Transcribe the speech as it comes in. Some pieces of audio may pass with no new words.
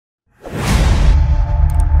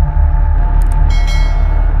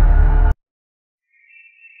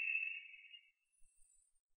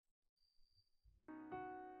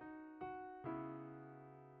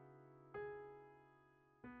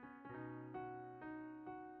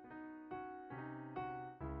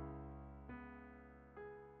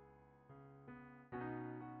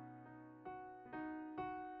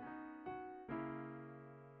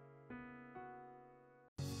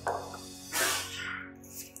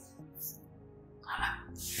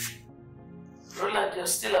you're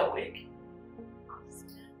still awake,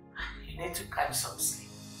 you need to catch some sleep.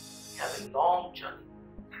 You have a long journey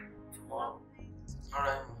tomorrow.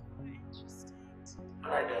 Alright?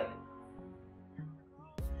 Alright, darling.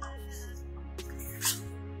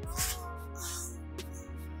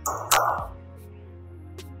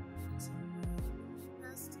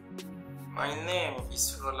 My name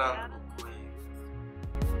is Roland Ukwe.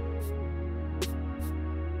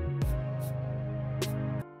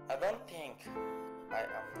 I don't think I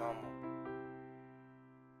am normal.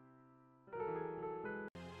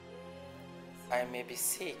 I may be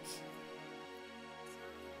sick.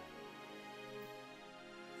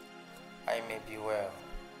 I may be well.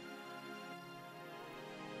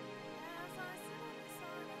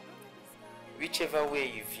 Whichever way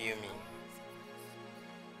you view me,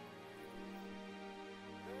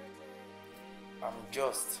 I'm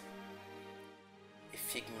just a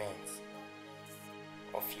figment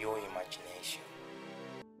of your imagination.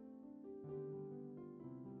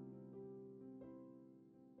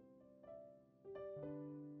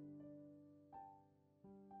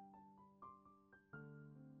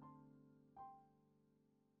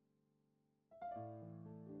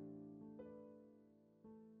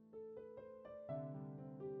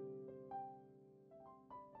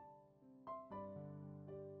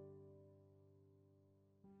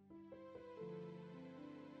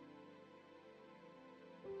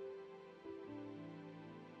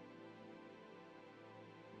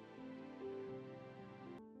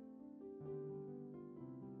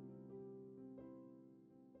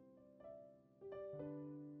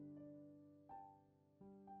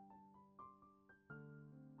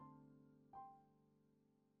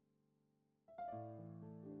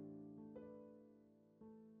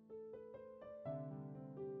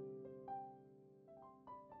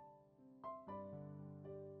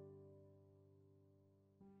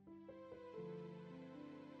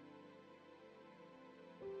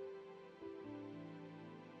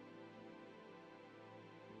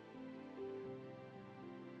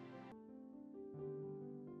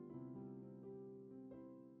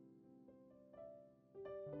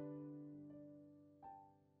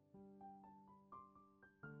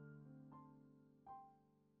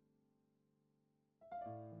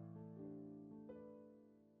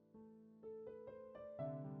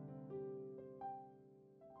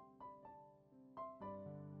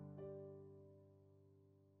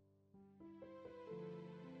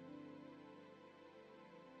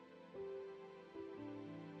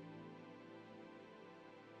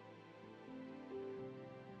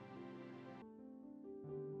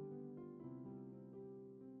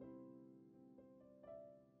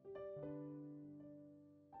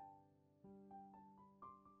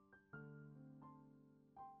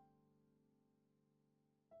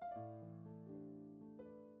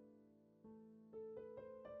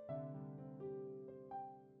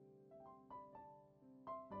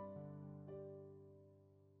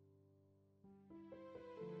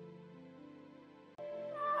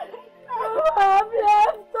 Have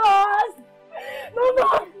left us! Mama!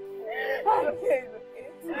 Okay,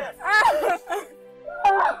 Mama!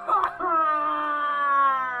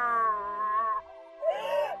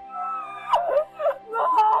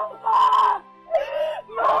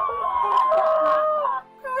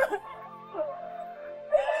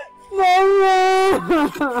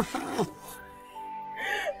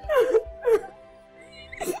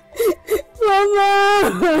 Mama!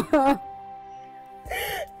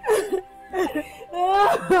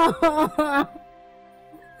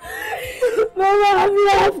 Mama, I've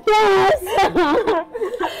left us!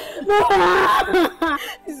 Mama!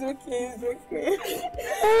 It's okay, it's okay.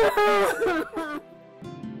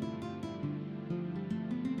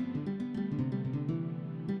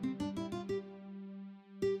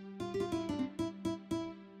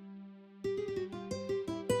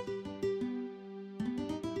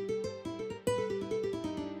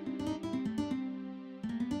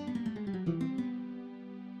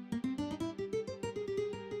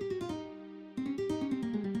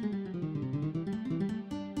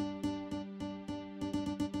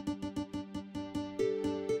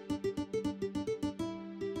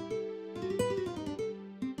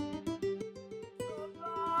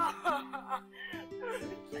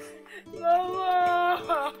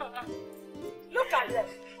 Mama! Look at them.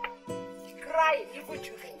 Crying, evil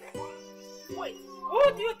children. Wait, who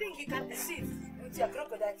do you think you can deceive with your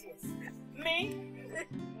crocodile tears? Me?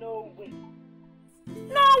 No way.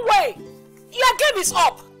 No way! Your game is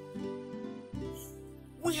up.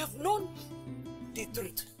 We have known the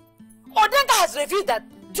truth. Odenga has revealed that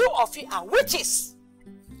 2 of you are witches.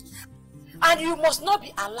 And you must not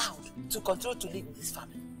be allowed to continue to live in this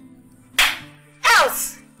family.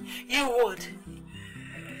 course, you would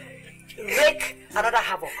wreak another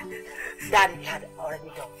havoc than you had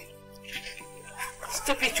already done.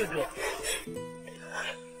 Stupid children.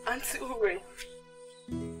 Auntie Ure,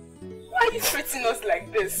 why are you treating us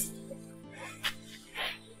like this?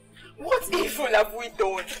 What evil have we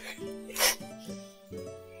done?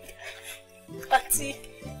 Auntie,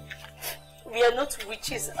 we are not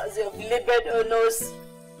witches as you have labeled on us.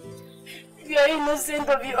 We are innocent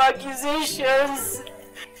of your accusations.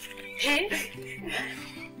 Hey?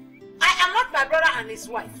 I am not my brother and his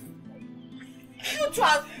wife. You two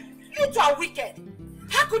are wicked.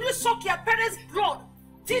 How could you suck your parents' blood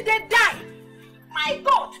till they die? My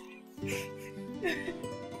God!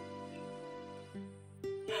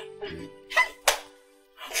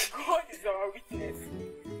 God is our witness.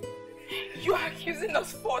 You are accusing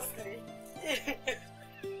us falsely.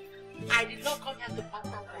 I did not come here to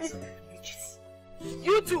partner with witches.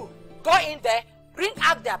 You two, go in there, bring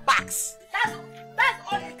out their bags. That's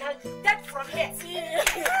all you can get from here. Go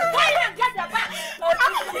in and get their bags.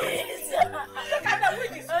 Please. Look at the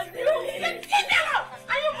witches. Get them out.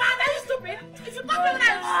 Are you mad? Are you stupid? If you come in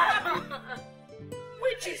and stop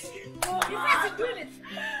witches. You guys are doing it.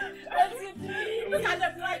 Look at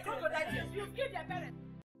them like crocodiles. You killed their parents.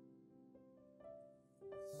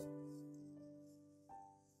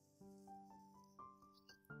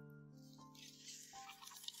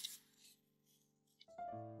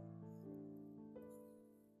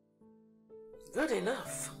 Good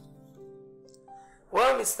enough.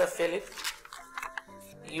 Well, Mr. Philip,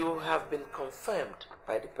 you have been confirmed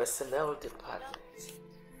by the personnel department.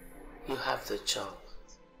 You have the job.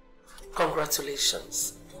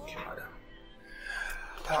 Congratulations. Thank you,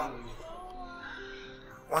 madam.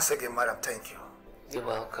 Once again, madam, thank you. You're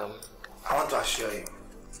welcome. I want to assure you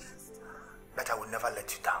that I will never let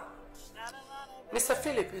you down. Mr.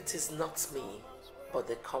 Philip, it is not me, but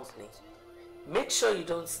the company. Make sure you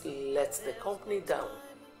don't let the company down.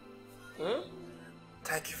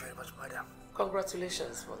 Thank you very much, madam.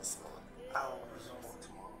 Congratulations once more. I'll resume work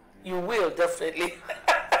tomorrow. You will, definitely.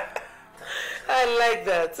 I like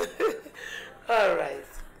that. All right.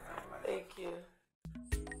 Thank you.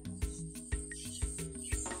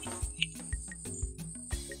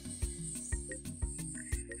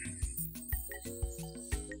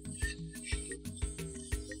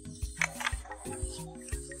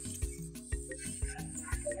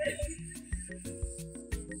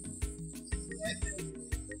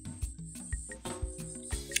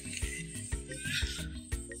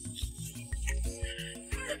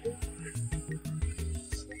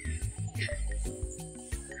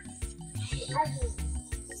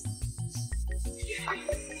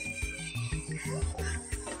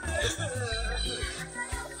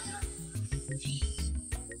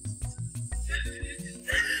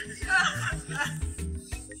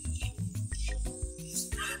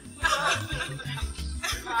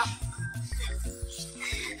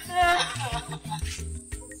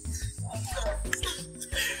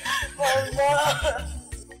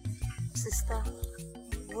 Sister,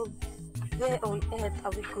 where on earth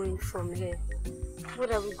are we going from here?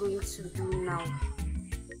 What are we going to do now?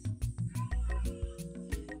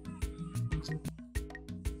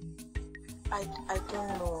 I don't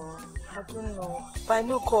know. I don't know. But I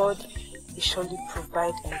know God will surely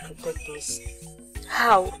provide and protect us.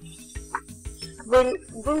 How? When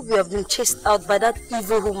we have been chased out by that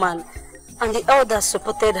evil woman and the elders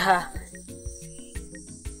supported her.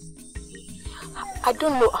 I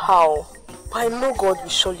don't know how, but I know God will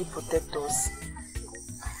surely protect us.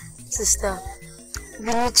 Sister,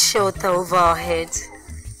 we need shelter over our heads.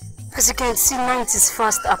 As you can see, night is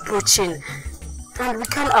fast approaching and we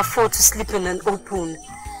can't afford to sleep in an open.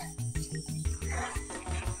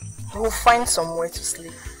 We'll find somewhere to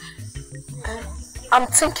sleep. I'm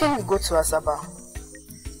thinking we go to Asaba.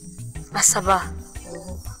 Asaba?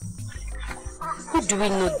 Who do we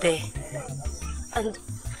know there? And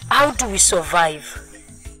how do we survive?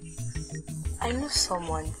 I know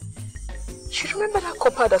someone. You remember that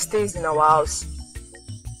copper that stays in our house?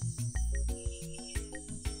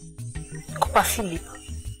 Copper Philip?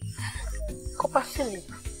 Copper Philip?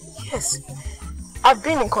 Yes. I've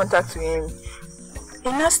been in contact with him. He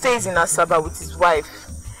now stays in Asaba with his wife.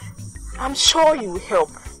 I'm sure he will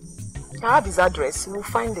help. I have his address. We'll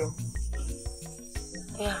find him.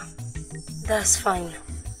 Yeah, that's fine.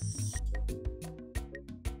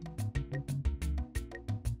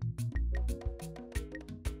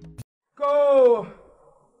 Go!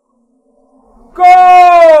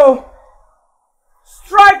 Go!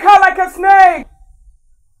 Strike her like a snake!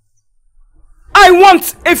 I want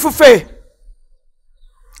Ifufe!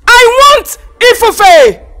 I want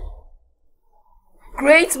Ifufe!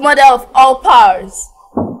 Great mother of all powers,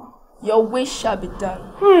 your wish shall be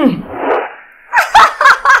done.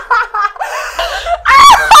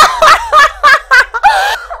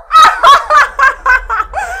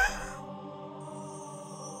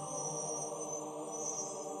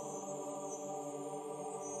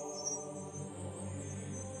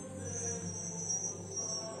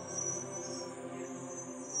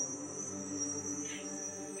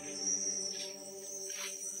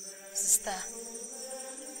 Sister,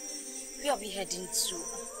 where are we heading to?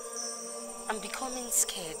 I'm becoming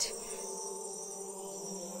scared.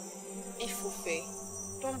 Ifufe,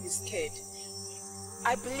 don't be scared.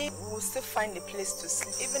 I believe we will still find a place to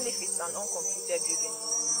sleep, even if it's an uncompleted building.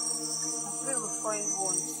 I pray we'll find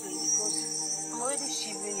one soon because I'm already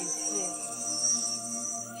shivering in fear.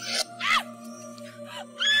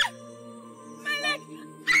 My leg!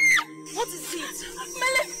 What is it? My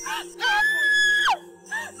leg!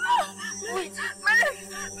 Wait, my leg!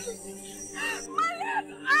 My leg!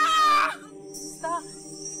 Ah! Stop!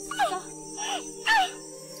 Stop!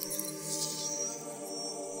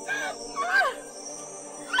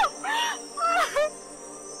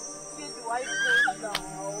 Who do I call now?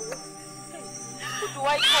 Who do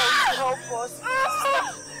I call to help us?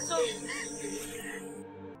 So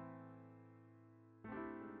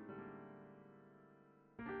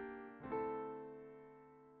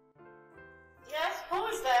Yes, who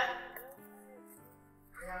is there?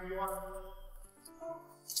 You're welcome.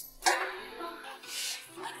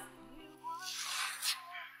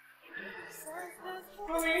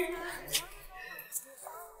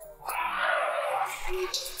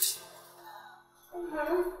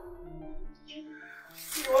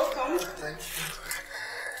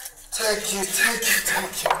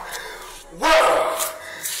 Thank you. Wow!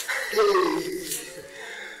 Hey!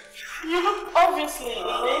 You look obviously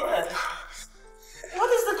elated. What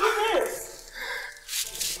is the good news?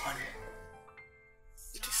 Honey,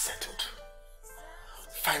 it is settled.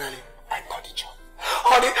 Finally, I got the job.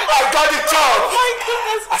 Honey, I got the job! My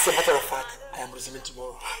goodness! As a matter of fact, I am resuming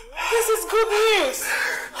tomorrow. This is good news.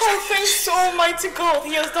 Oh, thanks to Almighty God.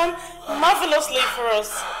 He has done marvelously for us.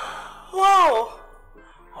 Wow.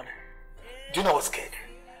 Honey, do you know I was scared?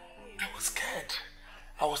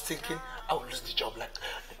 I was thinking I would lose the job like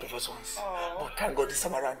the previous ones. But thank God this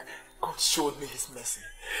time around, God showed me His mercy.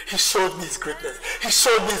 He showed me His greatness. He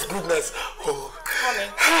showed me His goodness. Oh.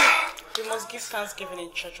 Honey, you must give thanksgiving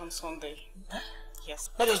in church on Sunday. Yes.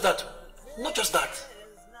 Not just that.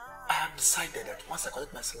 I have decided that once I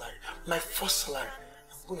collect my salary, my first salary,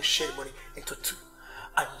 I'm going to share the money into two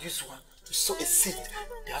and use one to sow a seed in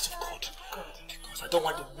the house of God. Because I don't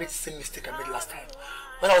want to make the same mistake I made last time.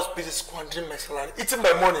 When I was busy squandering my salary, eating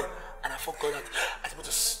my money, and I forgot that I was supposed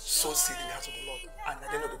to sow seed in the house of the Lord. And at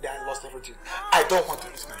the end of the day, I lost everything. I don't want to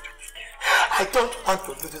lose my job. I don't want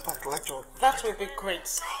to lose my job. That will be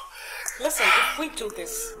great. Listen, if we do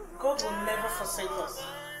this, God will never forsake us.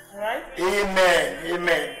 Right? Amen. You will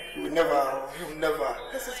never.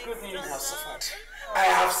 This is good news. I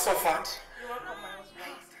have suffered. You're welcome, my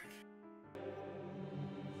husband.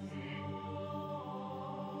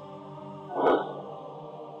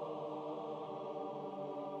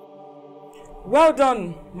 Well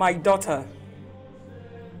done, my daughter.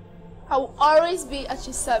 I will always be at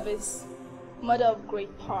your service, mother of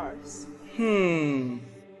great powers. Soon,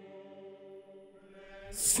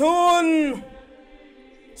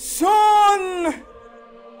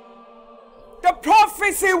 the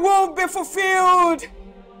prophecy will be fulfilled,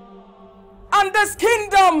 and this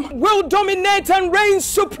kingdom will dominate and reign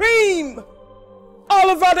supreme all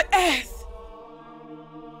over the earth.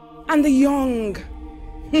 And the young,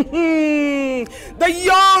 the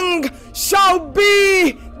young shall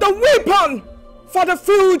be the weapon for the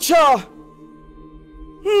future.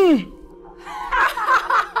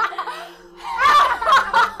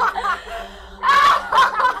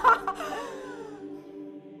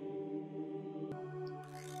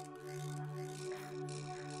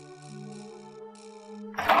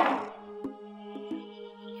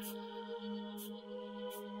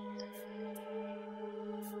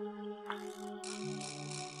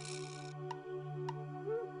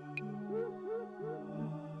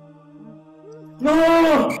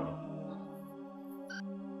 No!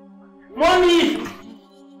 Mommy!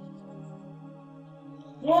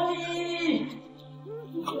 Mommy!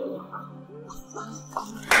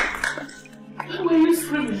 Why were you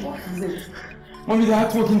screaming? What is it? Mommy, the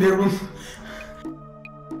artwork in the room.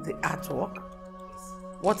 The artwork?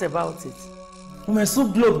 What about it? Mommy, I saw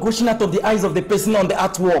blood gushing out of the eyes of the person on the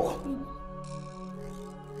artwork.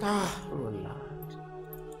 Roland.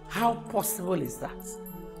 How possible is that?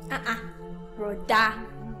 Brother.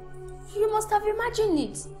 You must have imagined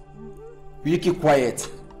it. Will you keep quiet?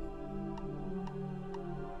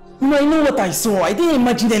 No, I know what I saw. I didn't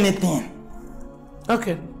imagine anything.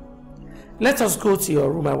 Okay. Let us go to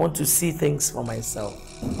your room. I want to see things for myself.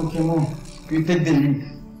 Okay, Mom. You take the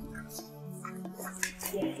lead.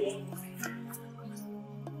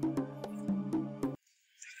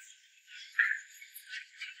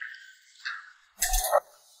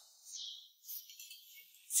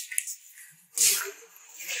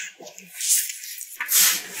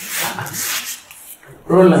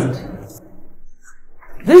 Roland,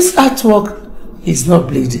 this artwork is not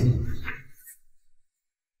bleeding.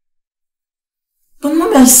 But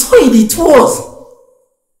Mom, I saw it. It was.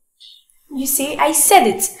 You see, I said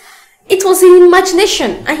it. It was an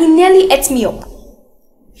imagination and he nearly ate me up.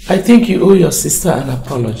 I think you owe your sister an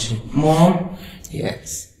apology. Mom?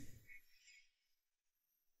 Yes.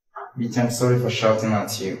 Bitch, I'm sorry for shouting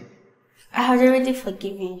at you. I had already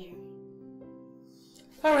forgiven you.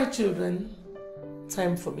 Alright, children.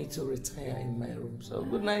 Time for me to retire in my room. So,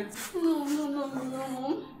 good night.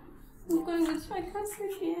 No. I'm going to try. I can't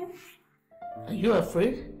sleep here. Are you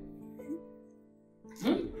afraid?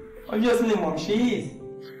 Obviously, Mom, she is.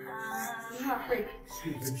 I'm not afraid.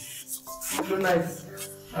 Good night.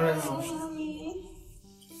 Alright, Mom. Mommy.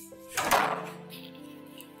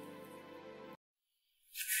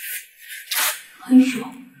 Are you sure?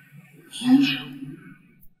 Are you sure?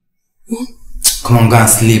 Come on, go and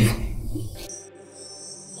sleep.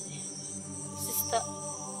 Sister,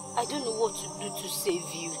 I don't know what to do to save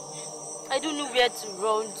you. I don't know where to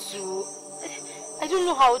run to. I don't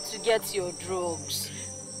know how to get your drugs.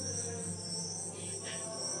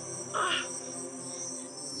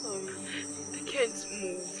 Sorry. I can't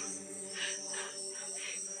move.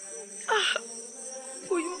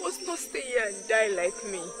 But you must not stay here and die like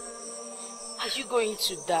me. Are you going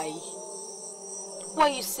to die? Why are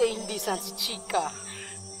you saying this, Auntie Chika?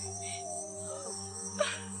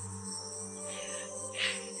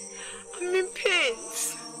 I'm in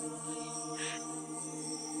pains.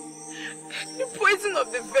 The poison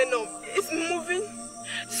of the venom is moving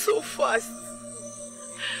so fast.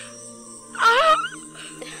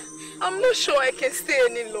 I'm not sure I can stay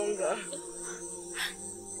any longer.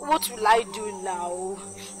 What will I do now?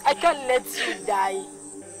 I can't let you die.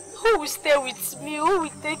 Who will stay with me? Who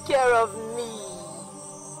will take care of me?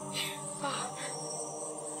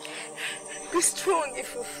 Be strong,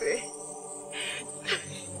 Ifufe.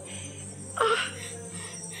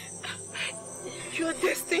 You are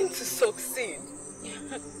destined to succeed.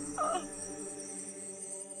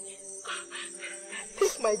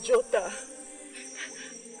 Take my jota.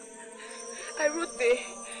 I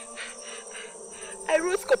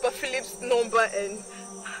wrote Copper Phillips' number and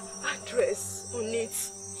address on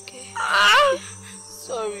it. Okay.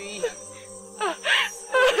 Sorry.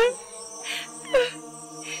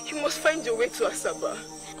 You must find your way to Asaba.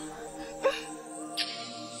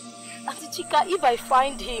 Auntie Chika, if I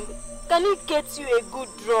find him, can he get you a good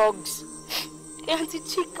drugs? Auntie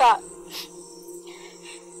Chika,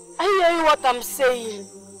 are you hearing what I'm saying?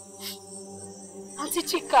 Auntie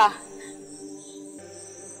Chika.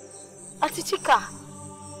 Auntie Chika.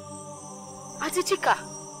 Auntie Chika.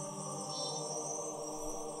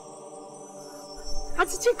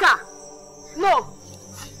 Auntie Chika. No.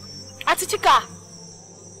 Auntie Chika.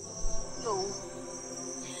 No.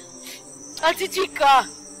 Auntie Chika.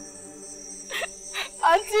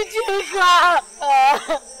 Auntie Chika.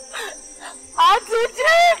 Auntie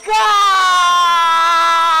Chika.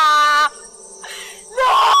 No.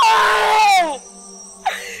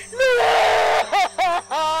 No.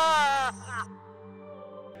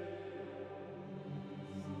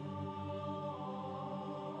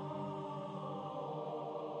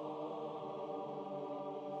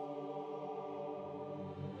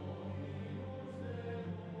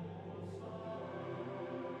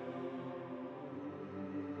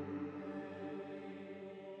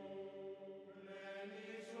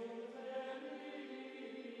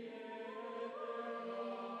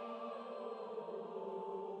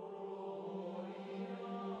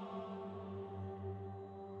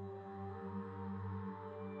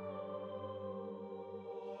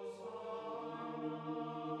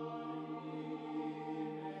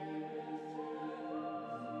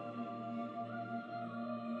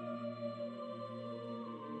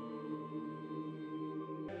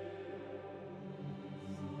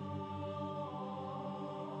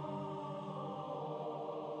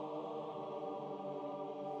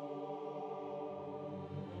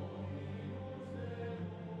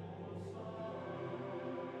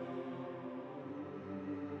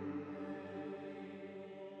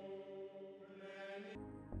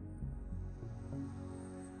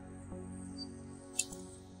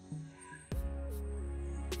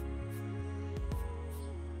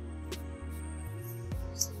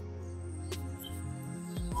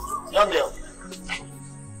 young girl.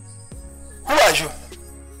 Who are you?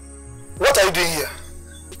 What are you doing here?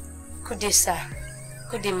 Good day, sir.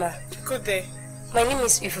 Good day, ma. Good day. My name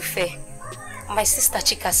is Ifufe. My sister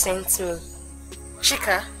Chika sent me.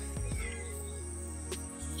 Chika?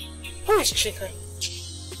 Who is Chika?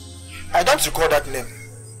 I don't recall that name.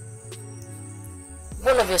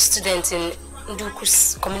 One of your students in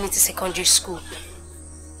Nduku's community secondary school.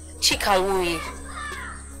 Chika Wui.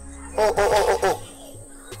 Oh.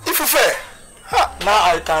 Ifufe! Ha,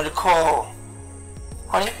 now I can recall.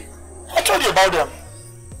 Honey, I told you about them.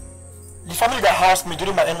 The family that housed me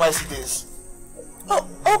during my NYC days. Oh,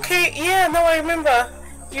 okay. Yeah, now I remember.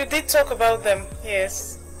 You did talk about them,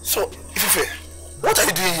 yes. So, Ifufe, what are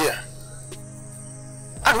you doing here?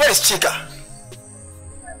 And where is Chika?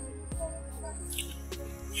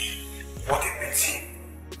 What a pity.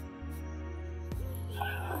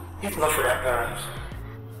 If not for their parents,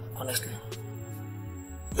 honestly,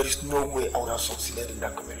 there is no way I would have succeeded in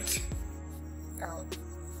that community. Oh.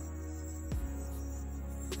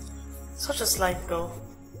 Such is life though.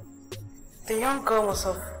 The young girl must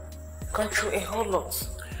have gone through a whole lot.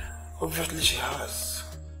 Obviously she has.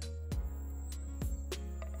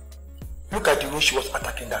 Look at the way she was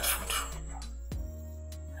attacking that food.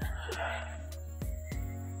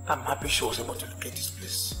 I'm happy she was able to locate this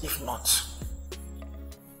place. If not...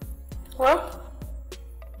 Well,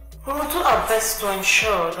 we will do our best to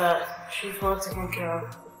ensure that she's well taken care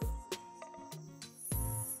of.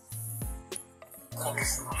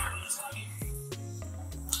 Thanks so much.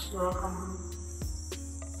 You're welcome.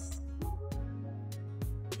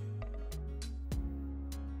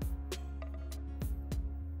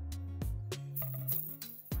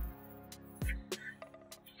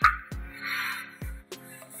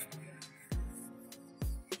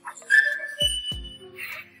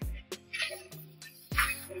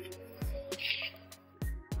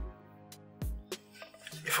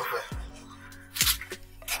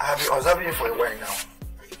 I have been observing you for a while now.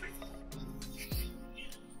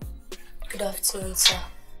 Good afternoon, sir.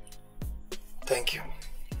 Thank you.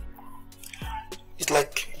 It's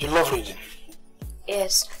like you love reading.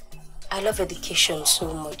 Yes, I love education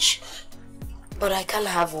so much. But I can't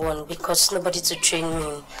have one because nobody to train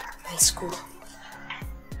me in school.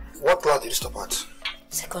 What class did you stop at?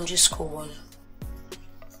 Secondary school 1.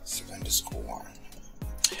 Secondary school 1.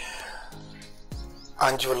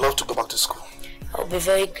 And you would love to go back to school? I'll be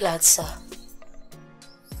very glad, sir.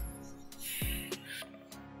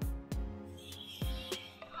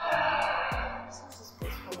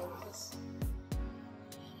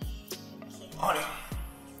 Honey,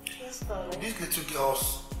 this little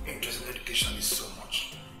girl's interest in education is so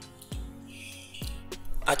much.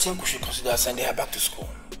 I think we should consider sending her back to school.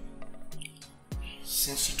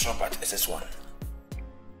 Since she dropped at SS1.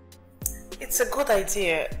 It's a good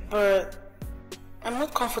idea, but I'm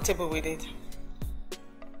not comfortable with it.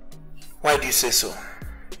 Why do you say so?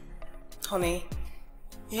 Honey,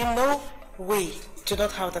 you know we do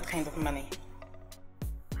not have that kind of money.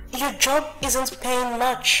 Your job isn't paying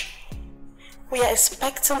much. We are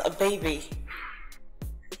expecting a baby.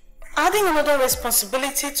 Adding another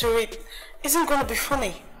responsibility to it isn't going to be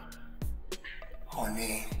funny.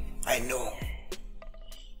 Honey, I know.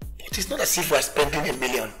 But it's not as if we're spending $1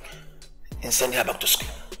 million in sending her back to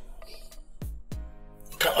school.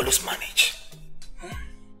 You can always manage.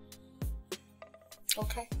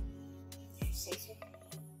 Okay.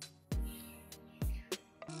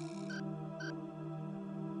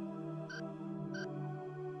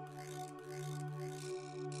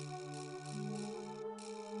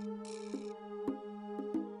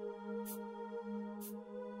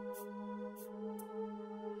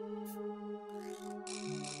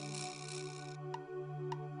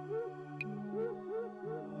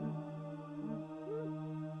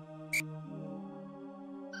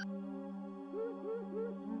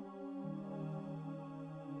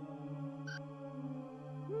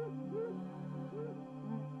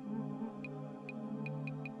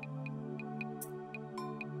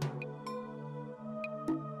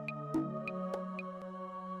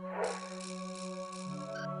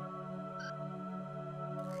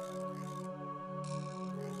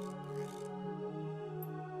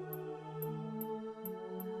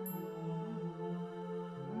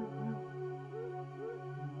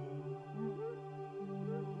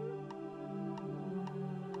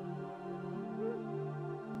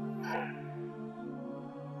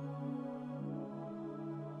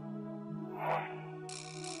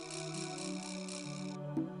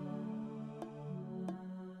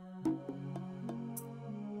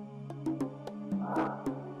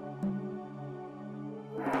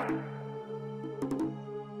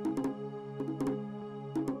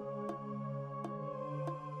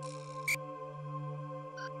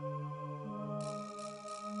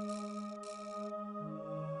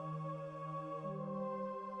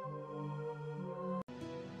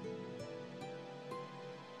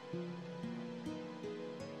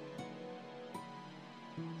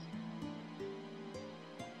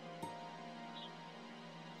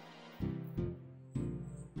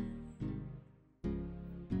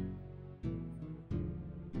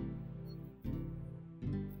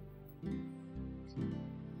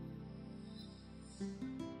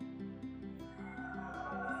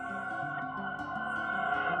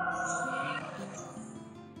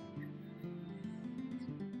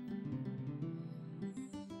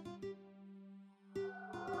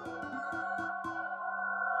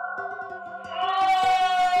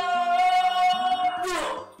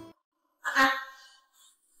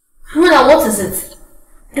 What is it?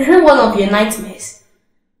 Is it one of your nightmares?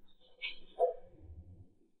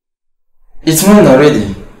 It's morning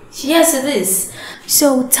already. Yes, it is.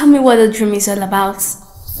 So tell me what the dream is all about.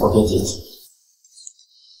 Forget it.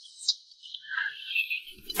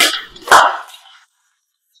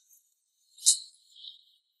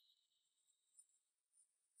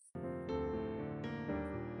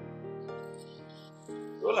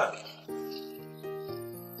 Roland.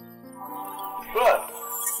 Roland.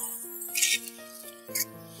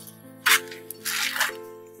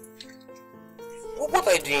 What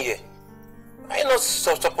are you doing here? Are you not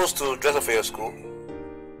supposed to dress up for your school?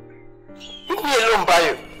 Leave me alone,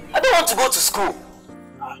 Bayo. I don't want to go to school.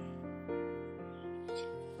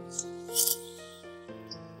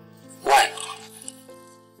 Why?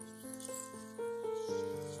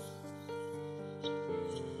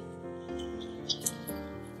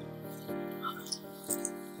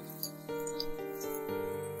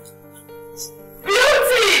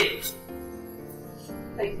 Beauty!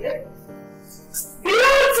 Beauty!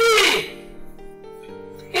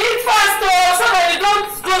 Eat fast so that you don't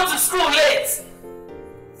go to school late.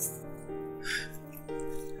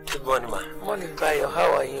 Good morning, ma. Morning, Bayo.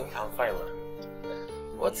 How are you? I'm fine, ma.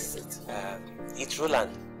 What is it? It's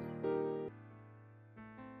Roland.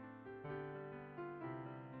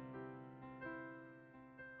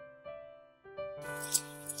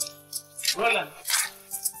 Roland.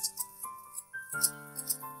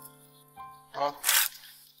 Huh?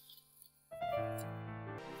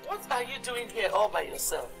 What are you doing here all by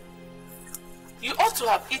yourself? You ought to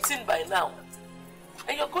have eaten by now.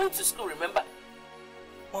 And you're going to school, remember?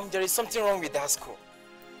 Mom, there is something wrong with that school.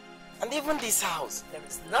 And even this house. There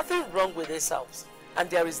is nothing wrong with this house. And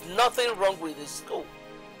there is nothing wrong with this school.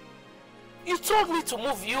 You told me to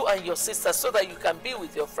move you and your sister so that you can be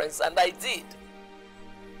with your friends, and I did.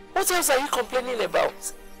 What else are you complaining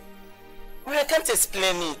about? Well, I can't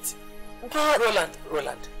explain it. But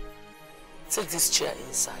Roland, take this chair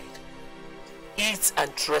inside. Eat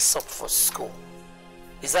and dress up for school.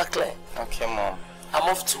 Is that clear? Okay, Mom. I'm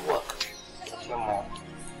off to work. Okay, Mom.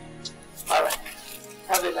 Alright.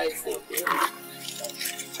 Have a nice day, okay?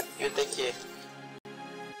 You take care.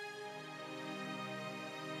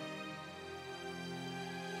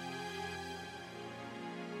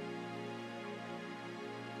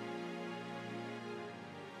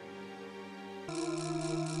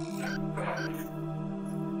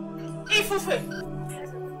 Ifufe,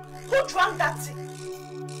 who drank that tea?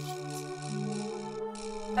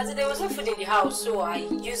 As there was no food in the house, so I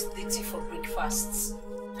used the tea for breakfast.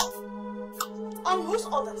 On whose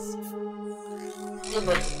orders?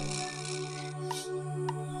 Nobody.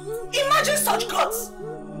 Imagine such guts!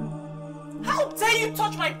 How dare you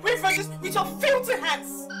touch my beverages with your filthy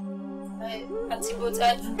hands? Auntie, but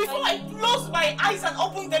Before I close my eyes and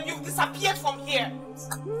open them, you've disappeared from here.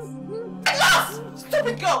 Enough!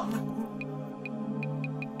 Stupid girl!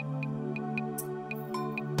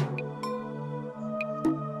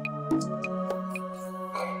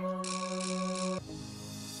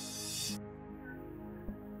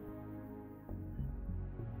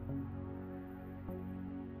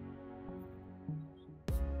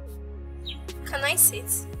 Can I sit?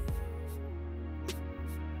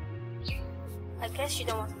 I guess you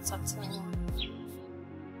don't want to talk to anyone.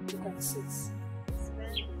 You can sit.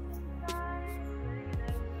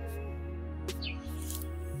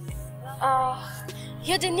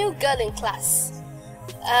 You're the new girl in class.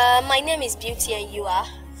 My name is Beauty and you are?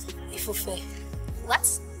 Ifufe.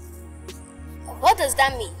 What? What does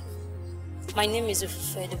that mean? My name is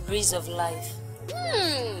Ifufe, the breeze of life.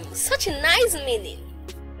 Such a nice meaning.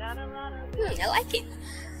 I like it.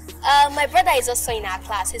 My brother is also in our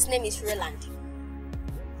class. His name is Roland.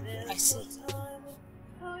 I see.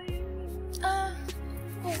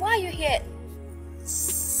 Why are you here?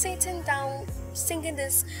 Sitting down, singing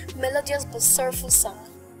this melodious but sorrowful song.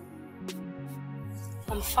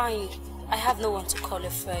 I'm fine. I have no one to call a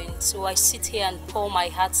friend, so I sit here and pour my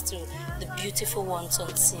heart to the beautiful ones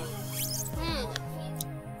unseen.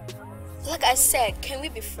 Like I said, can we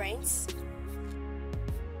be friends?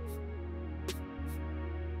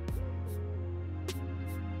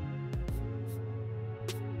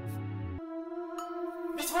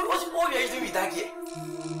 What are you doing with that girl?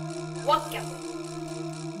 What girl?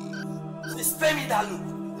 Spare me that look.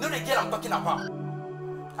 You know the girl I'm talking about.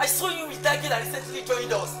 I saw you with that girl that recently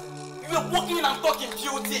joined us. You were walking and talking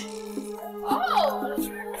beauty. Oh!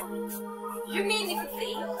 You mean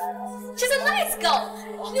Ifufe? She's a nice girl.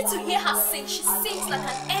 You need to hear her sing. She sings like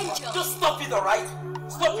an angel. Just stop it, alright?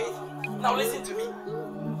 Stop it. Now listen to me.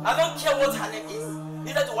 I don't care what her name is.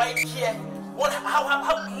 Neither do I care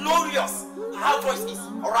how glorious her voice is,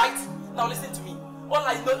 alright? Now listen to me. All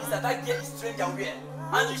I know is that girl is strange and weird.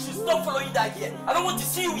 And you should stop following that girl. I don't want to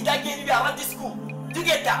see you with that girl anywhere around this school. Do you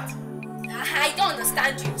get that? I don't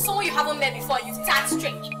understand you. Someone you haven't met before, you start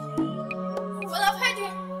strange. Well, I've heard you.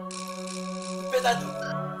 You better do.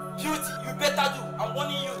 Beauty, you better do. I'm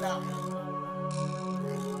warning you now.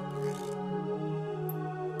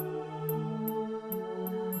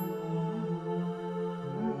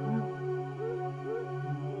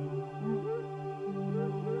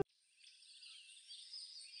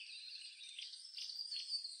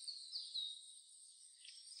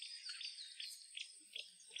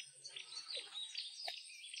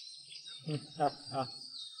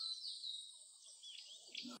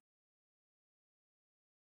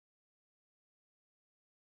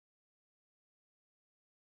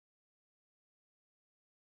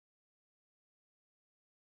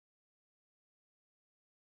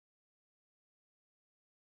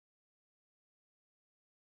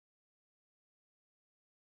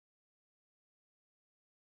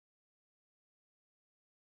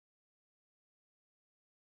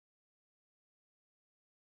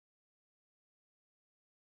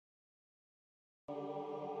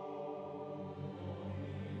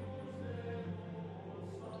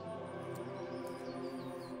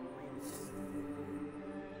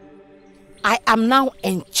 I am now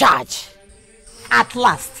in charge. At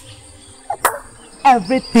last.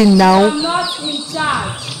 Everything now. I'm not in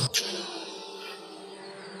charge.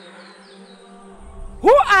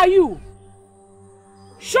 Who are you?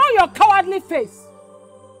 Show your cowardly face.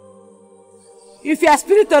 If you are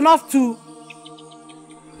spirit enough to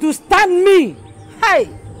stand me. Hey,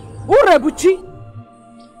 Urebuchi,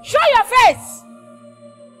 show your face.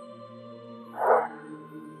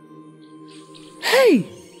 Hey,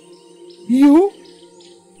 you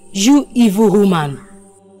evil woman.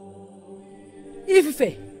 Ife,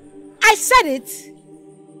 I said it.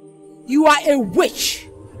 You are a witch.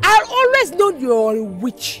 I always know you are a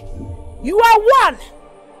witch. You are one.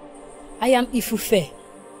 I am Ifufe,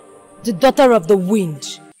 the daughter of the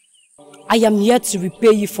wind. I am here to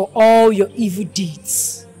repay you for all your evil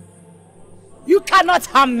deeds. You cannot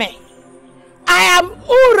harm me. I am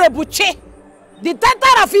Urebuchi, the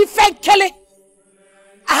daughter of Ife Kelly.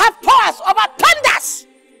 I have powers over thunders.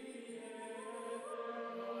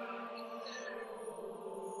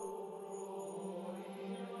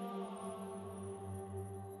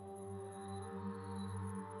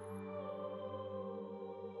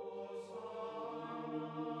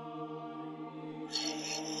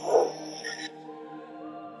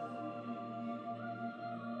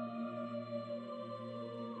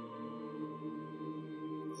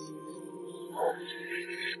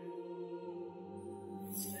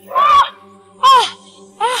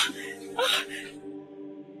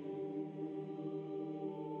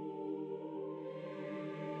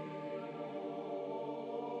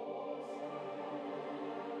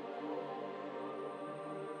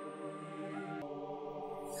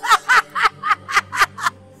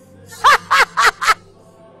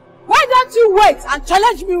 Wait and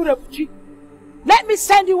challenge me, Urebuchi. Let me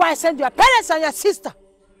send you where I send your parents and your sister.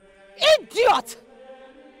 Idiot!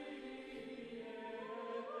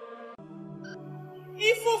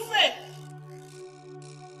 Ifufe!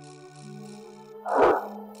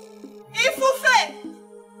 Ifufe!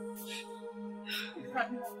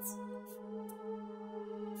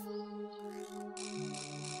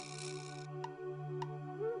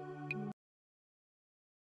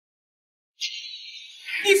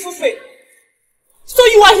 Ifufe! So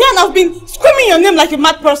you are here and I've been screaming your name like a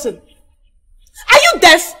mad person. Are you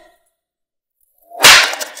deaf?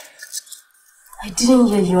 I didn't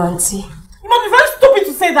hear you, Auntie. You must be very stupid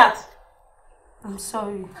to say that. I'm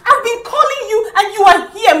sorry. I've been calling you and you are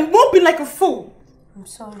here moping like a fool. I'm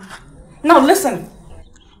sorry. Now listen.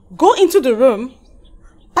 Go into the room,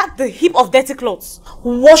 pack the heap of dirty clothes,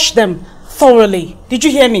 wash them thoroughly. Did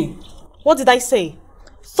you hear me? What did I say?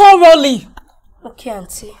 Thoroughly. Okay,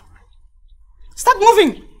 Auntie. Start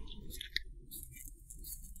moving!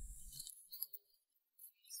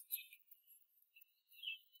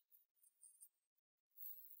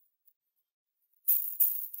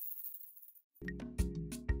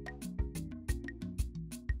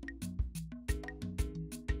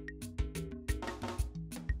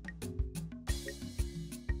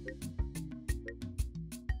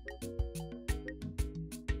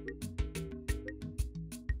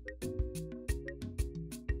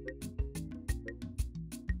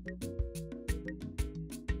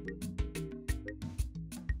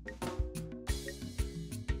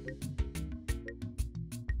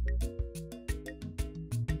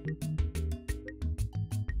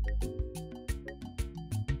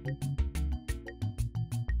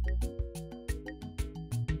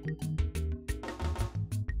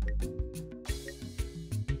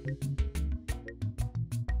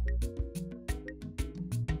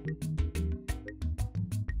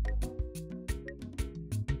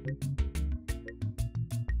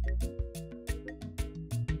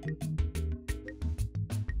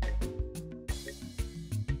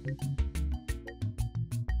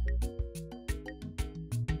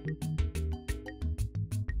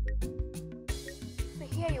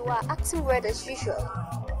 here you are, acting weird as usual.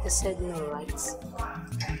 They said no, right?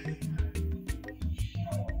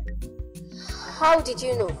 How did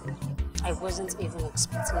you know? I wasn't even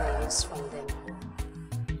expecting a yes from them.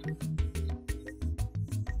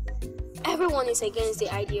 Everyone is against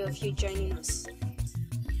the idea of you joining us.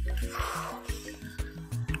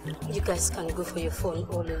 You guys can go for your phone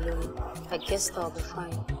all alone. I guess that'll be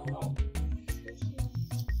fine.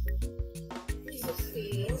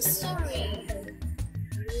 Okay, I'm sorry.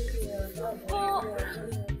 But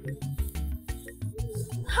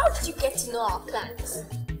how did you get to know our plans?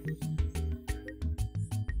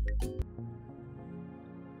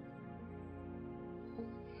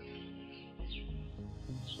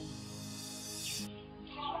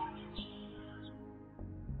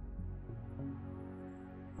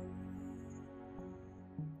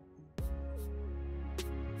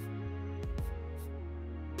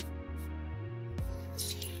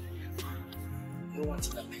 No one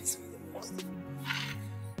that pains me the most.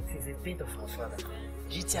 Since the death of our father,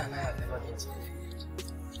 GT and I have never been to the village.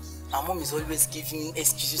 Our mom is always giving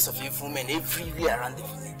excuses of evil men everywhere around the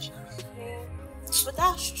village. But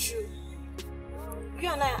that's true. You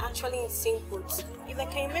and I are actually in the same boat. If I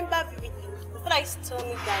can remember vividly, my father used to tell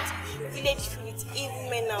me that the village is filled with evil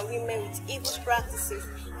men and women with evil practices,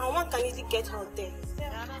 and one can easily get out there.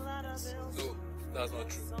 No, that's not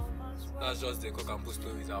true. That's just the cock and bull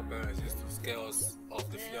stories our parents used to scare us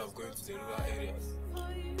of the fear of going to the rural areas.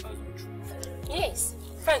 That's not true. Yes,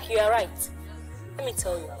 Frank, you are right. Let me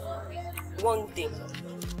tell you, one day.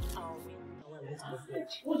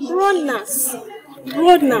 Runners,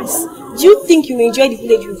 do you think you enjoy the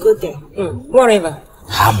village we go there? Whatever.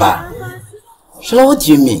 Haba. Shola, what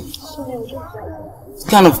do you mean? What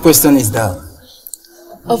kind of question is that?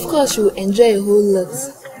 Of course, you will enjoy a whole lot.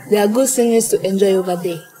 There are good singers to enjoy over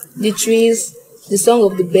there. The trees, the song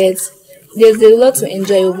of the birds. There's a lot to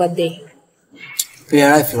enjoy over there. You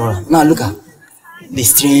are right, Flora. Now look at the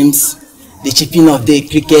streams, the chirping of the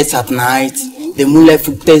crickets at night, the moonlight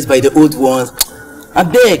footsteps by the old ones. I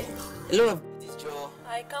beg. A lot of this joy.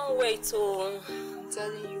 I can't wait to. I'm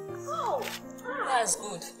telling you. Oh, that's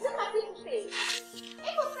good.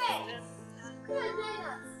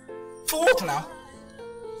 For what now?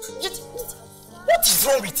 What is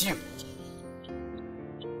wrong with you?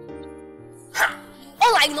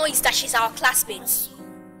 all I know is that she's our classmate.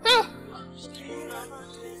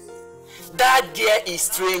 That girl is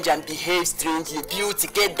strange and behaves strangely. Beauty,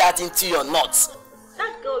 get that into your nuts.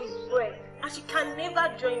 That girl is weird, and she can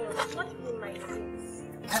never join us. Not even my friends.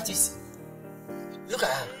 Can't you see? Look at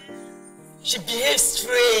her. She behaves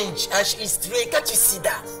strange and she is strange. Can't you see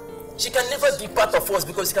that? She can never be part of us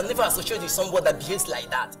because she can never associate with someone that behaves like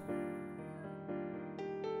that.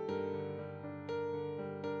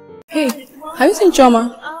 Hey, have you seen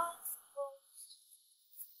Choma?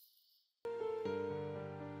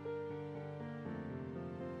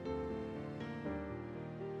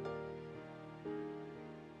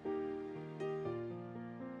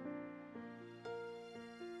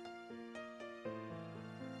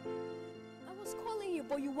 I was calling you,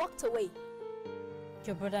 but you walked away.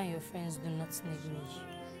 Your brother and your friends do not need me.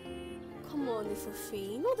 Come on,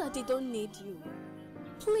 Ifufe. You know that they don't need you.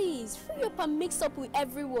 Please, free up and mix up with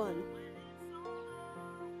everyone.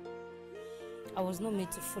 I was not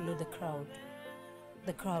made to follow the crowd.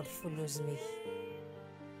 The crowd follows me.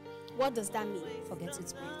 What does that mean? Forget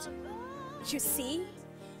it, Beauty. You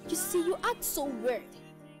see, you act so weird.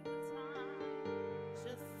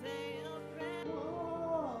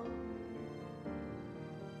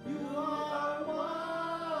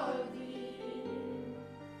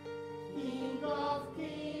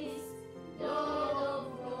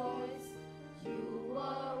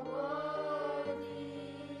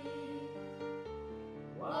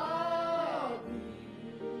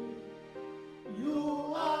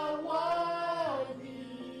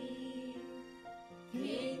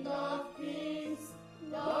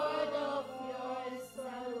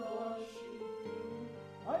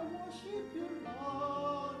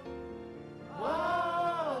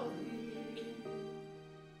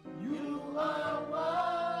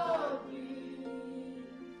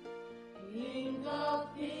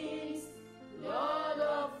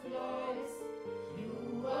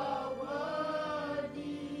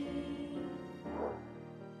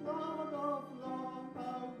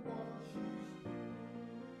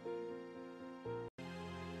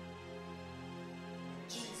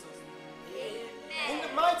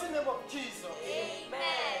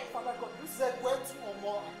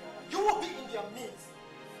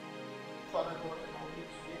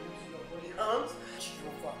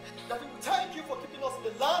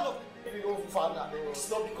 you, oh Father. It's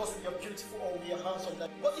not because we are beautiful or we are handsome,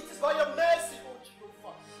 but it is by your mercy, oh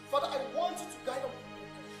Jehovah. Father, I want you to guide us.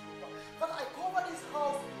 Father, I cover this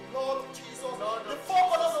house with the blood of Jesus. The four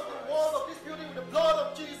corners of the walls of this building with the blood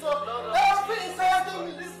of Jesus. Every inside thing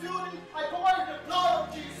in this building, I cover it with the blood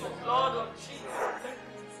of Jesus. Blood of Jesus.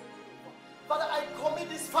 Father, I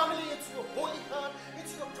commit this family into your holy hand,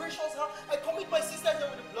 into your precious hand. I commit my sister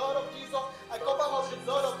here with the blood of Jesus. I cover her with the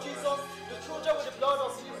blood of Jesus. The children with the blood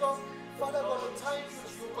of Jesus. Father, God, thank you,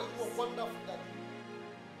 Jehovah. You are wonderful, Daddy.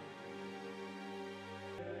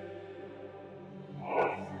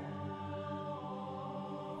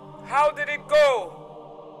 How did it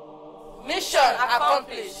go? Mission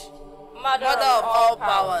accomplished. Mother of all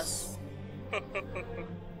powers.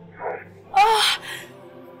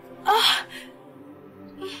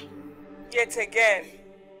 Yet again.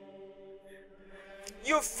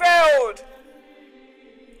 You failed.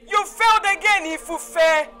 You failed again,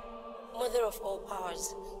 Ifufe. Mother of all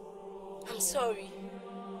powers, I'm sorry.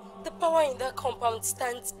 The power in that compound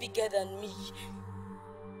stands bigger than me.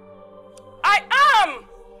 I am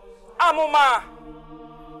Amuma,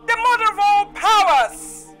 the mother of all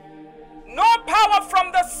powers. No power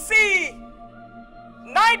from the sea,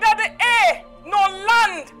 neither the air nor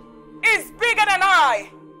land is bigger than I.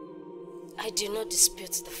 I do not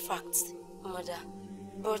dispute the facts, Mother,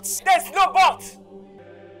 but... There's no but.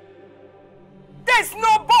 There's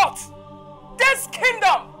no but. This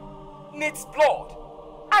kingdom needs blood.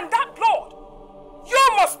 And that blood, you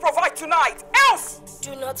must provide tonight, else...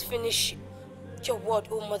 Do not finish your word,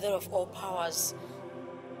 O Mother of all powers.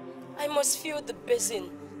 I must fill the basin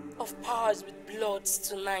of powers with blood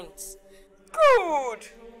tonight. Good.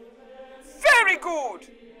 Very good.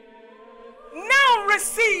 Now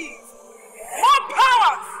receive more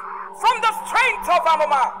powers from the strength of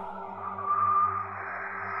Amuma.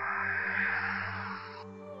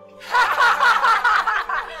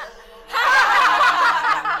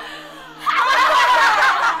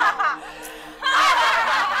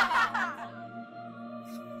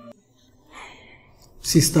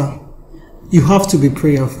 Sister, you have to be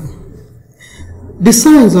prayerful. The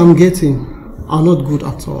signs I'm getting are not good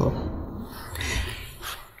at all.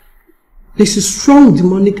 There's a strong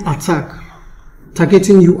demonic attack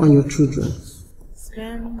targeting you and your children.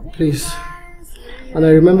 Please. And I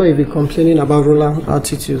remember you've been complaining about roller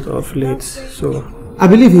attitude of late, so I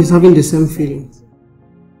believe he's having the same feeling.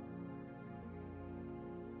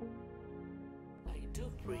 I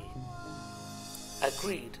do pray.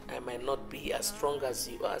 Agreed, I might not be as strong as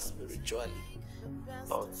you are spiritually,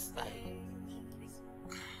 but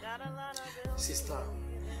Sister,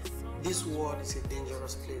 this world is a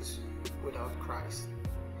dangerous place without Christ.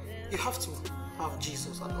 You have to have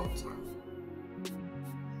Jesus at all times.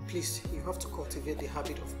 Please, you have to cultivate the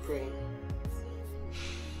habit of praying.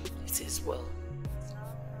 It is well.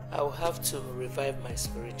 I will have to revive my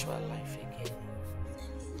spiritual life again.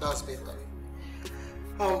 That's better.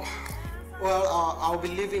 I'll be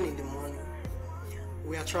leaving in the morning.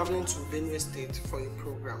 We are traveling to Benue State for a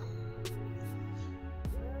program.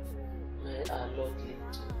 May our Lord lead.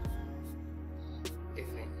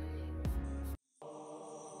 Amen.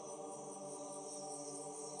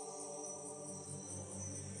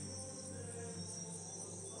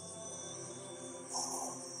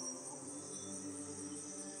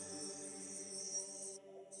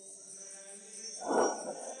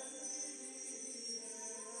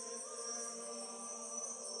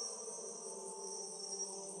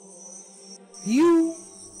 You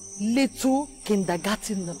little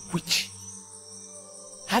kindergarten witch.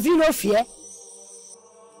 Have you no fear?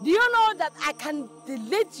 Do you know that I can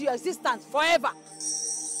delete your existence forever?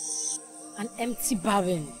 An empty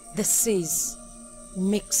barren, the says,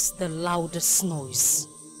 makes the loudest noise.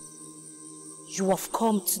 You have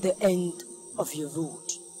come to the end of your road.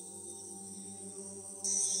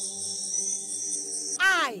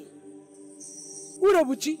 I,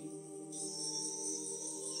 Urobuchi,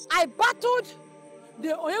 I battled the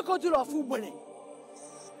Onyekoduru of Ubone.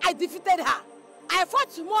 I defeated her. I fought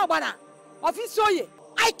Muabana of Isoye.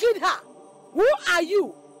 I killed her. Who are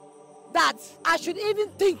you that I should even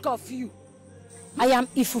think of you? I am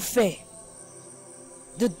Ifufe,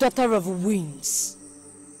 the daughter of winds.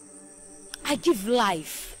 I give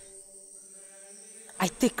life. I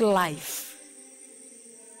take life.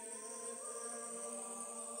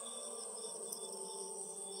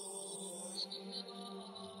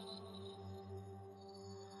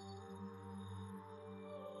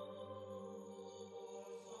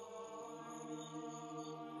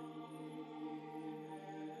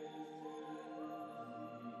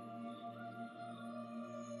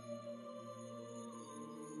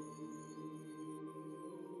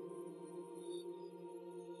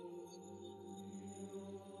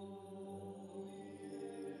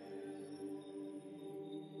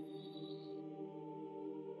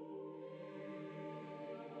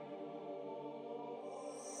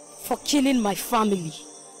 for killing my family.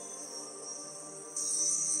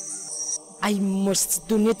 I must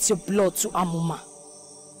donate your blood to Amuma,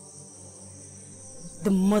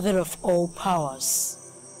 the mother of all powers.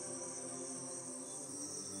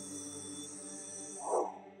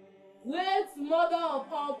 Great mother of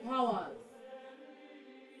all powers,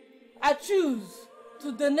 I choose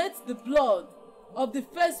to donate the blood of the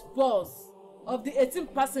first boss of the 18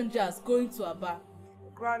 passengers going to Aba.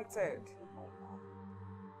 Granted.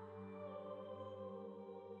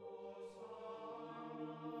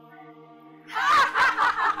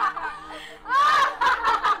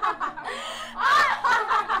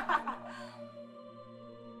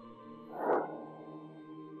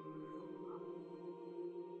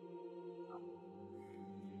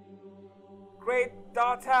 Great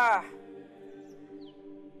daughter,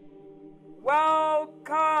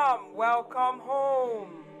 welcome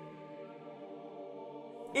home.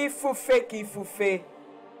 Ifufe ki Ifufe.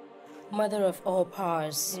 Mother of all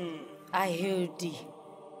powers, I hail thee.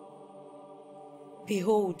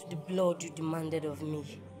 Behold the blood you demanded of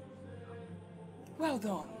me. Well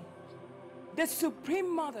done. The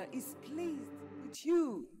Supreme Mother is pleased with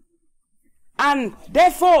you. And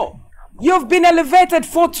therefore, you've been elevated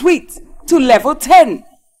forthwith to level 10.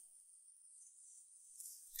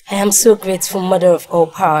 I am so grateful, Mother of all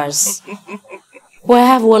powers. But I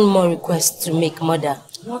have one more request to make, Mother.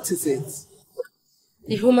 What is it?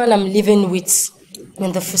 The woman I'm living with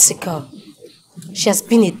in the physical, she has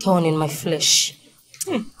been a thorn in my flesh.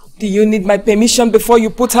 Do you need my permission before you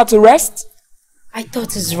put her to rest? I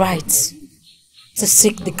thought it's right to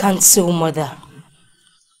seek the counsel, Mother.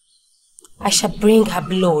 I shall bring her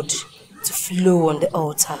blood to flow on the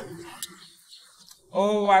altar.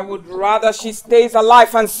 Oh, I would rather she stays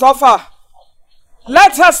alive and suffer.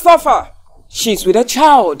 Let her suffer. She's with a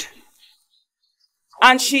child.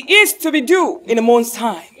 And she is to be due in a month's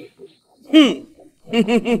time.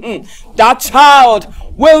 That child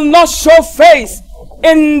will not show face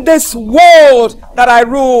in this world that I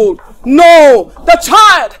rule. No, the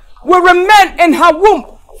child will remain in her womb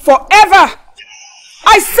forever.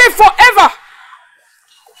 I say forever.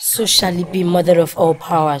 So shall it be, Mother of all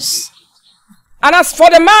powers. And as for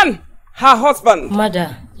the man, her husband.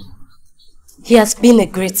 Mother, he has been a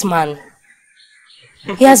great man.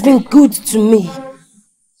 He has been good to me.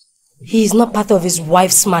 He is not part of his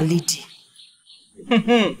wife's malady.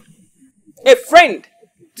 A friend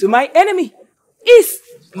to my enemy is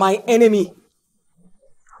my enemy.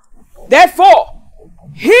 Therefore,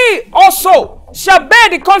 he also shall bear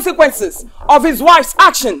the consequences of his wife's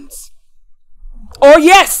actions. Oh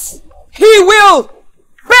yes, he will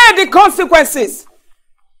bear the consequences.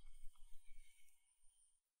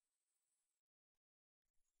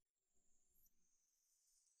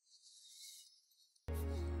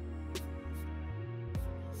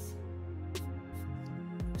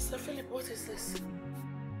 Mr. Philip, what is this?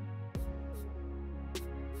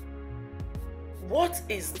 What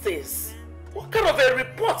is this? What kind of a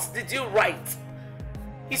report did you write?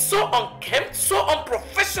 It's so unkempt, so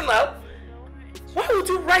unprofessional. Why would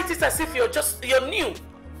you write it as if you're new?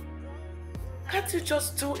 Can't you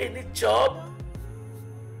just do any job?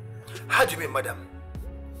 How do you mean, madam?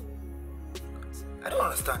 I don't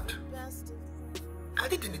understand. I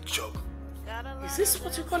did a neat job. Is this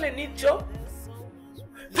what you call a neat job?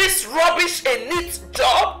 This rubbish a neat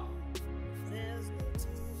job?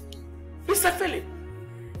 Mr. Philip,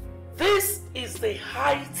 this is the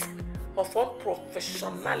height of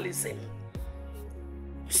unprofessionalism.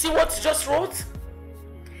 You see what you just wrote?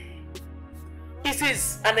 It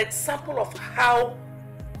is an example of how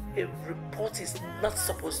a report is not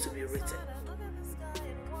supposed to be written.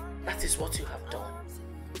 That is what you have done.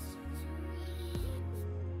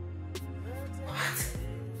 What?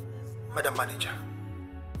 Madam Manager,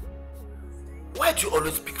 why do you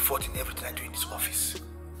always pick fault in everything I do in this office?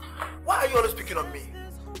 Why are you always picking on me?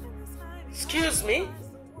 Excuse me?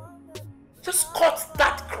 Just cut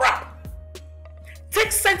that crap.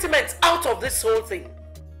 Take sentiment out of this whole thing.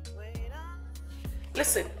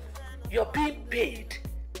 Listen, you're being paid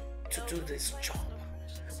to do this job.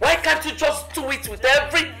 Why can't you just do it with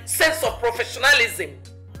every sense of professionalism?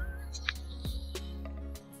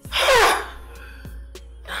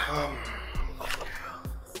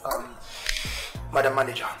 Madam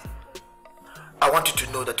Manager, I want you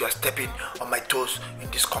to know that you are stepping on my toes in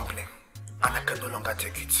this company, and I can no longer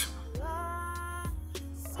take it.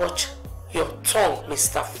 Watch your tongue,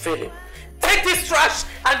 Mr. Philip. Take this trash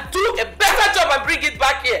and do a better job and bring it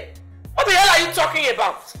back here. What the hell are you talking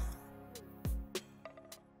about?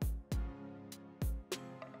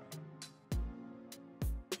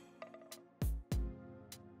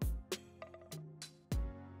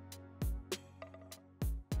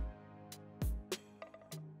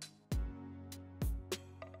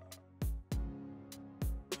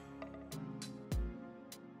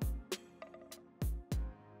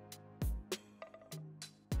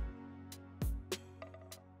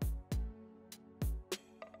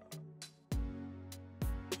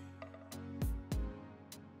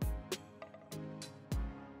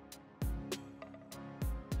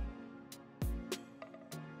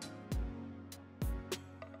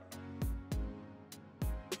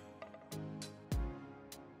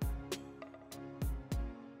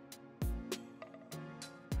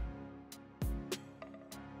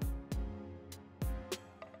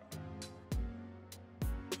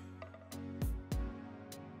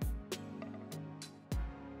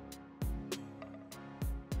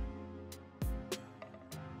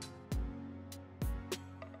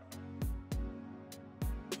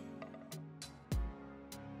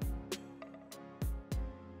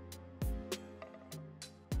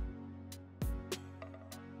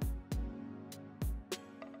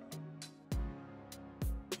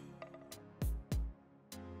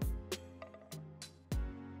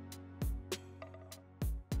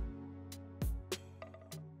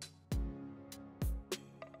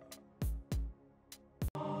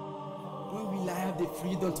 the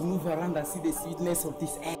freedom to move around and see the sweetness of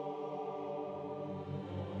this air.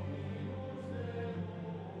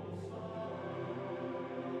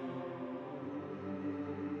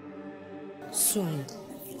 Soon,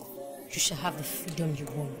 you shall have the freedom you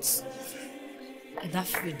want. And that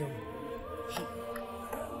freedom.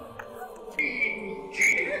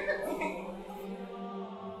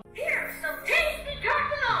 Here's some tasty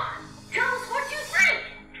tartanon. Tell us what you think.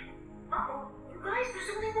 Uh-oh, you guys, there's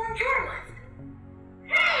only one jar left.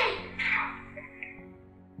 Hey!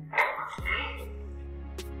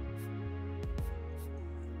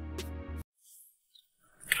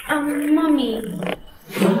 Mommy.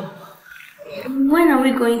 When are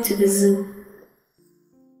we going to the zoo?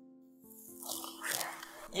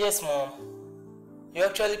 Yes, Mom. You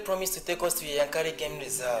actually promised to take us to Yankari Game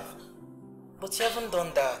Reserve. But you haven't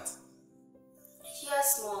done that.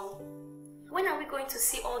 Yes, Mom. When are we going to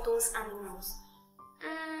see all those animals?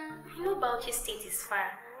 I know Bauchi State is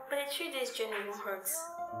far, but a 3 days journey won't hurt.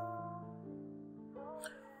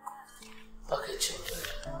 Okay, children.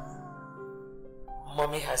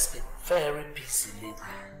 Mommy has been very busy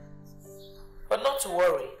lately. But not to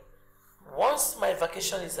worry. Once my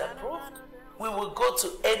vacation is approved, we will go to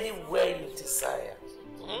anywhere you desire.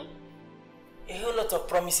 A whole lot of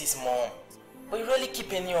promises, Mom. But you really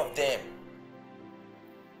keep any of them.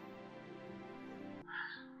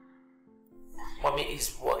 Mommy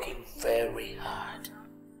is working very hard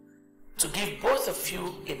to give both of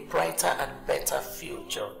you a brighter and better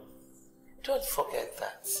future. Don't forget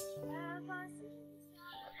that.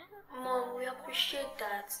 Mom, we appreciate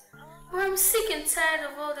that. But I'm sick and tired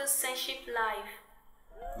of all this friendship life.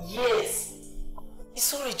 Yes. It's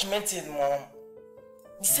so regimented, Mom.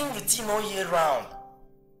 The same routine all year round.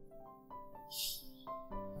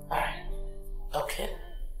 Alright. Okay.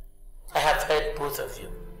 I have heard both of you.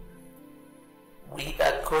 We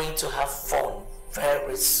are going to have fun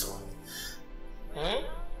very soon. Okay.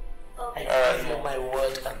 I give you my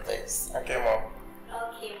word on this. Okay, Mom.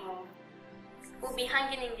 Okay, Mom. We'll be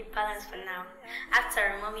hanging in the palace for now,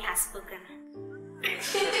 after Mommy has spoken.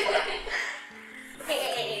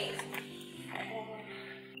 Hey.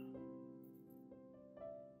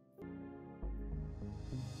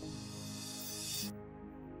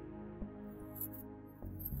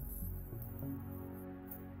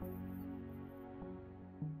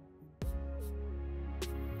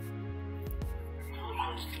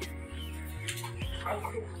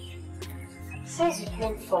 Since you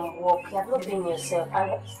came from work, you have not been yourself.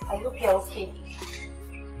 I hope you're okay.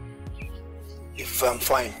 If I'm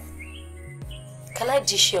fine. Can I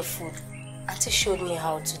dish your food? Auntie showed me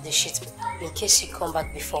how to dish it in case you come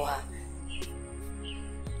back before her.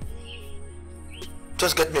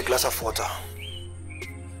 Just get me a glass of water.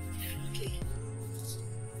 Okay.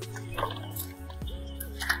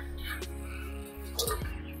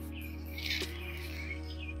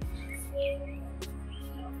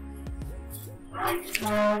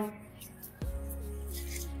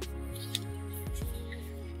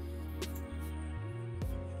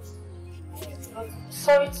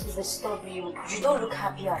 Sorry to disturb you. You don't look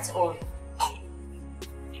happy at all.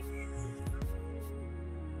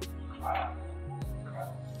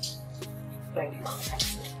 Thank you.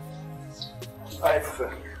 Alright,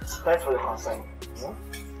 Fufe. Thanks for the concern.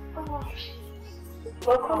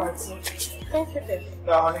 Welcome, Auntie. Thank you, babe.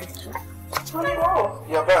 Yeah, honey. Honey, oh.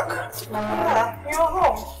 You're back. Yeah, you're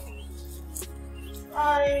home.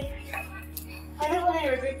 I never knew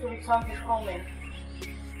you were going to return before me.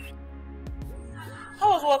 How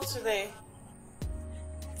was work today?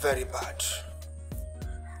 Very bad.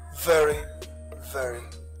 Very, very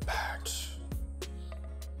bad.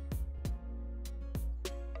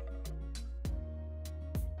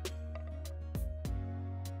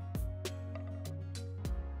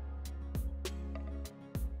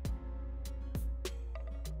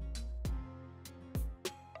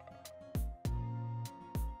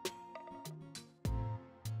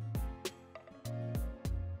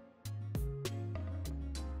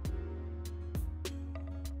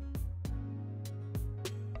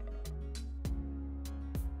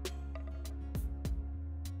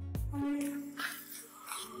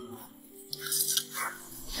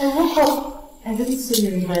 I woke up and didn't see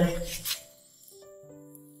you in bed.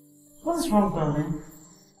 What is wrong, darling?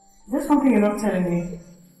 Is there something you're not telling me?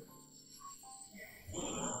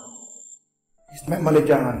 It's my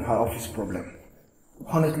manager and her office problem.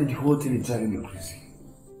 Honestly, the whole thing is driving me crazy.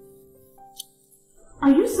 Are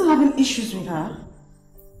you still having issues with her?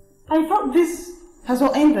 I thought this has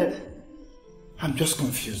all ended. I'm just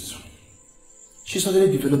confused. She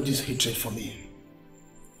suddenly developed this hatred for me.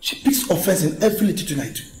 She picks offense in every little thing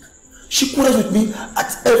I do. She quarrels with me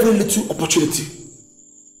at every little opportunity.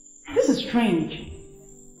 strange.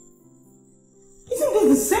 Isn't this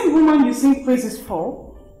the same woman you sing praises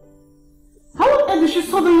for? How on earth did she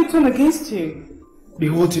suddenly turn against you? The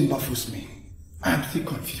whole thing baffles me. I am still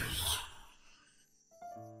confused.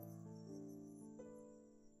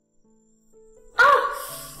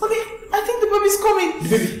 Okay, I think the baby's coming. The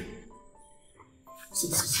baby?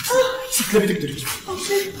 Sit, let me take the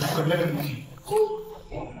responsibility. Okay. Let me take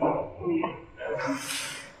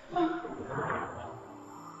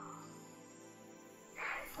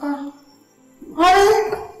Honey?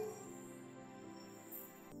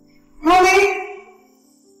 Honey?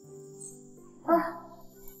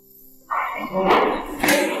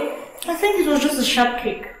 I think it was just a sharp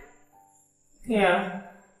kick. Yeah,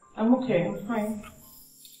 I'm okay, I'm fine.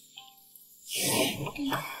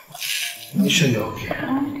 Are you sure you're okay?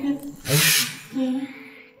 I'm okay. Are you sure? Yeah.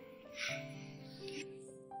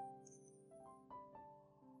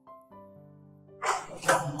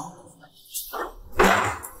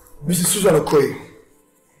 Mrs. Susan Okoye,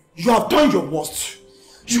 you have done your worst.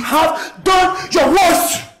 You have done your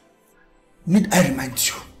worst! Need I remind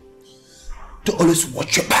you to always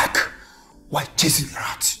watch your back while chasing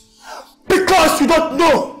rats? Because you don't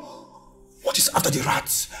know what is after the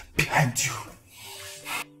rats behind you.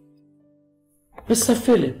 Mr.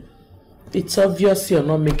 Philip, it's obvious you're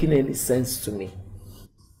not making any sense to me.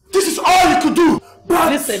 This is all you could do!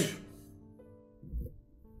 But listen,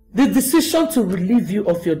 the decision to relieve you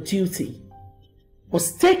of your duty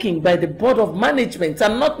was taken by the board of management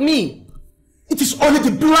and not me. It is only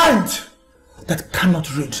the blind that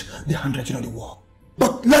cannot read the handwriting on the wall.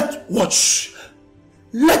 But let's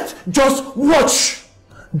just watch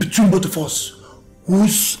between both of us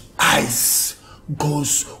whose eyes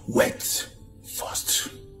goes wet first.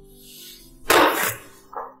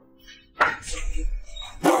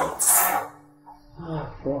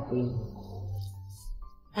 Oh, poor him.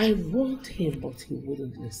 I warned him, but he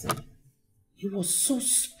wouldn't listen. He was so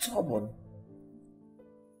stubborn.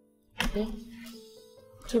 Well,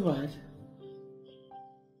 too bad.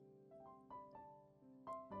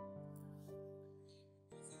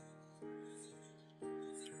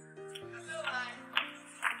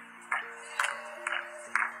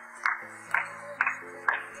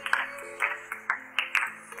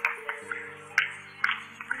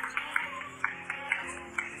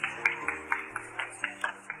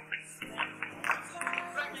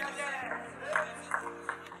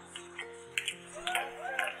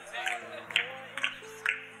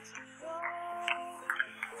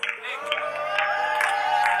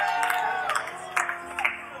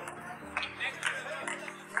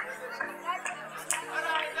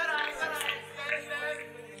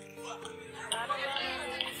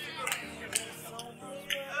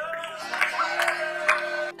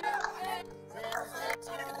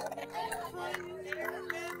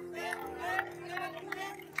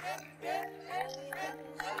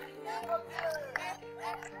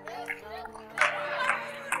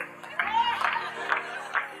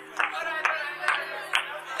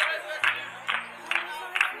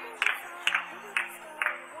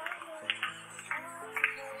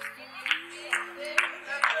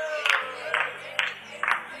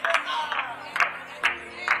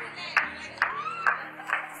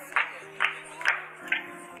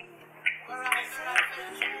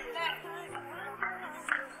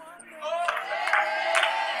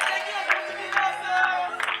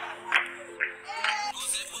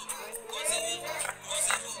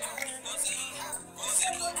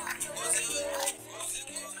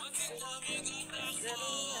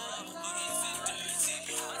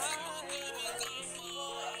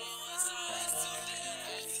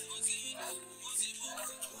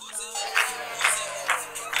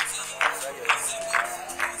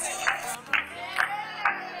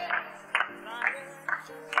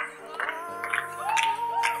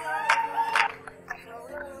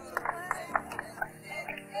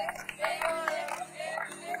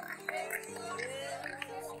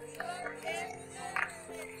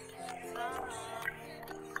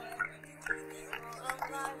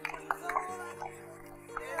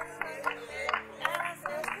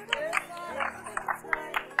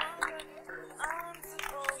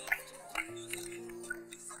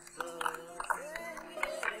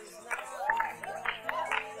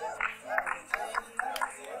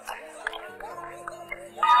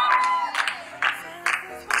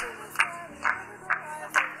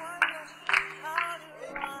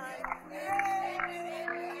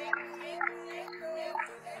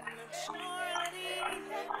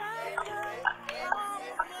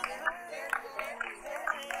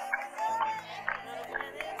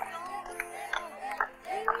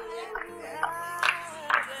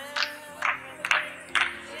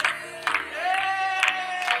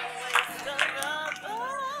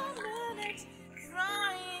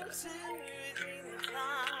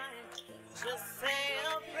 time. Just say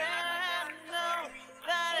a prayer, know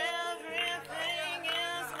that everything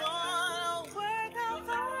is gonna work out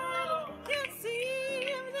fine. It's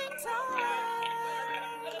evening time.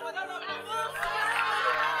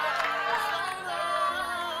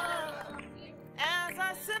 As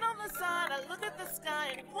I sit on the side, I look at the sky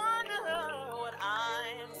and wonder what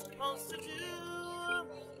I'm supposed to do.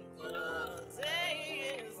 The day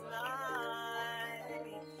is night,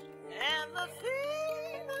 and the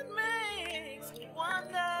thing that makes me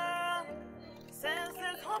wonder says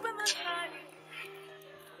there's hope in the sky.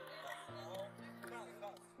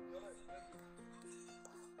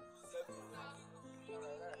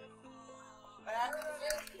 But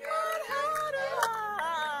how do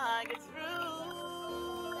I get through?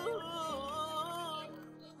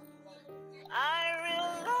 I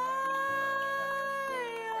rely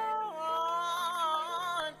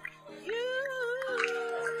on you.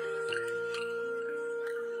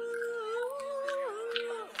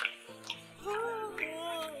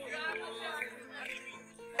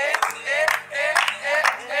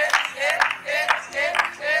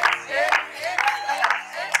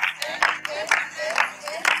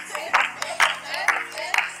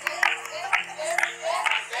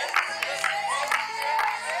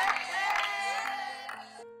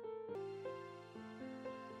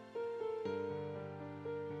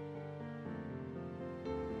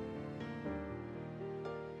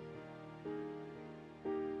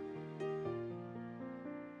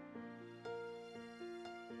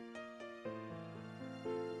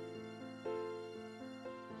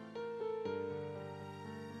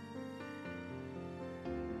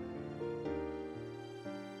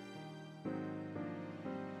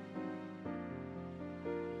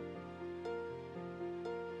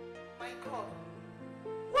 My God,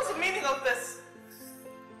 what's the meaning of this?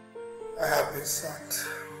 I have been sacked.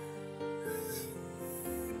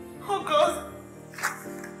 Oh God,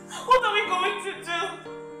 what are we going to do?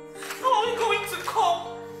 How are we going to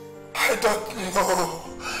cope? I don't know.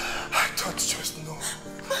 I don't just know.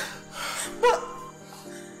 But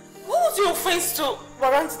what was your offense to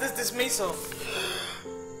warrant this dismissal?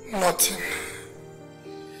 Nothing.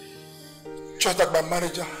 Just that my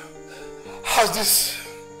manager has this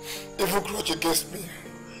evil grudge against me.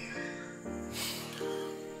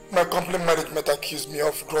 My company management accused me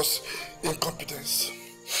of gross incompetence.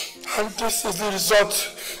 And this is the result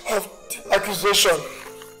of the accusation.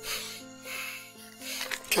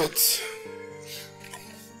 Kate,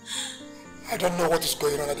 I don't know what is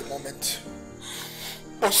going on at the moment,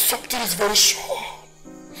 but something is very sure.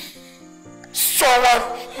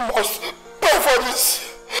 Someone must pay for this.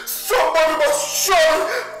 Somebody must surely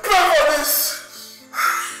pay for this.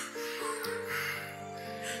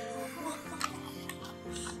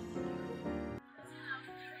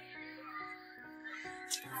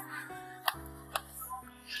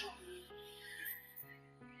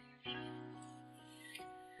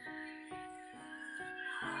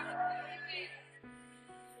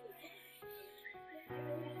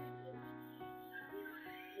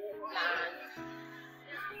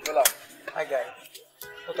 Hello. Hi, guy.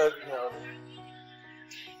 What are you doing now?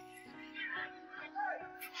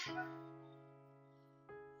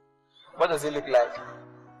 What does it look like?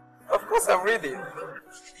 Of course, I'm reading.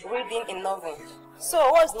 Reading a novel.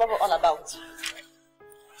 So, what's the novel all about?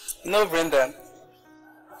 You know, Brendan,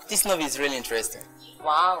 this novel is really interesting.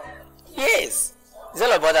 Wow. Yes, it's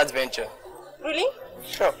all about adventure. Really?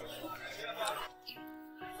 Sure.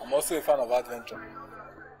 I'm also a fan of adventure.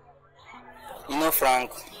 You know,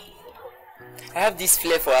 Frank, I have this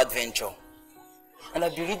flair for adventure. And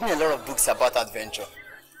I've been reading a lot of books about adventure.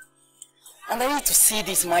 And I need to see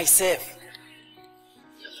this myself.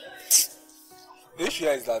 The issue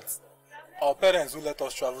is that our parents will let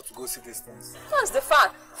us travel to go see these things. That's the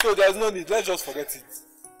fact. So there's no need, let's just forget it.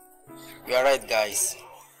 You are right, guys.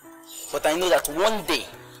 But I know that one day,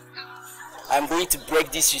 I'm going to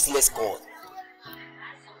break this useless cord.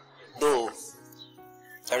 Though,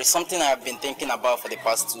 there is something I have been thinking about for the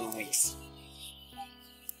past 2 weeks.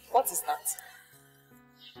 What is that?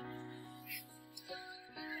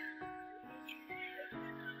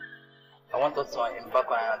 I want us to embark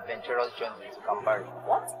on an adventurous journey to Campari.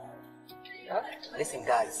 What? Huh? Listen,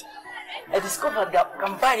 guys. I discovered that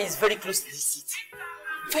Campari is very close to the city.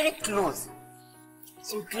 Very close.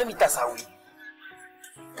 Some kilometers away.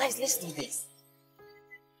 Guys, let's do this.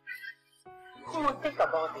 Come on, think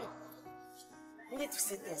about it. We need to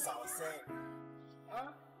see things ourselves.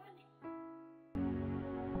 Huh?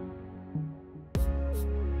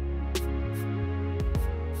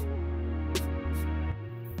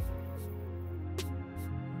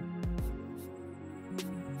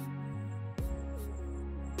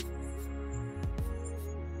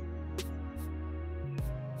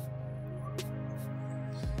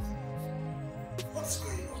 What's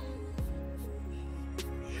going on?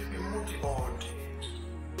 You've been moody all day.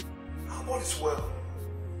 All is well.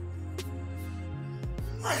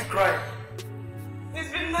 Why are you crying?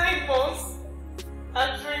 It's been 9 months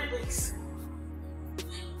and 3 weeks.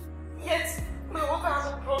 Yet, my water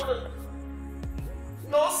hasn't broken.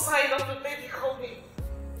 No sign of the baby coming.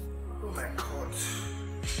 Oh my God.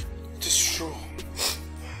 It is true.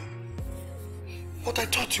 But I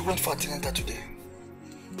thought you went for antenatal today.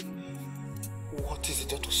 What is the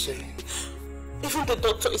doctor saying? Even the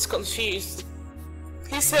doctor is confused.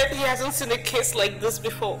 He said he hasn't seen a case like this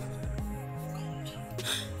before.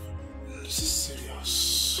 This is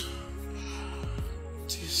serious.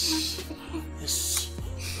 This is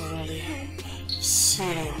really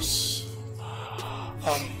serious.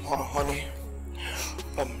 Honey,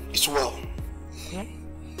 it's well.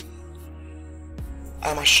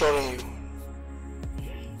 I'm assuring you,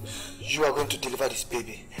 you are going to deliver this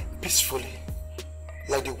baby peacefully,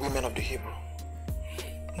 like the women of the Hebrew.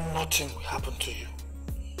 Nothing will happen to you.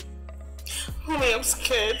 Honey, I'm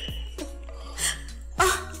scared.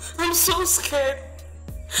 I'm so scared.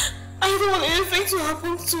 I don't want anything to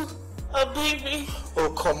happen to a baby. Oh,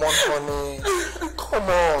 come on, honey. Come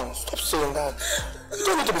on. Stop saying that. You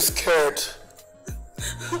don't need to be scared.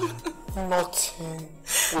 Nothing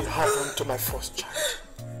will happen to my first child.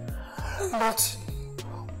 Nothing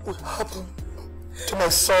will happen to my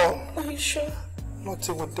son. Are you sure?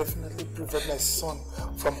 Nothing will definitely prevent my son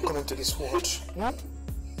from coming to this world.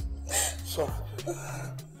 Sorry.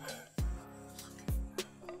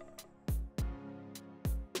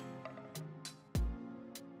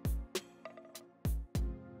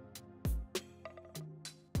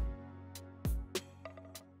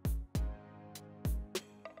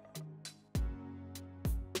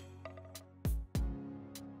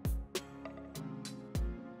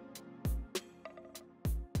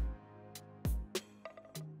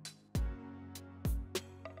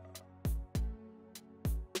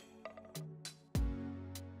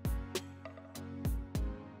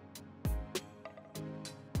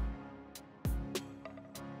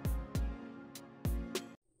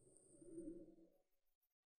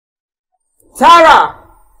 Tara!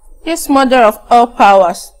 Yes, mother of all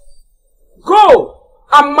powers. Go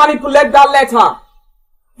and manipulate that letter.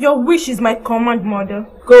 Your wish is my command, mother.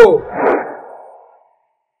 Go.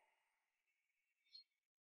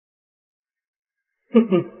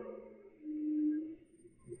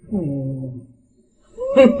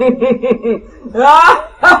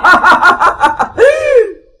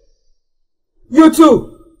 You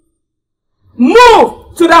two,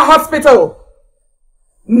 move to the hospital.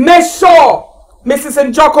 Make sure Mrs.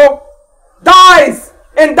 Njoko dies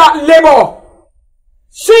in that labor.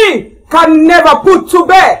 She can never put to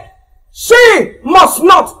bed. She must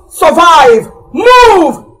not survive.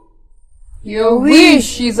 Move! Your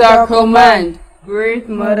wish is our command, great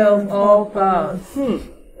mother of all powers.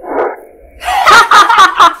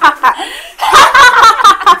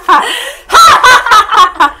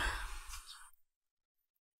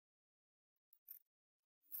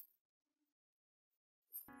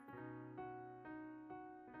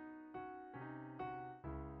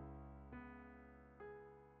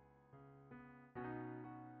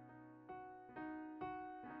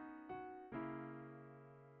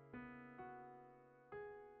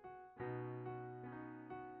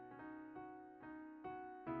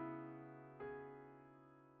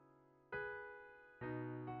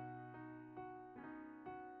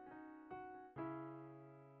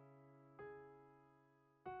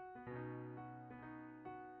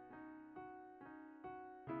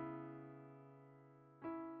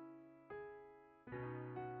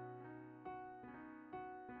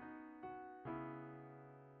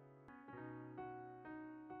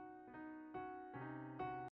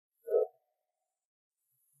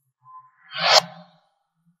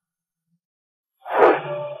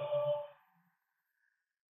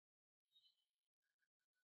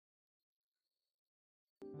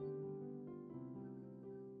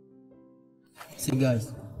 See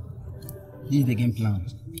guys, this is the game plan.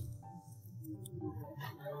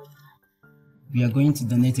 We are going to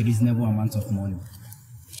donate a reasonable amount of money.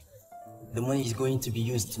 The money is going to be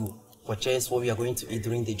used to purchase what we are going to eat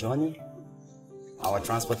during the journey, our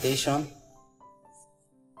transportation,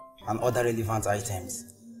 and other relevant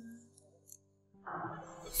items.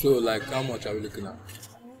 So, like, how much are we looking at?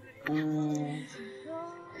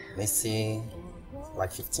 Let's say,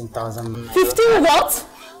 like 15,000. 15 what?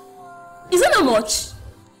 Is that how much?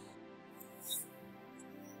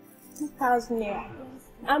 2,000 naira.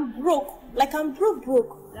 I'm broke. Like I'm broke.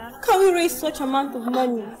 How can we raise such amount of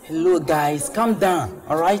money? Hello guys, calm down,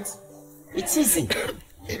 alright? It's easy.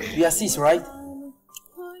 We assist, right?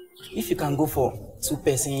 If you can go for 2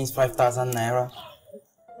 persons, 5,000 naira,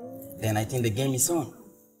 then I think the game is on.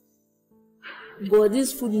 But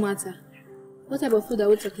this food matter. What type of food are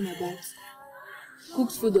we talking about?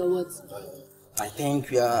 Cooked food or what? I think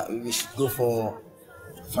we should go for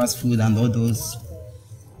fast food and all those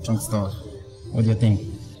junk stuff. What do you think?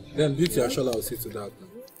 Then Beauty and Shola will see to that.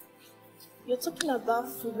 You're talking about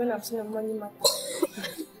food when I'm saying money matter.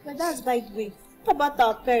 But that's by the way. What about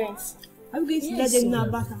our parents? Are we going to let them know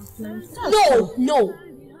about our plans? No.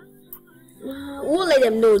 We won't let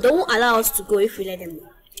them know. They won't allow us to go if we let them know.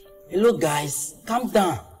 Hey, look, guys, calm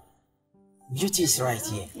down. Beauty is right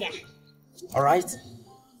here. Yeah. Alright?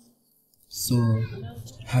 So,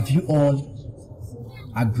 have you all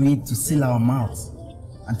agreed to seal our mouths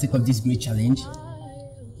and take up this great challenge?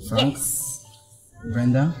 Frank? Yes.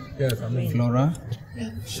 Brenda? Yes, I mean. Flora?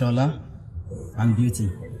 Shola? And Beauty?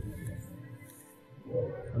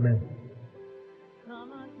 Amen.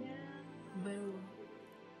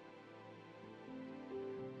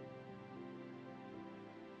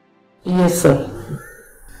 Yes, sir.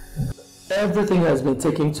 Everything has been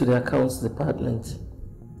taken to the accounts department.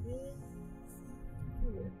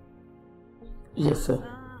 Yes, sir.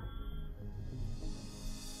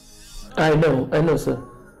 I know, sir.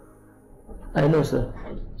 I know, sir.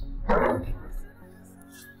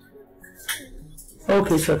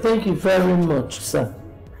 Okay, sir. Thank you very much, sir.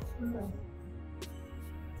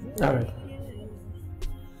 All right.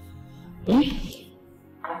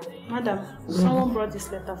 Madam, someone brought this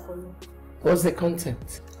letter for you. What's the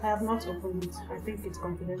content? I have not opened it. I think it's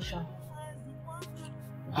confidential.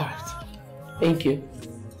 All right. Thank you.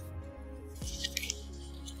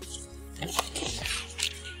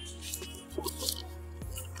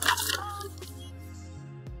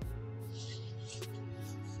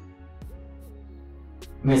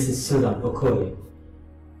 Mrs. Susan Okoye,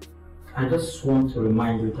 I just want to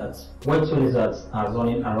remind you that when two lizards are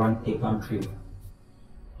running around a country,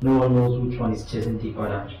 no one knows which one is chasing the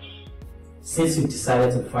other. Since you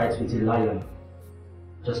decided to fight with a lion,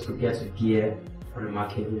 just prepare to bear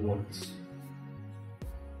remarkable wounds.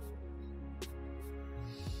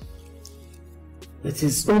 It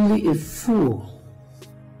is only a fool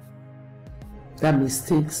that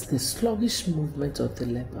mistakes the sluggish movement of the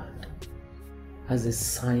leopard as a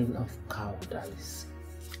sign of cowardice.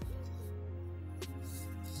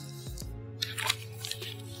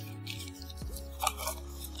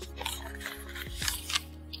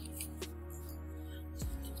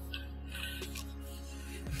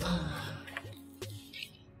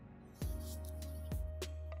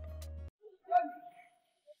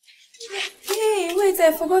 Hey, wait,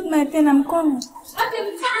 I forgot my pen. I'm coming.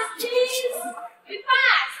 Okay, be fast, please. Be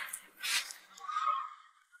fast.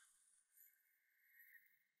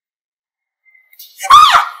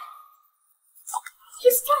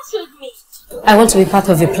 You startled me. I want to be part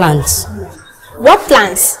of your plans. What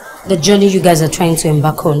plans? The journey you guys are trying to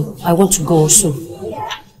embark on. I want to go also.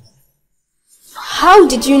 How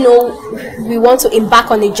did you know we want to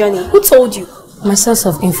embark on a journey? Who told you? My source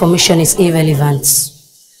of information is irrelevant.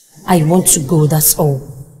 I want to go, that's all.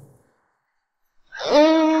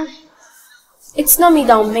 It's not me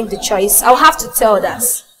that will make the choice. I'll have to tell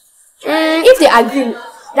others. If they agree,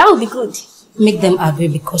 that will be good. Make them agree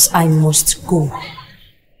because I must go.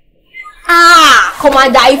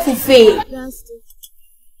 Commander Ifufe.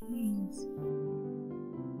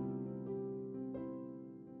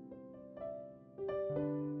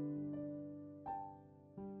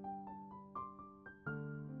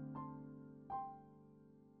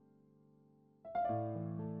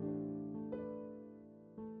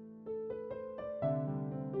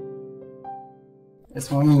 Yes,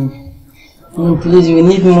 mommy. Please, we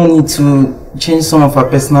need money to change some of our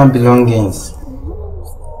personal belongings.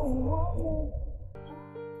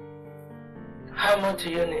 How much do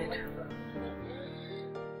you need?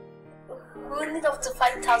 We'll need up to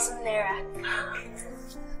 5,000 naira.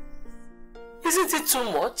 Isn't it too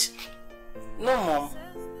much? No, Mom.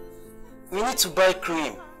 We need to buy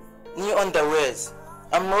cream, new underwears,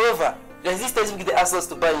 and moreover, there's this textbook they asked us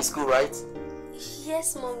to buy in school, right?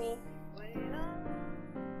 Yes, Mommy.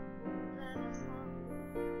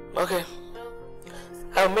 Okay.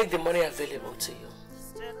 I'll make the money available to you.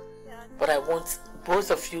 But I want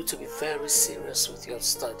both of you to be very serious with your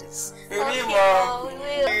studies. Okay, Mom.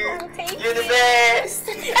 You're the best.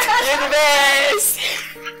 You're the best.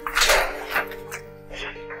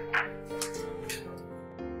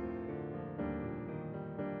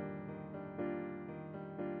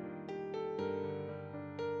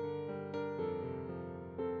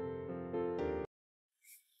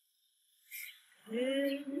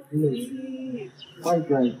 Hi,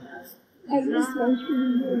 guys. I just want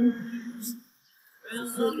you.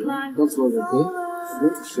 That's all, okay? Go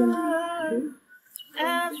to shame. Okay?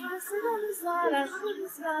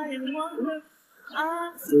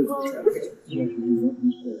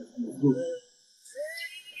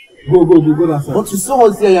 Go, that's all. But you saw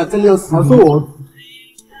us here, you're telling us. I saw what?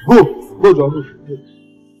 Go, John, go.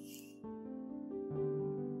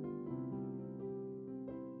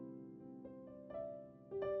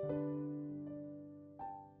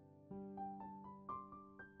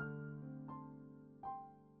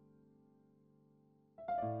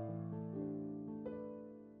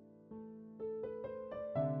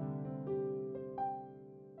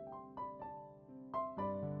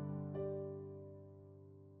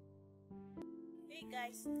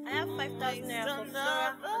 Guys, I have 5,000 naira for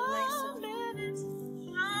Flora and myself.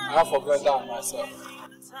 I have for Brenda and myself.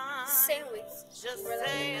 Same with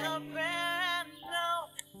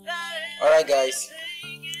Alright guys,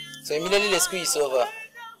 so immediately the school is over,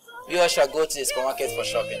 we all shall go to the supermarket for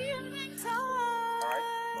shopping.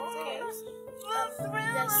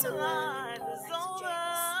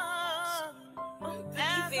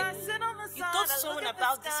 You told someone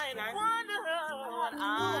about this plan?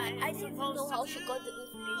 I didn't even know how she got the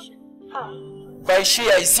information. By she,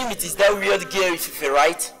 I assume it is that weird girl if you're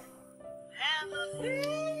right?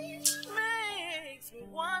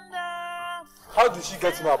 How did she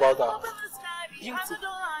get to know about that? Beauty,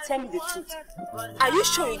 tell me the truth. Are you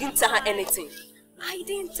sure you didn't tell her anything? I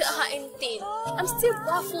didn't tell her anything. I'm still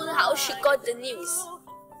baffled how she got the news.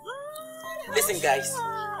 Listen guys,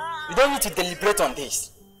 we don't need to deliberate on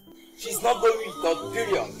this. She's not going with God,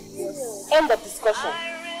 period. End of discussion.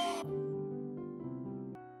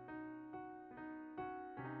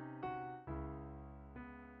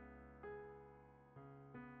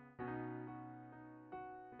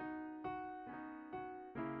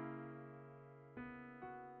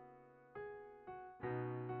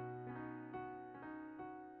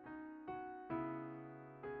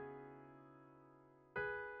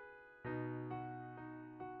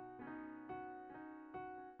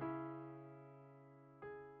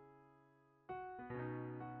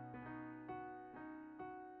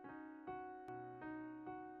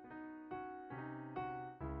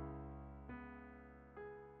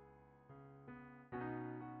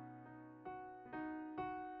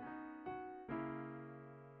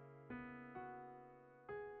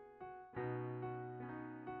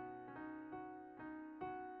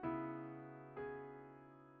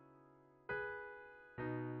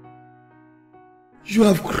 You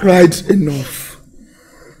have cried enough.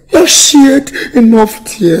 You have shed enough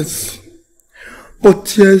tears. But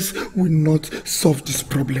tears will not solve this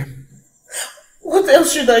problem. What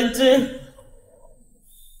else should I do?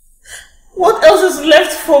 What else is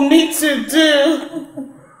left for me to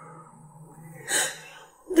do?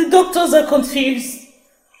 The doctors are confused.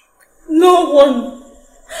 No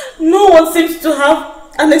one seems to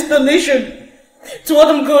have an explanation to what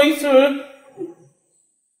I'm going through.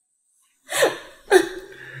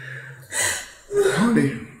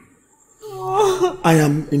 Honey, I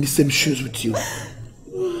am in the same shoes with you.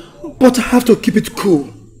 But I have to keep it cool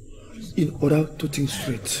in order to think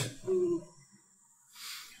straight.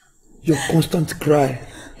 Your constant cry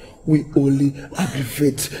will only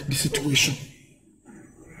aggravate the situation.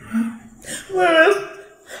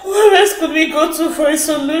 Where else could we go to for a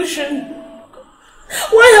solution?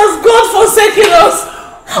 Why has God forsaken us?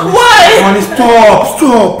 Why? Honey,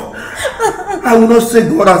 stop! I will not say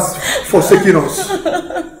God has forsaken us.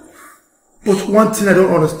 But one thing I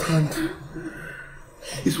don't understand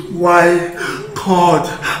is why God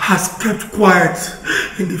has kept quiet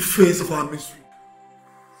in the face of our misery.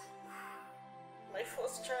 My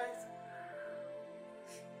first child,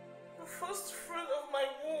 the first fruit of my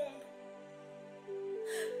womb.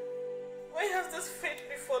 Why has this fate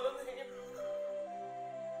befallen him?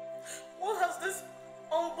 What has this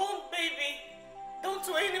unborn baby done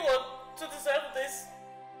to anyone to deserve this?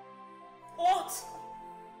 What?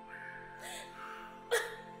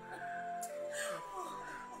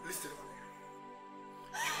 Listen,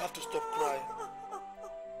 you have to stop crying.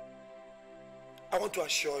 I want to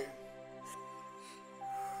assure you,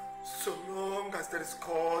 so long as there is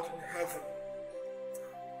God in heaven,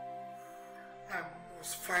 I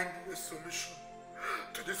must find a solution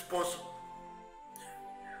to this puzzle.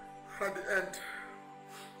 And at the end,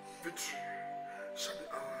 victory shall be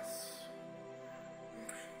ours.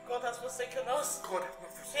 God has forsaken us. God has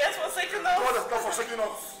not forsaken us. He has forsaken us. God has not forsaken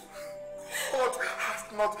us. God has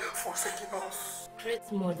not forsaken us.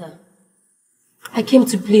 Great Mother, I came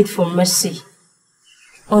to plead for mercy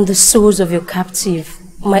on the souls of your captive,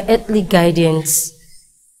 my earthly guardians.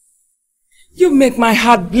 You make my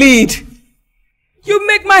heart bleed. You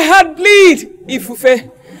make my heart bleed,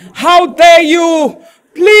 Ifufe. How dare you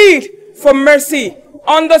plead for mercy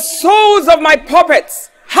on the souls of my puppets?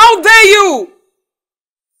 How dare you?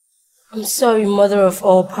 I'm sorry, Mother of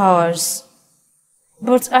all powers.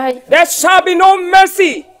 But There shall be no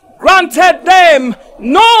mercy granted them.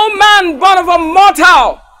 No man born of a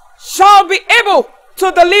mortal shall be able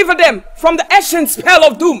to deliver them from the ancient spell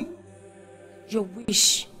of doom. Your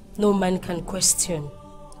wish no man can question,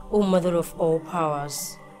 O Mother of all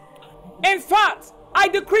powers. In fact, I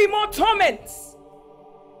decree more torments.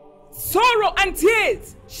 Sorrow and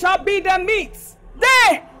tears shall be their meat,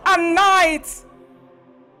 day and night.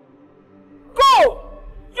 Go!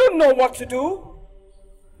 You know what to do.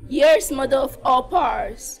 Yes, Mother of all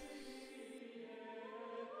powers.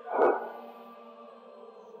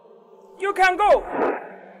 You can go.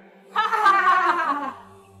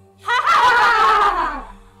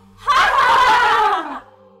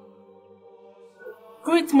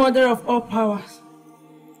 Great Mother of all powers.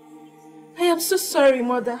 I am so sorry,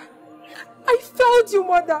 Mother. I failed you,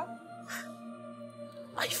 Mother.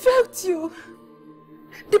 I failed you.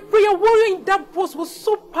 The prayer warrior in that post was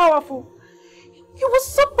so powerful. He was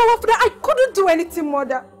so powerful that I couldn't do anything,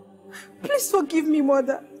 Mother. Please forgive me,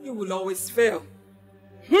 Mother. You will always fail.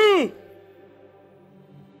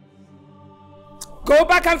 Go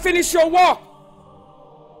back and finish your work.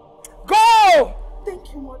 Go!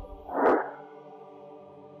 Thank you, Mother.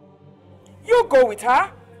 You go with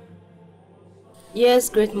her. Yes,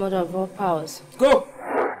 Great Mother of all powers. Go.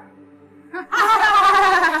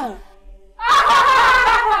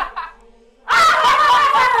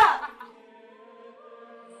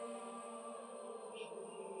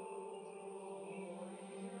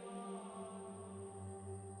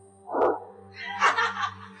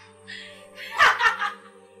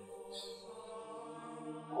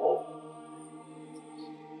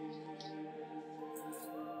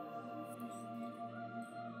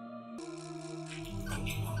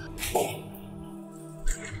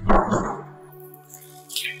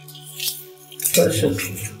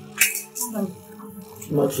 Precious. How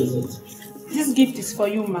much is it? This gift is for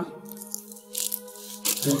you, ma.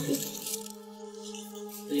 Thank you.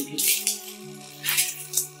 Thank you.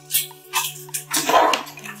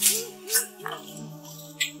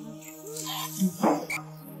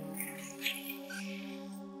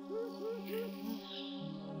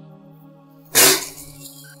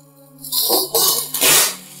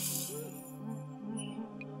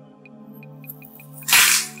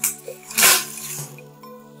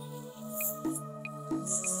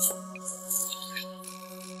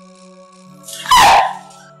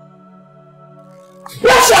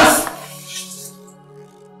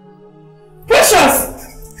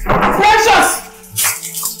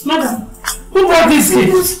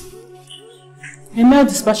 A mail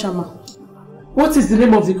dispatcher, ma. What is the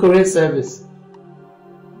name of the courier service?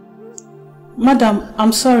 Madam,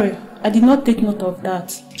 I'm sorry. I did not take note of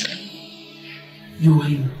that. You are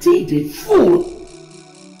indeed a fool.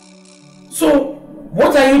 So,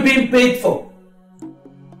 what are you being paid for?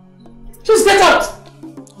 Just get out!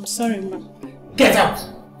 I'm sorry, ma. Get out!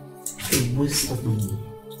 A waste of money.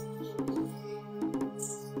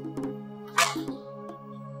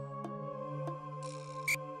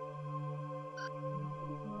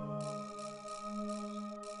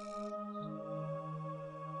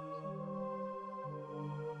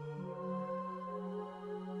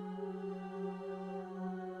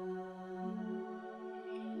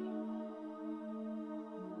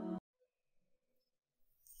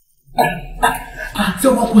 Say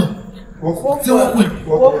walk way. Say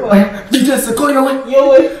walk way. You just go your way. Your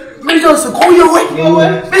way. You just go your way. Your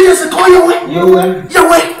way. You just go your way. Your way. Your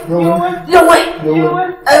way. Your way. Your way. Your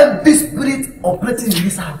way. Every spirit operating in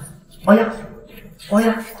this house. Oya.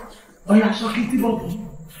 Oya. Oya shokiti bobo.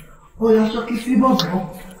 Oya shokiti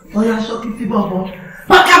bobo. Oya shokiti bobo.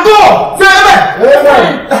 Pakabo. Say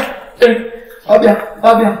amen. Obia.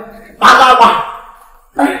 Obia.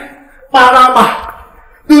 Parama.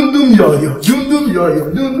 Dundum yo-yo,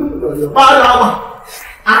 Parama.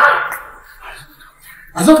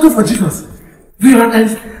 As I do for Jesus. Do you hand like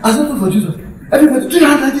this? As I do for Jesus. Everybody, do you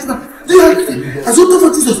hand like this now? Do you hand like this? As I do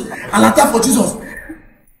for Jesus. Alata for Jesus.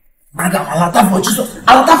 Madam, Alata for Jesus.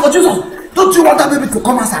 Alata for Jesus. Don't you want that baby to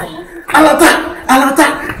come outside?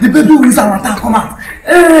 Alata. The baby will Alata come out.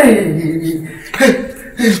 Hey.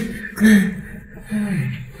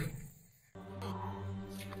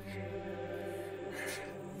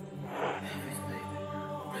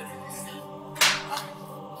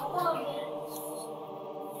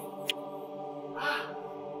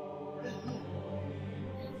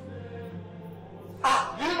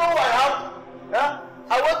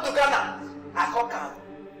 I went to Ghana. I come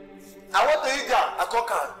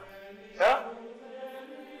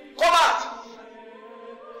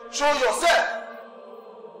Show yourself!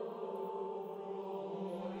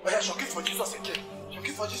 Oh yeah, shock it for Jesus again. Shock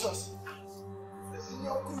it for Jesus.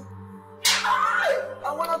 I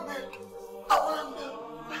wanna milk. I wanna milk.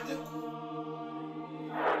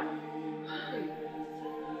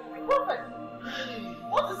 Prophet,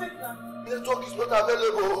 what is it now? The network is not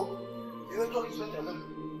available. The network is not available.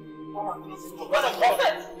 Come and close the door. The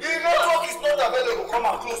network is not available. Come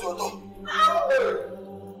and close your door.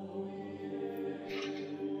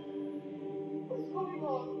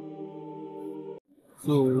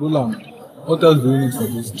 So, Roland, what else do you need for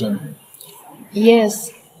this journey?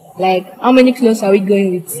 Yes. Like, how many clothes are we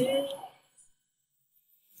going with? It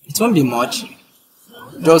won't be much.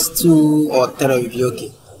 Just 2 or 3 will be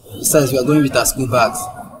okay. Besides, we are going with our school bags.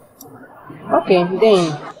 Okay,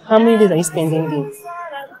 then how many days are you spending there?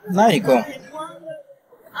 Now you come.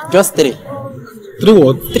 Just 3. 3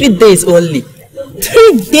 what? 3 days only.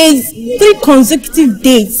 3 days, 3 consecutive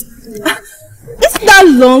days. Isn't that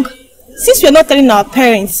long? Since we are not telling our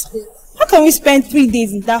parents, how can we spend 3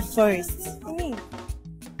 days in that forest? I mean,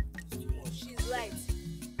 she's right.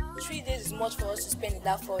 3 days is much for us to spend in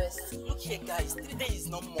that forest. Look here, guys. 3 days is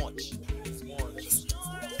not much.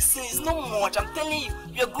 Listen, it's not much. I'm telling you,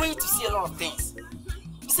 we are going to see a lot of things.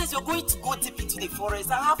 Besides, you're going to go deep into the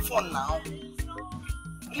forest and have fun now.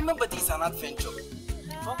 Remember, this is an adventure. Okay.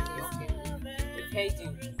 We've heard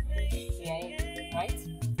you. Yeah, right?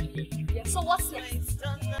 Yeah. So what's next?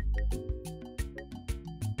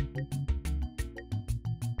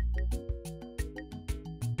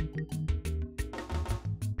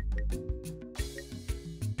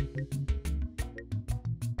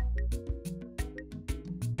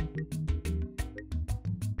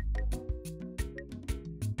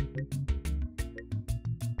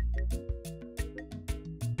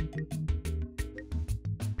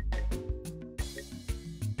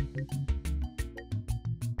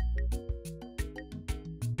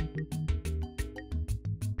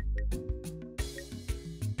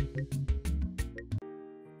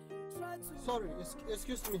 Sorry,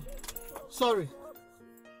 excuse me. Sorry.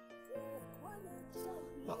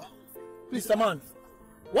 Please, man,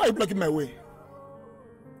 why are you blocking my way?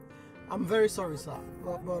 I'm very sorry, sir,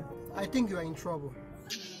 but I think you are in trouble.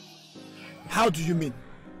 How do you mean?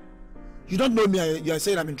 You don't know me, you are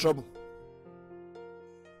saying I'm in trouble.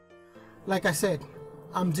 Like I said,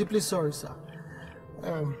 I'm deeply sorry, sir.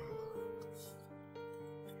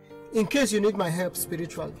 In case you need my help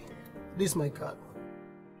spiritually, this is my card.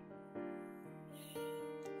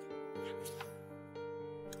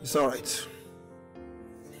 It's all right.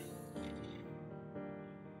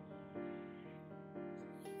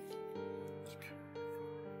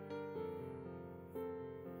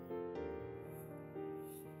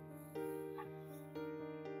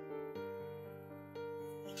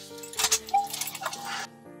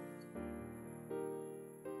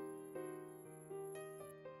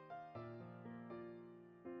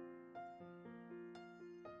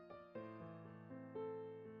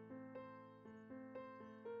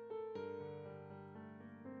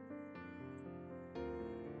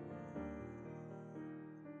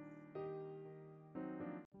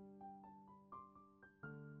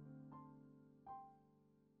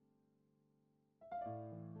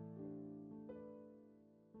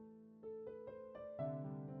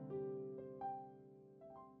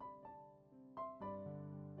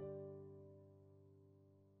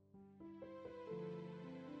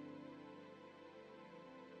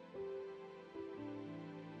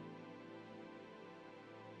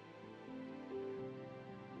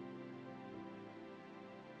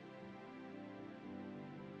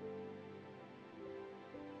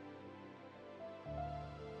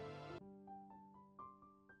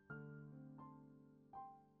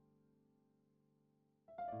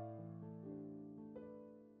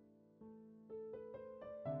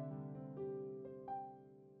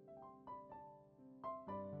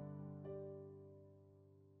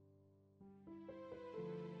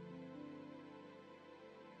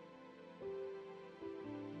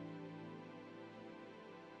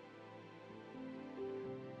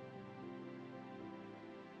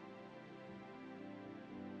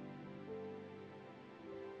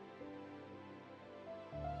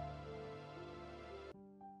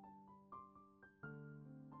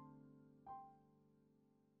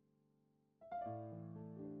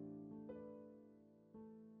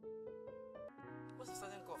 What's the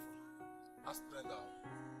sudden cough? Ask Brenda.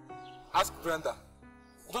 Ask Brenda.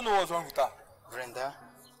 I don't know what's wrong with her. Brenda?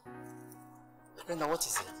 Brenda, what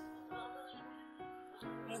is it?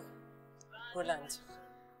 Roland,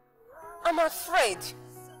 I'm afraid.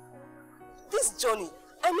 This journey,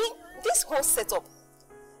 I mean, this whole setup,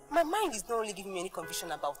 My mind is not really giving me any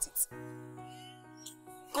conviction about it.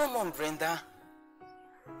 Come on, Brenda.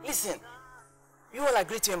 Listen, you all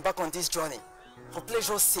agreed to embark on this journey for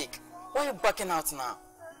pleasure's sake. Why are you backing out now?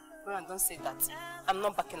 Brian, don't say that. I'm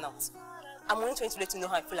not backing out. I'm only trying to let you know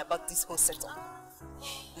how I feel about this whole setup.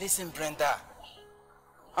 Listen, Brenda.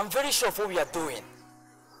 I'm very sure of what we are doing.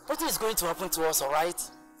 Nothing is going to happen to us, alright?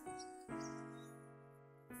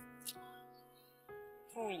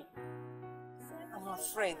 Hey, I'm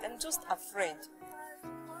afraid. I'm just afraid.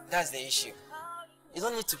 That's the issue. You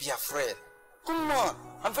don't need to be afraid. Come on.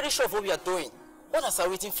 I'm very sure of what we are doing. What else are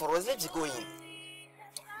waiting for us? Let's go in.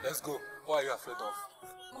 Let's go. What are you afraid of?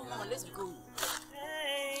 Come on, let's go.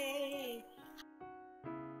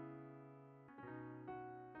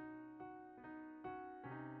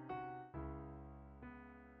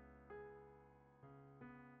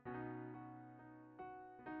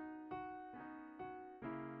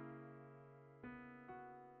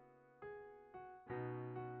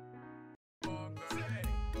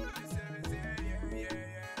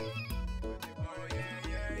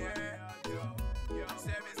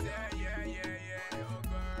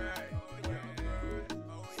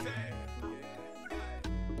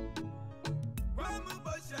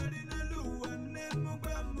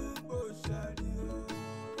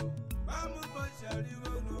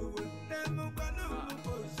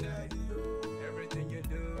 Everything you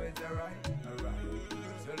do is alright.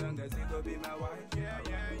 So long as you go be my wife.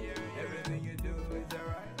 Everything you do is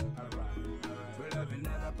alright. True love will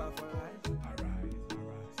never part for life.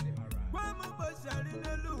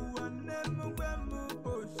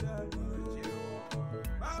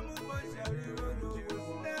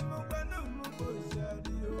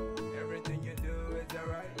 Everything you do is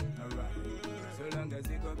alright. So long as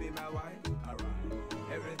you go be my wife.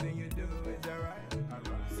 Everything you do is alright.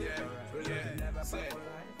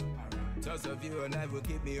 Thoughts of you and I will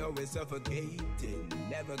keep me always suffocating.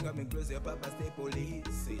 Never coming close, your papa stay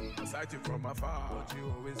policing. I sight you from afar, but you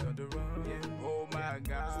always on the run. Oh my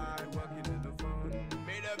God, walking in the fun.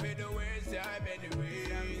 Made up in the waste time anyway.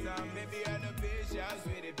 Maybe I'm the patience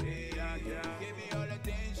with the play. Give me all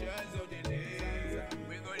attention, so delay.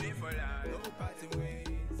 We gon' live for life, no parting ways.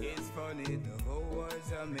 It's funny, the whole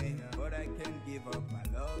world's on me, but I can't give up. My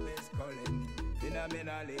love is calling.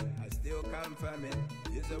 Phenomenally, I still confirm it.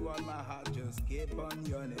 You're the one my heart just keep on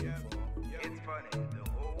yearning for. It's funny, the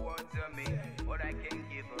whole world's on me, but I can't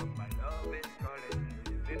give up. My love is calling.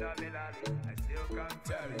 Phenomenally, I still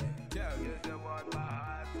confirm it. You're the one my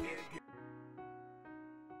heart keep.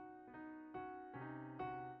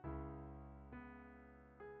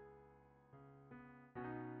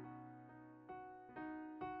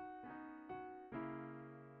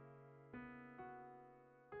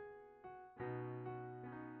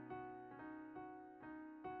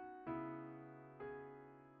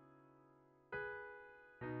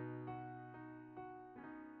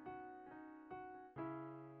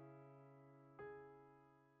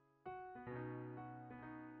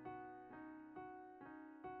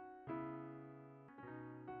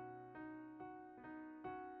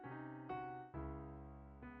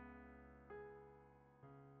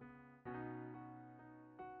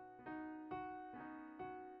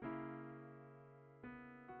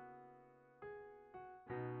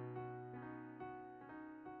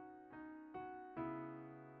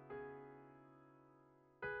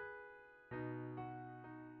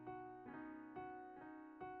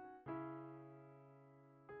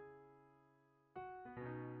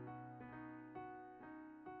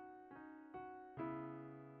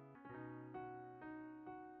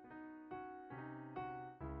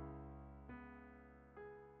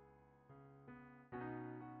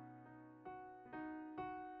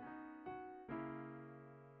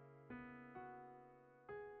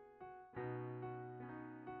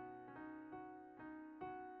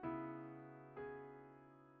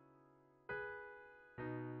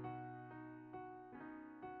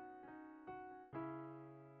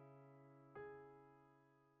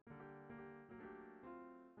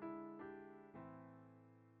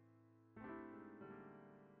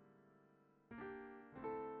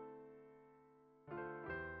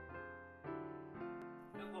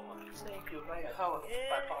 Thank you, my power.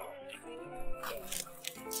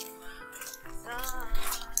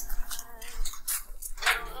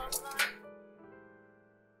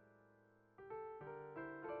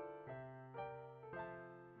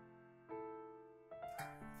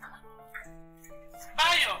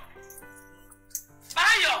 Bayo!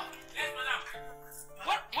 Bayo! Yes, madam.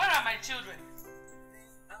 Where are my children?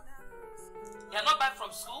 They are not back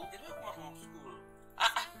from school? They don't come from school.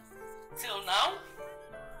 Till now?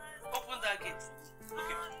 Open that gate.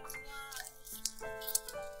 Okay.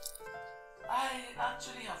 I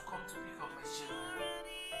actually have come to pick up my children.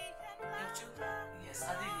 Your children? Yes,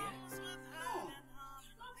 are they here? No,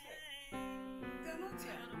 not here. They're not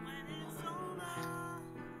here.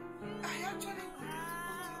 I actually wanted to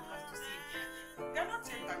come to your house to see them. They're not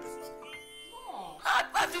here back to school. No.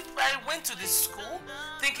 I went to the school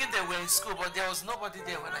thinking they were in school, but there was nobody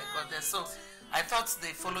there when I got there, so I thought they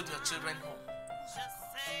followed your children home.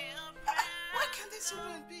 Why can't these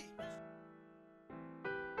children be?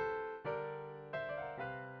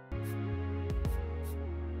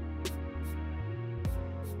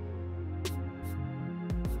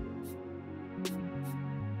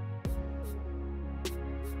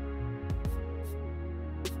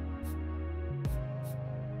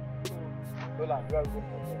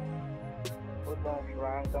 Hold on,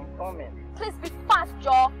 Frank, I'm coming. Please be fast,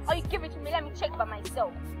 Joe, or you give it to me. Let me check by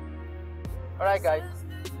myself. Alright, guys.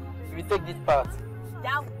 We take this path.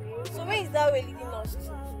 That way. So where is that way leading us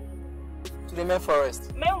to? To the main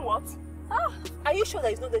forest. Men what? Ah, are you sure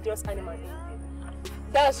there is no dangerous animal in there?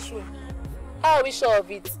 That's true. How are we sure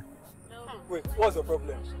of it? Wait, what's your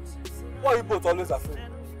problem? Why are you both always afraid?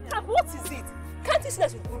 What is it? Can't you see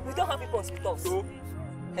that we don't have people with us? So?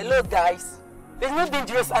 Hello, guys. There's no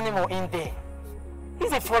dangerous animal in there.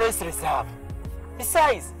 It's a forest reserve.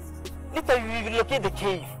 Besides, later we will locate the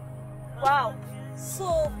cave. Wow.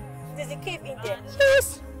 So, there's a cave in there?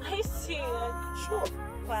 Yes. Are you serious? Sure.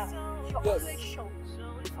 Wow. Yes.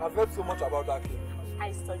 I've heard so much about that cave.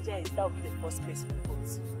 I suggest that would be the first place we go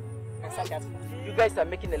to. And search out for it. You guys are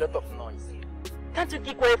making a lot of noise. Can't you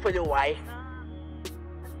keep quiet for a while?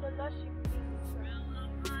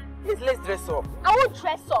 Please, let's dress up. I won't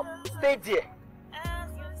dress up. Stay there.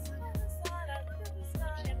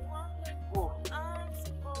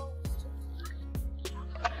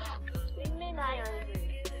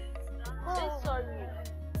 Oh. Sorry.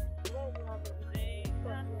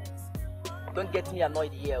 Don't get me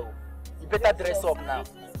annoyed here. You better dress up now.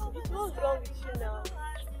 What's wrong with you now?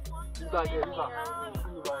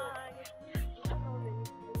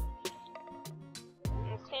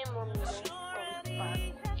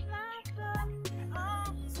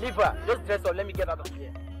 Leave her. Just dress up. Let me get out of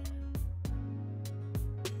here.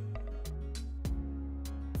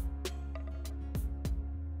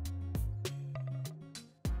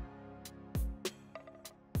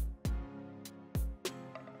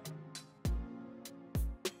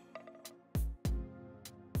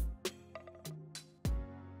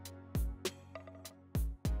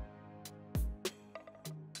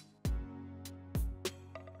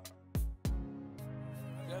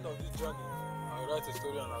 At the end of this journey, I'll write a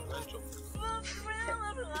story on adventure.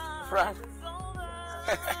 Frank,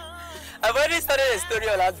 I've already started a story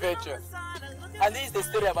on adventure. And this is the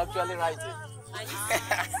story I'm actually writing.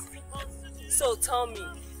 So tell me,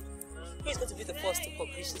 who is going to be the first to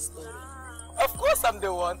publish the story? Of course I'm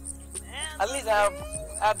the one. At least I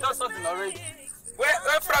have done something already. When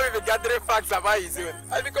Frank will be gathering facts about his own,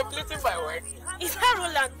 I'll be completing my work. Is that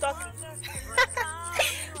Roland talking?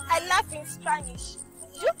 I laugh in Spanish.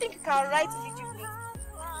 Do you think you can write vividly?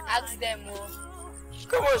 Ask them.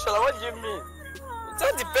 Come on, Shala, what do you mean? It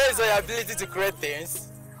all depends on your ability to create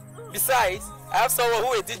things. Besides, I have someone who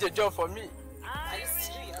will teach the job for me. Are you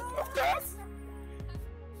serious? Of course.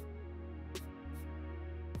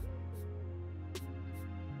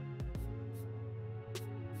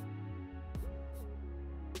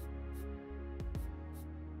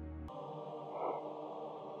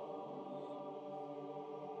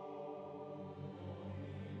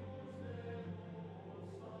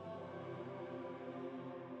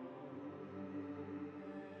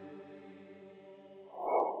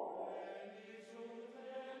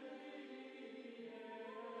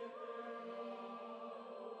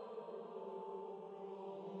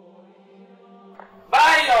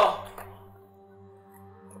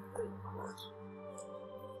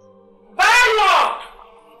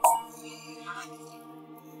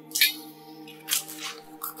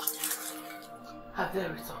 Have they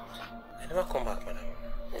returned? I never come back, madam.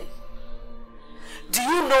 Hey. Do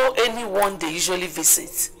you know anyone they usually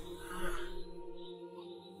visit?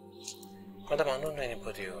 Madam, I don't know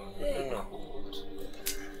anybody. I don't know.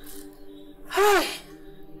 Hi.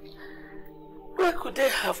 Where could they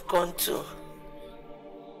have gone to?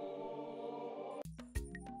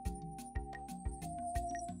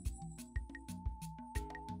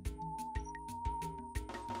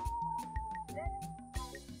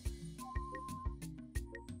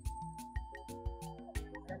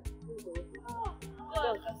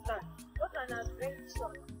 What an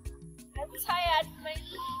adventure. I'm tired, my knees.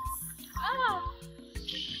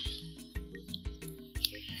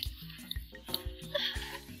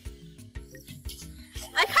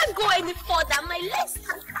 I can't go any further. My legs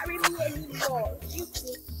can't carry me anymore.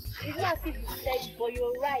 It's not as if you said, but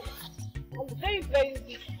you're right. I'm very, very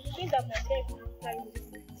weak. I think that my legs can't carry me.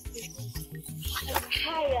 I'm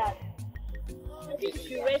tired. I think you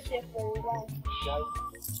should rest here for a while.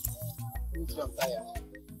 I'm tired.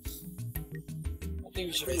 I think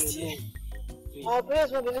we should rest here. Our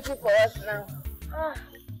parents will be looking for us now.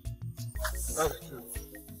 That's the truth.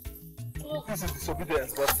 This is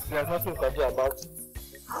disobedience, but there's nothing you can do about it.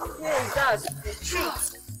 Yes, that's the truth.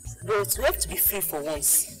 But we have to be free for once.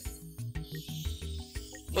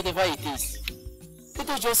 Whatever it is, let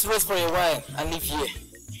us just rest for a while and live here.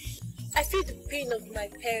 I feel the pain of my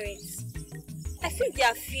parents. I feel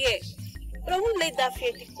their fear. But I won't let that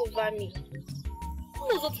fear take over me. Who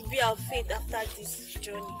knows what will be our fate after this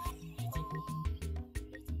journey?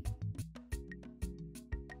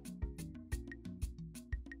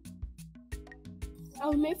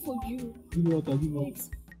 I'll make for you. Give me water, give me water.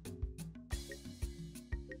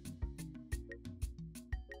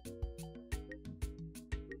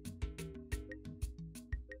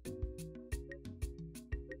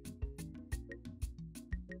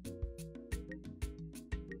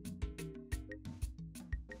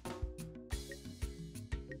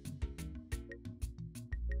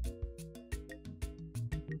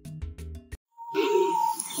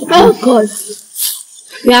 Oh God,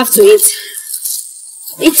 we have to eat.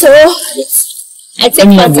 It's all. I take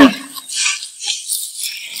butter.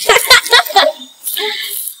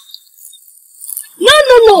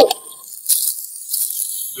 No.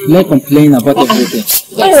 Let's complain about everything.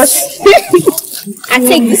 Yes. I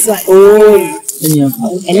take this one. Oh,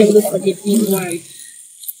 And let's go for the big one.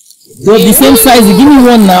 they're the same size. Give me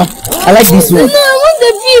one now. I like this one. No, I want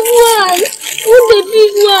the big one.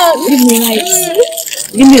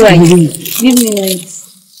 Give me rice. Give me rice.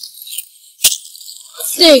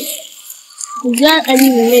 Steak. Is there any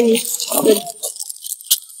remaining?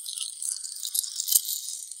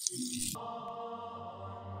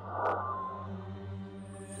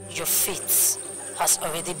 Your fate has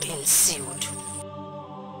already been sealed.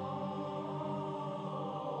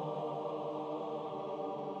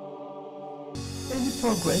 Any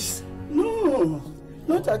progress? No,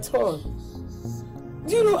 not at all.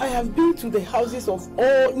 Do you know I have been to the houses of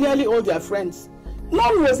nearly all their friends?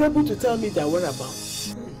 None was able to tell me their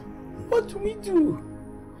whereabouts. What do we do?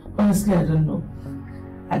 Honestly, I don't know.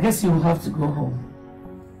 I guess you will have to go home.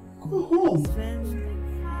 Go home?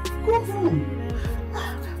 Go home?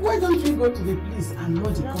 Why don't we go to the police and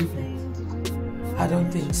lodge a complaint? I don't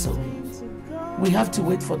think so. We have to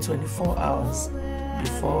wait for 24 hours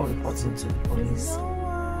before reporting to the police.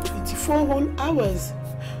 24 whole hours?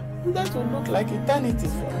 That would look like eternity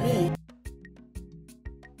for me.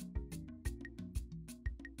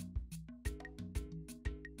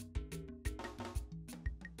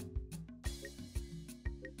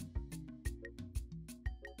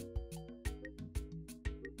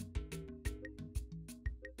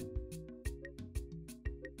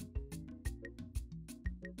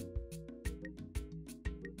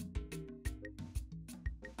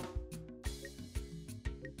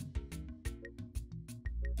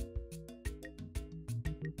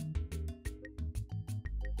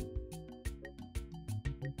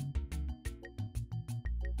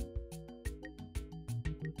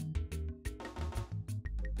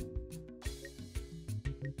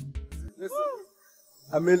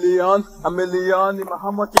 A million, in my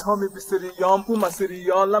hammock, homie, Bisirion, Puma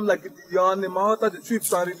Sirion, Lam like Gideon, in my heart, the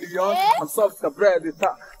trips are really young. I'm soft, the bread, the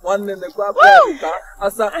top, one in the grab,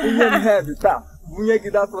 Asa, in your head, the top.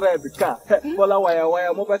 Munyegi that red the car. Bola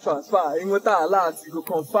wire mobile transfer. In with our lads, you go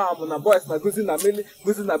confirm when a boys na Ngozi na Billy,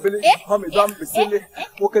 homie don't be silly.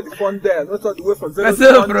 Walk at the front there, not all the way from 0 to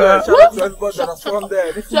 100. Shout out to everybody that's from there.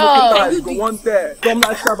 If you look at that, you go one there. Come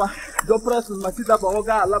like Shaba. Don't press with my sita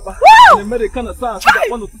Bahoga Laba. In American sound,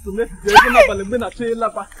 one of the messages. You're not going to tree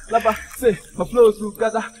Laba. Say, my flows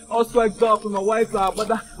together. All swiped off with my white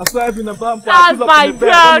but I swear in a bump. That's my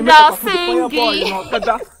brother singing.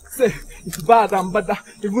 Say, it's bad and bad.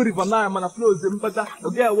 If we even now, man, I flows them bad. The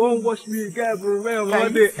girl won't wash me, girl, will wear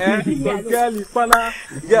one day, eh? The girl is fana,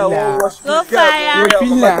 girl won't wash me, girl,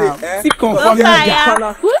 will wear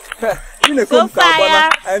fire.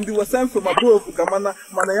 And it was sent from above, Gamana,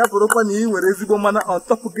 Manaya Propani, where is the man on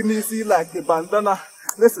top of Guinness like a bandana.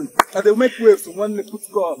 Listen, and they make waves when they put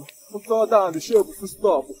God. Put all down the show before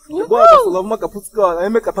stop. The boy does love make a put God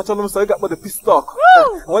and make a touch on them so I got the piss talk.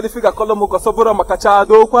 When the figure column Moka Sobora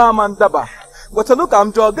Makachado, Kwamandaba. But a look,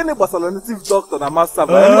 I'm jogging a alternative doctor, and a master.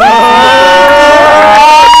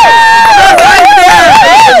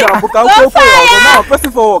 Now,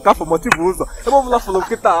 pressing forward, for Chibuzor. Everyone follow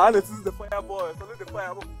Kita, and it is the fire boy. Follow the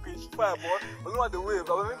fire boy. Fire boy. Only want the wave.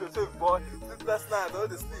 I want the safe boy. Since last night, I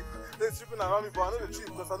don't sleep. They're tripping around me, but I know the trip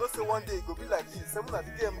because I don't say one day it go be like this. Someone at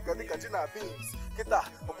the game, can take a Gina beans. Kita,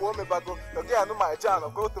 a woman bago. The girl, I know my jam,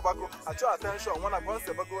 go tobacco. I draw attention when I go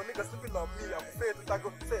to bago. Nigga sleeping on me. I'm afraid to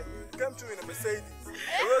tackle. Say, came to in a Mercedes.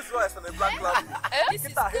 A Rolls Royce and a black lab.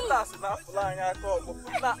 Kita, hit us enough flying. I call,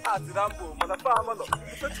 but not at the Rambo. Motherfucker, no.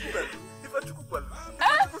 If it's cool, if it's cool,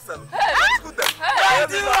 if it's cool,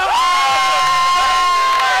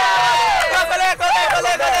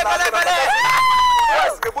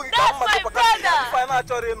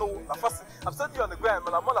 I'm sending you on the ground,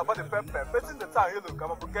 man. I'm all about the pepper. Betting the time, you look,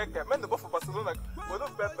 I'm a bouquet. Men, the buff of Barcelona, we're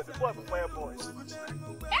not pepper, the boy of the fire boy.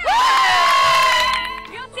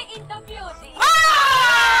 Beauty in the beauty.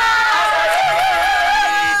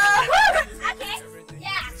 Okay,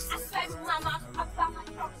 yeah, I swear to mama, I found my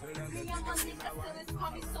truck. Me and my nigga still is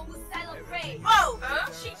coming, so we celebrate. Oh,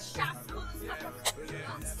 shit, shots, cool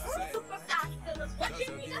as super fast, still is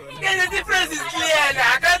watching me. Yeah, the difference is clear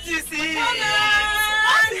now, can't you see?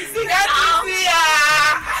 Can't you see?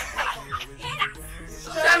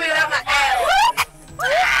 Show me that my ass. Oh,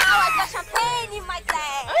 I got champagne in my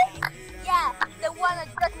glass. Yeah, the one that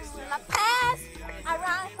got me in my pants.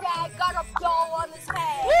 Around there, got a dough on his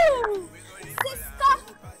head. Woo! Sister,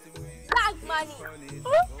 bank money.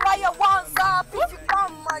 Why you want up if you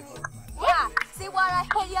got money? Yeah, see what I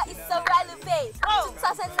hear here is so relevant.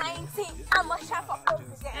 2019, I'm a chef for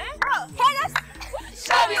president. Haters,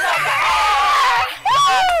 show me that my ass.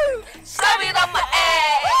 Show me that my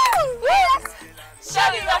ass. Show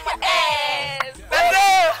me that my ass.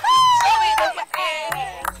 Show me that my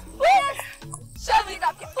ass. Show me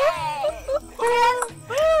that your ass. Show me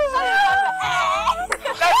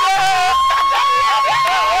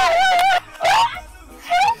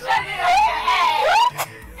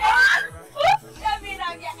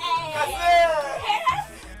that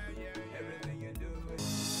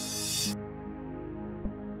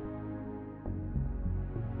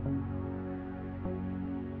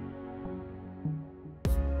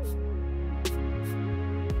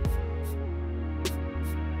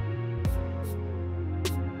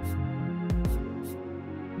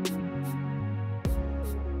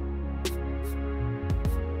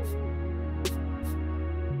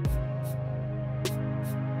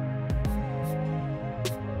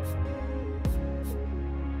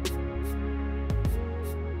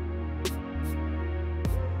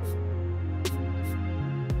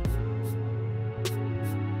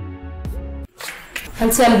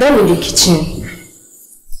Auntie, I'm done with the kitchen.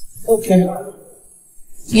 Okay.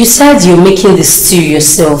 You said you're making the stew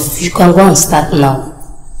yourself. You can go and start now.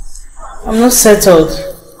 I'm not settled.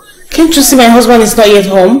 Can't you see my husband is not yet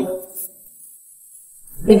home?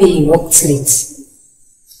 Maybe he worked late.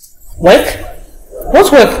 Work?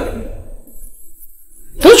 What work?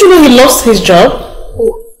 Don't you know he lost his job?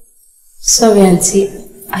 Oh, sorry, Auntie.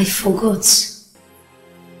 I forgot.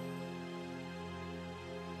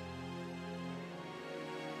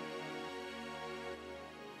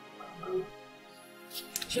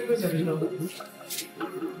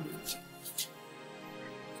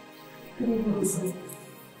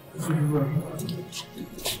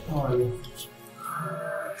 How are you?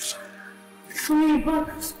 Sorry,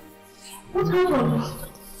 but what happened?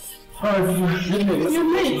 How are you? Your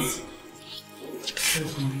mate.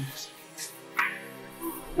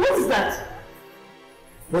 What is that?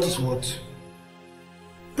 What is what?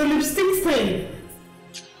 The lipstick stain.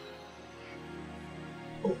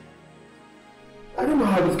 I don't know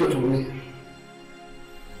how this got to me.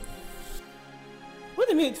 Wait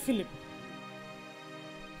a minute, Philip.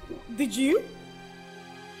 Did you?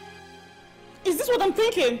 Is this what I'm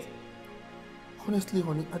thinking? Honestly,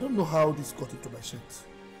 honey, I don't know how this got into my shirt.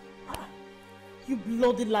 You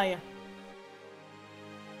bloody liar.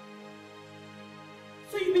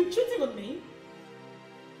 So you've been cheating on me?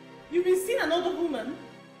 You've been seeing another woman?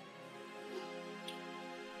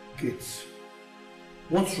 Kate,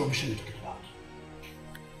 what rubbish are you talking about?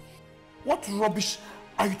 What rubbish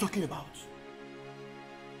are you talking about?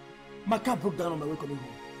 My car broke down on my way coming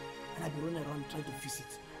home, and I've been running around trying to fix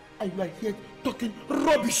it. And you are here talking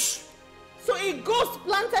rubbish. So a ghost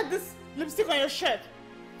planted this lipstick on your shirt?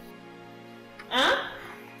 Huh?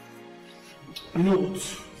 You know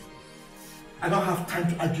what? I don't have time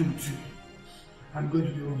to argue with you. I'm going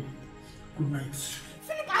to the room. Good night.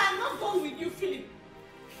 Philip, I am not done with you, Philip.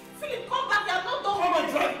 Philip, come back, I am not done Come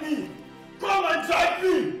and drive me! Come and drive me!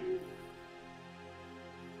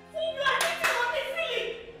 Philip, you are hitting on me,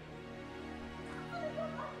 Philip!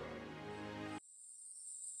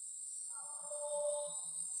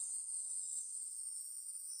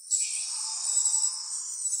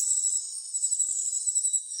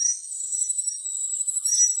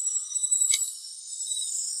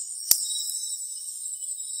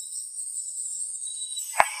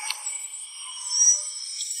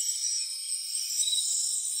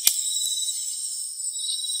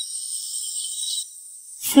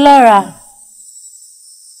 Flora.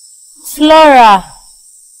 Flora.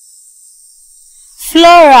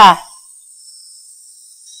 Flora.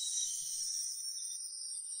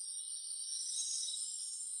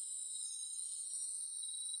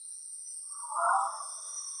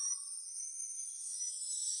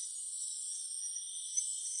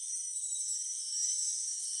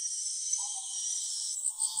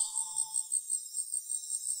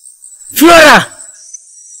 Flora!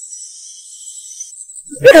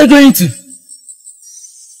 Where are you going to?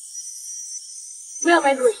 Where am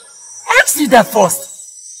I going? Ask you that first.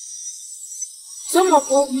 Someone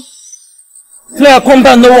called me. Flora, come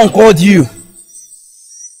back, no one called you.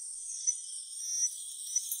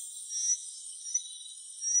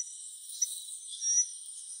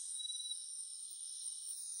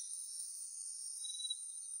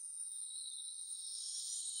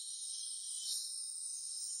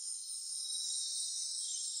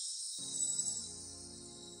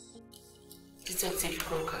 Detective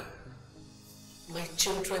Croker, my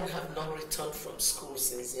children have not returned from school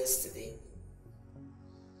since yesterday.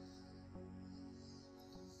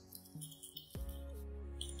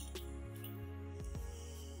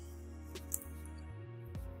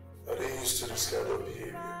 Are they used to this kind of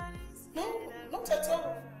behavior? No, not at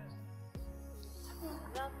all.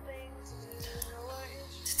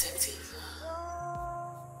 Detective,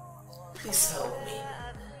 please help me.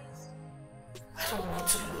 I don't want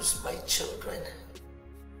to lose my children.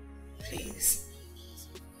 Please.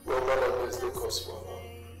 Well, Madam, there's no cause for alarm.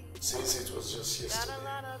 Since it was just yesterday,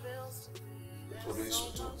 the police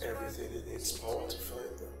will do everything in its power to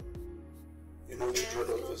find them. You know,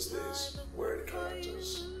 children of these days wear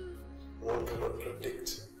characters. One cannot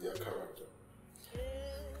predict their character.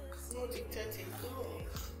 No, Detective, no.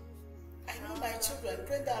 I know my children,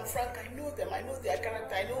 Brenda and Frank, I know them, I know their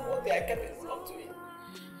character, I know what they are capable of doing.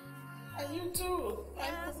 And you too, I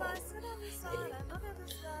know.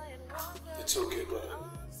 It's okay, man.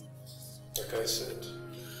 Like I said,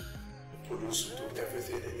 the police will do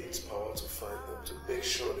everything in its power to find them, to make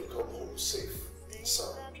sure they come home safe and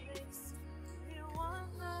sound.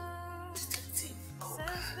 Detective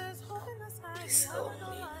Coker, please help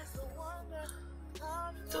me.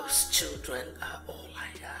 Those children are all I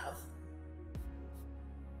have.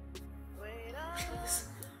 Please.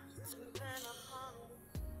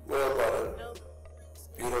 Well, madam,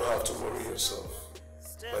 you don't have to worry yourself.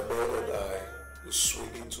 My man and I will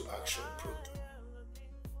swing into action promptly.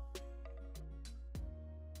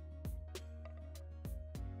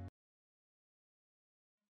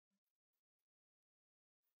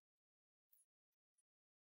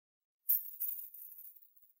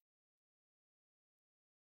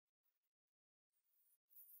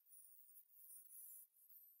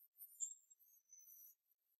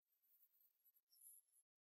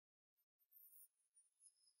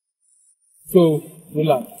 So,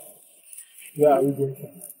 relax. Where are we going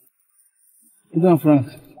from? Hold on, Frank.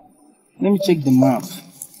 Let me check the map.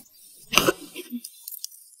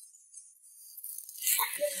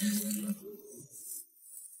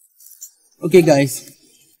 Okay, guys.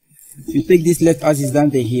 If you take this left as is down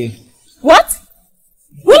there here. What?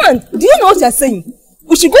 Woman, do you know what you're saying?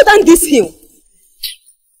 We should go down this hill.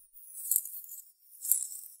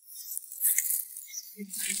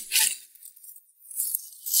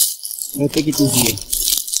 No, take it easy.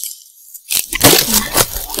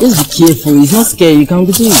 Just be careful. He's not scared. You can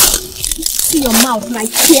do it. See your mouth, my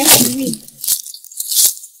carefully.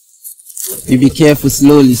 You be careful.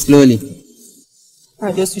 Slowly, slowly.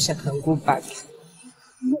 I just wish I can go back.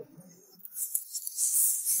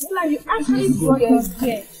 You actually brought us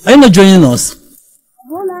here. Are you not joining us?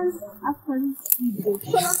 Roland actually so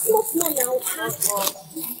let's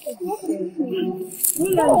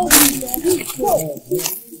now.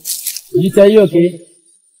 Gita, are you okay?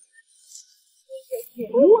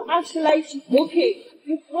 You actually okay.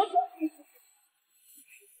 You brought us here.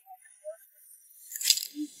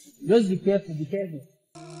 Just be careful, be careful.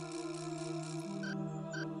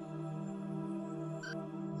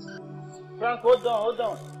 Frank, hold on, hold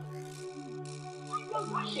on.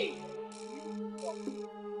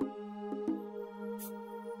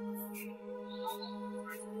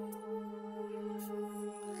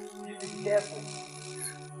 Be careful.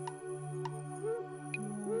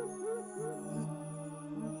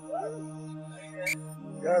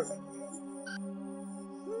 Yes.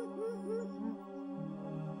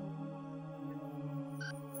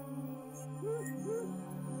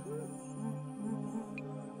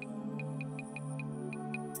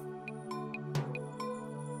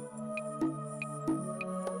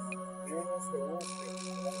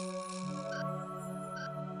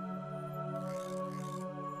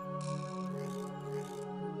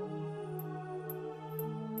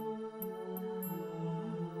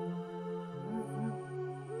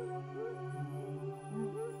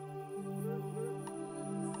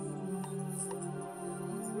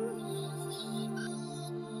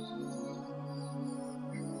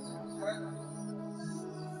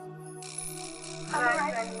 I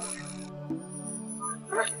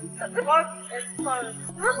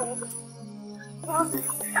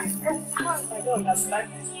don't understand.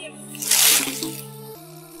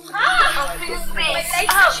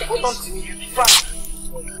 Hold on to me, you'll be fine.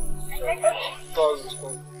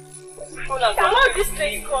 Come on, this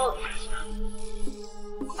thing called.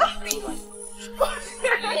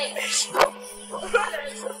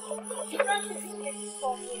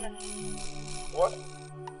 What?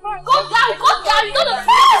 Go down, you know the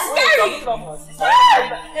fire is scary!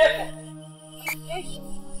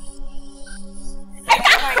 I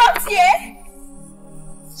can't cross here!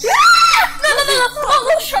 No,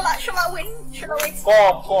 shall I wait?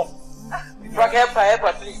 Come. Help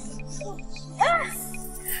her, please.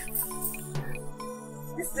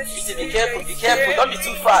 Be careful, don't be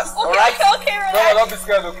too fast, alright? Okay, right? No, don't be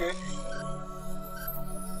scared, okay?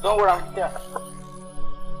 Don't worry, I'm here.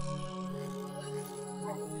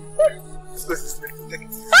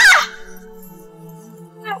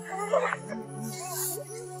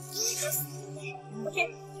 Okay.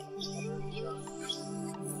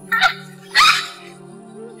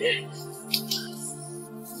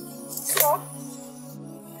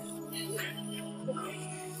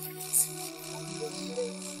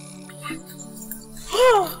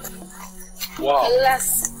 Wow. Alas.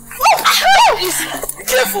 Be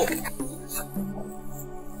careful.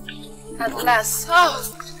 At last. So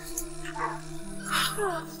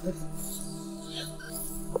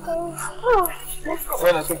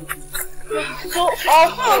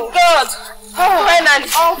awful. Oh God. Finally.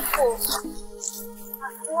 Awful.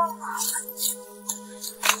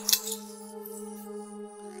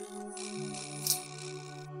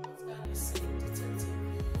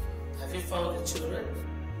 Have you found the children?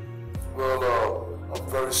 Well, I'm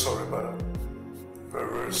very sorry, madam. Very,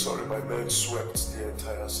 very sorry. My men swept the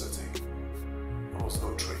entire city. There was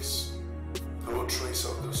no trace. No trace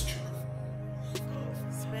of those children.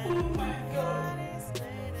 Oh my God.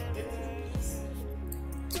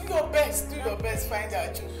 Do your best, find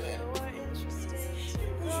our children.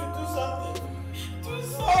 We should do something. Do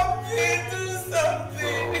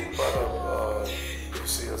something. Madam, you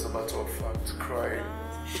see, as a matter of fact, crying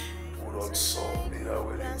would not solve it. I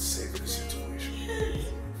will save the situation.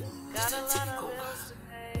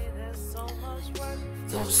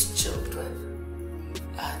 Those children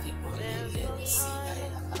are the only legacy I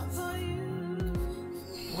have.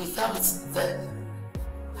 Without them,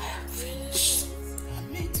 I am finished.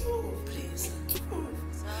 Me too. Please,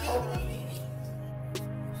 help me.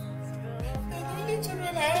 The only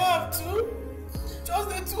children I have too. Just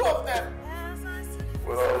the two of them.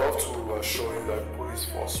 Well, I'd love to assure you that the police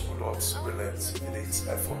force will not relent in its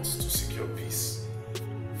efforts to secure peace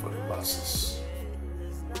for the masses.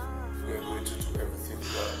 We are going to do everything in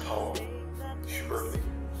our power, humanly,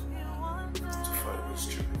 to find those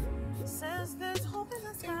children.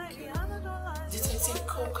 Detective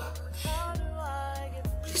Coca,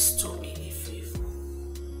 please do me a favor.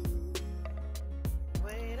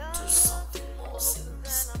 Do something more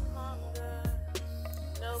serious.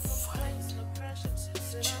 Find the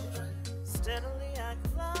children.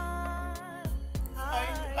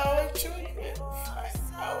 Find our children. Find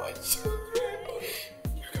our children.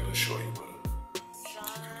 I can assure you, madam. I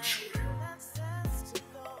can assure you that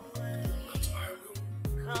I will find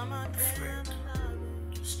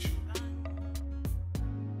those children.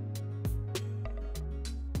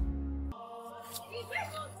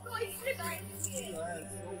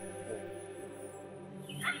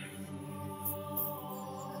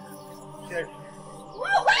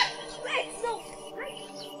 Wait, no.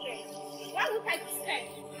 Why would I be scared?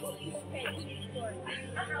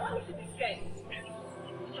 Why would you be scared?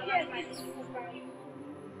 Yes, my sister.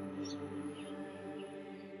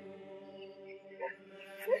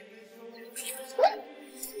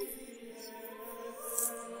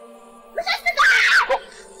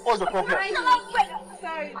 What's the problem?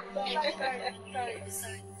 Sorry.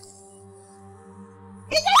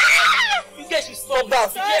 You guys should stop that.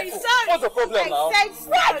 Be careful. What's the problem now?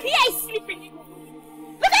 Right here is sleeping.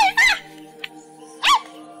 Look at him.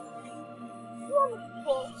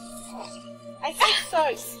 I said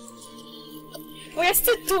sorry. We're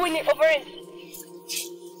still doing it over and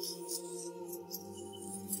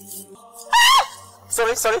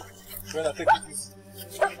Sorry. When I take it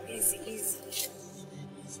easy. Easy.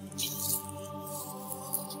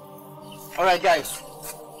 Alright, guys.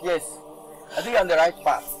 Yes. I think I'm on the right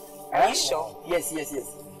path. Are you sure? Yes.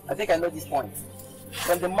 I think I know this point.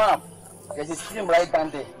 From the map, there's a stream right down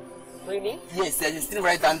there. Really? Yes, there's a stream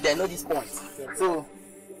right down there. I know this point. So,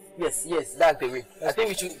 yes, that's the way. I think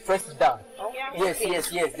we should press it down. Oh, yeah. Yes.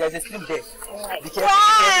 There's a stream there. Right. Be careful.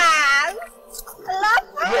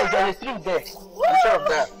 Yes, there is a stream there. I'm sure of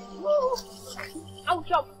that. I'll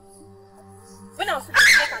jump. When I was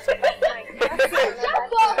sitting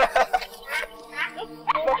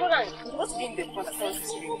What's in the constant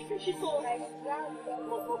stream?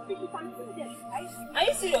 Are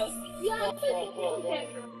you serious? Yeah.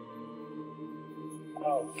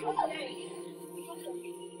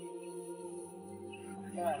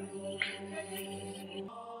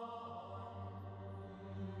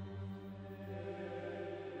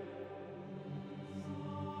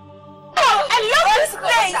 I love this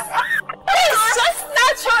place! It's just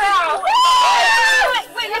natural!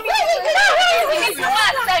 Wait, let me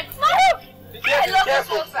I love this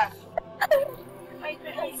water!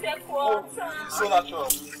 So natural.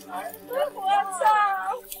 Water!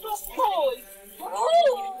 So cold!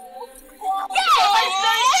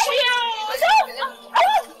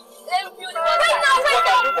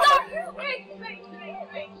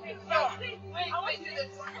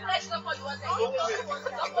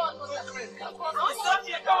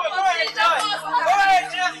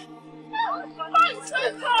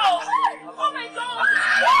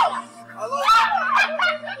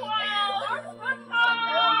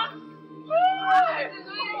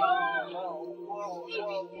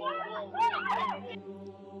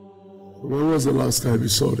 When was the last time you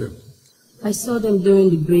saw them? I saw them during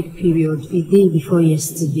the break period, a day before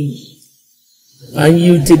yesterday. And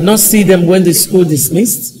you did not see them when the school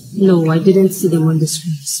dismissed? No, I didn't see them when the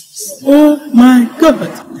school dismissed. Oh my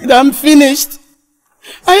God! I'm finished!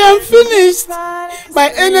 I am finished!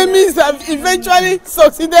 My enemies have eventually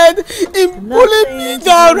succeeded in pulling me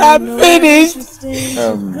down. I'm finished!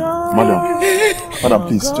 Madam,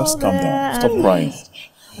 please, just calm down. Stop crying.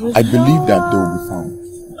 I believe that they will be found.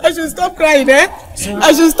 I should stop crying, eh?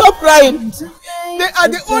 I should stop crying. They are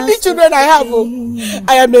the only children I have. Oh.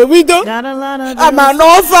 I am a widow. I'm an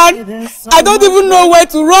orphan. I don't even know where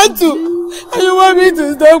to run to. And you want me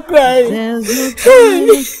to stop crying?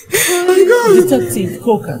 Detective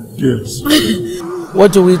Coker. Yes.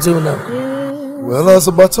 What do we do now? Well, as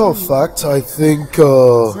a matter of fact, I think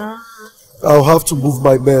I'll have to move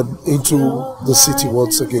my men into the city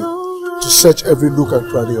once again to search every nook and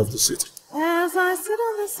cranny of the city. As I sit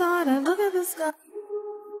on the side and look at the sky.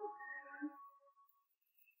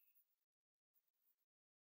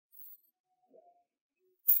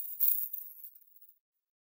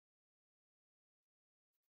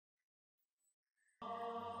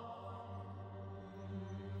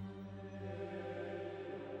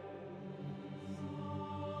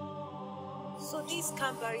 So this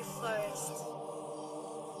Canberra forest.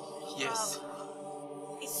 Yes.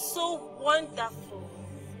 Wow. It's so wonderful.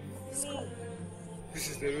 This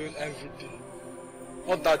is the real everyday.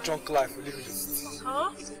 Not that junk life we live in the city.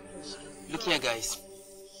 Huh? Look here, guys.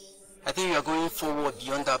 I think we are going forward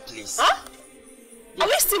beyond that place. Huh? Are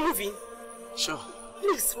we still moving? Sure.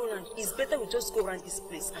 Please, Roland, it's better we just go around this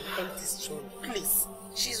place and empty stream. Please.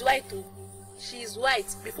 She's white too. She's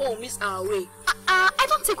white before we miss our way. I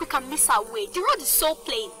don't think we can miss our way. The road is so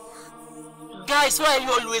plain. Guys, why are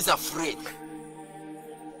you always afraid?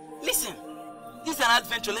 Listen, this is an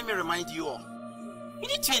adventure, let me remind you all. You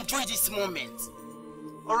need to enjoy this moment.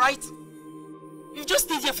 Alright? You've just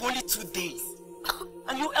stayed here for only 2 days.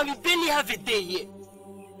 And you barely have a day here.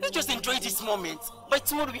 Let's just enjoy this moment. By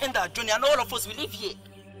tomorrow we end our journey and all of us will live here.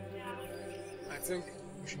 I think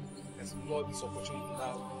we should explore this opportunity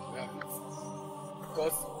now.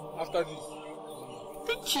 Because after this...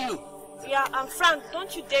 Thank you. Yeah, and Frank,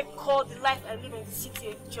 don't you dare call the life I live in the city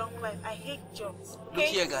a junk life. I hate junks. Okay? Look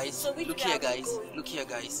here, guys. So Look here,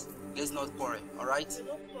 guys. Let's not quarrel, alright?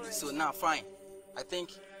 So now, fine. I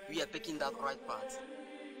think we are taking that right path.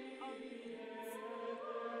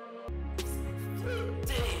 3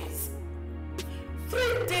 days.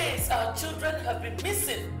 3 days our children have been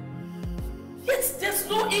missing. Yet there's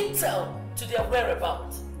no intel to their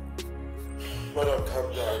whereabouts. Madam,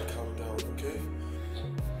 calm down, okay?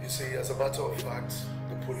 You see, as a matter of fact,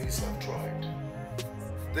 the police have tried.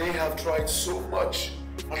 They have tried so much.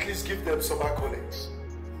 At least give them some accolades.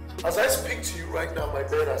 As I speak to you right now, my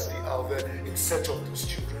men are still out there in search of those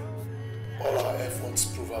children. All our efforts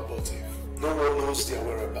prove abortive. No one knows their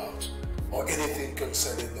whereabouts or anything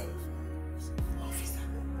concerning them. Officer,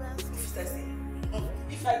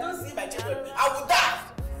 if I don't see my children, I will die!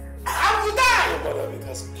 I will die! No, madam, it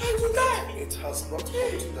has not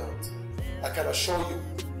come to that. I can assure you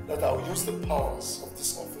that I will use the powers of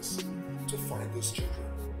this office to find those children.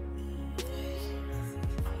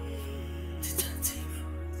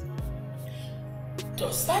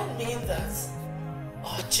 Does that mean that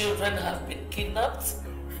our children have been kidnapped?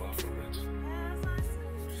 Far from it.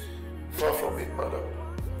 Far from it, madam.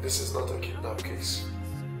 this is not a kidnap case.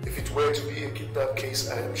 If it were to be a kidnap case,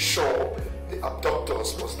 I am sure the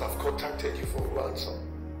abductors must have contacted you for ransom.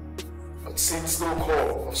 But since no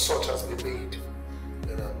call of such has been made,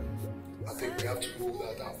 then I think we have to rule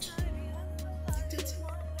that out.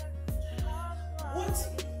 What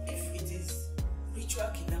if it is ritual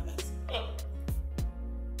kidnappers?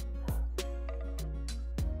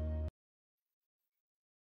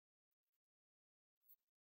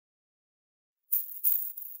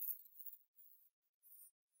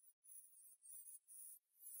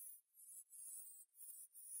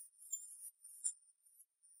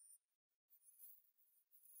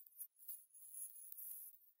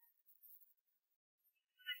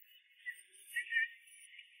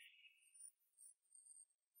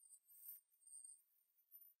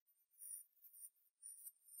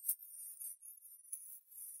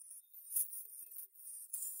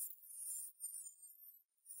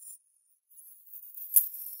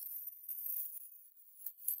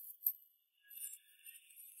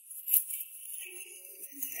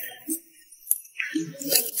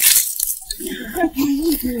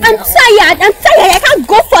 I'm tired. I can't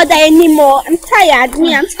go further anymore. I'm tired.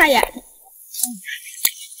 I'm tired.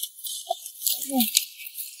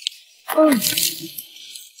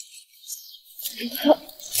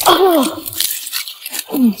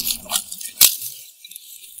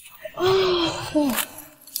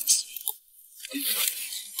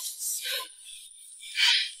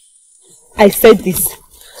 I said this.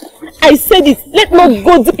 Let not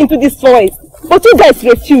go deep into this forest. But you guys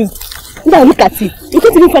refused. Now look at it. We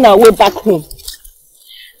can't even find our way back home.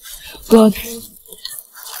 God,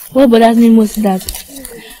 what bothers me most is that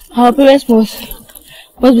our parents must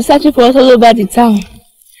be searching for us all over the town.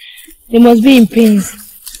 They must be in pain.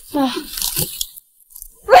 You're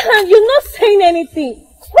not saying anything.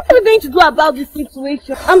 What are we going to do about this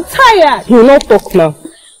situation? I'm tired. You will not talk now.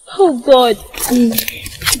 Oh God.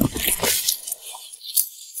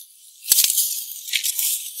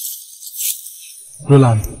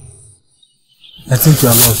 Roland, I think you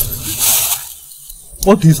are lost.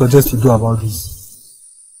 What do you suggest to do about this?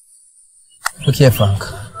 Look here, Frank.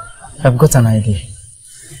 I've got an idea.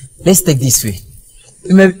 Let's take this way.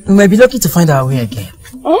 We may be lucky to find our way again.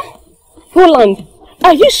 Huh? Roland,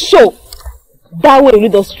 are you sure that way will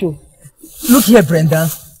lead us through? Look here, Brenda.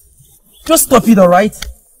 Just stop it, alright?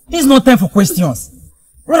 This is not time for questions.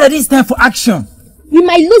 Rather, this is time for action. We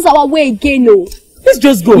might lose our way again, no. Let's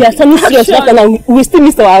just go. We are standing serious right now and we still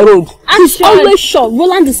miss our road. He's always sure.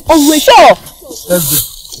 Roland is always sure. Let's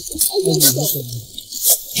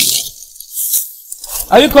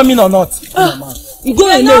go. Are you coming or not?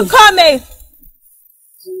 You're not coming.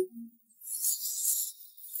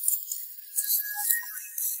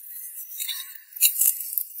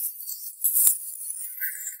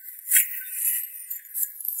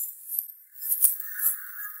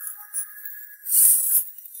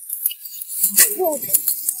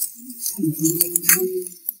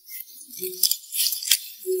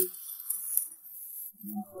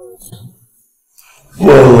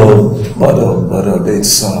 Well, madam, it's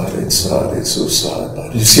sad, it's so sad.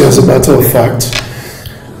 But you see, as a matter of fact,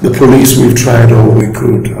 the police, we've tried all we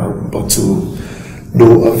could, but to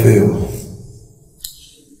no avail.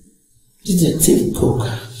 Detective Cook,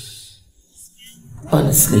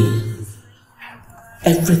 honestly,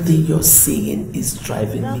 everything you're saying is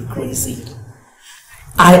driving me crazy.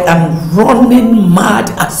 I am running mad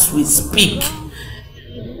as we speak.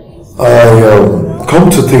 Come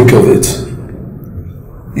to think of it,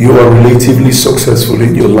 you are relatively successful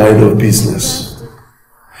in your line of business,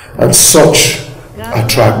 and such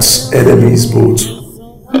attracts enemies both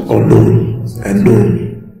unknown and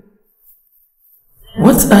known.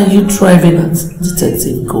 What are you driving at,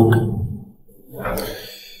 Detective Cook?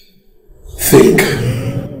 Think.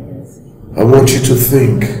 I want you to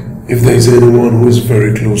think if there is anyone who is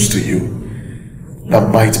very close to you that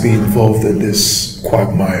might be involved in this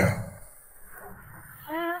quagmire.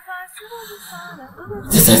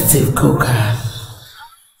 Detective Cook, I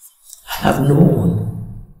have no one.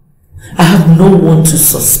 I have no one to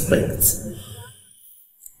suspect.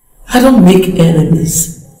 I don't make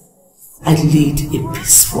enemies. I lead a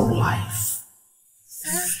peaceful life.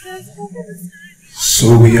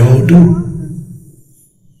 So we all do.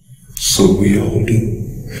 So we all do.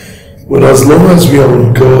 But as long as we are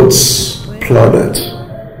on God's planet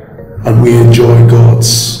and we enjoy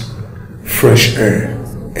God's fresh air,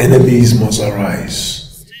 enemies must arise.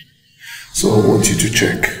 So I want you to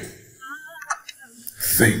check.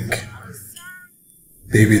 Think.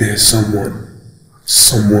 Maybe there's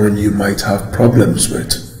someone you might have problems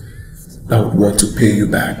with that would want to pay you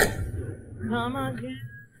back.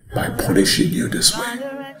 by punishing you this way.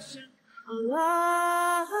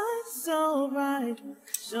 So bright,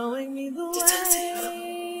 showing me the way.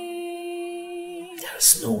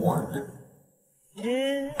 There's no one.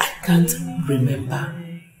 I can't remember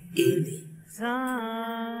any.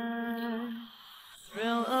 Time.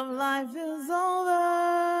 Thrill of life is over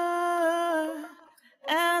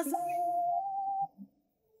as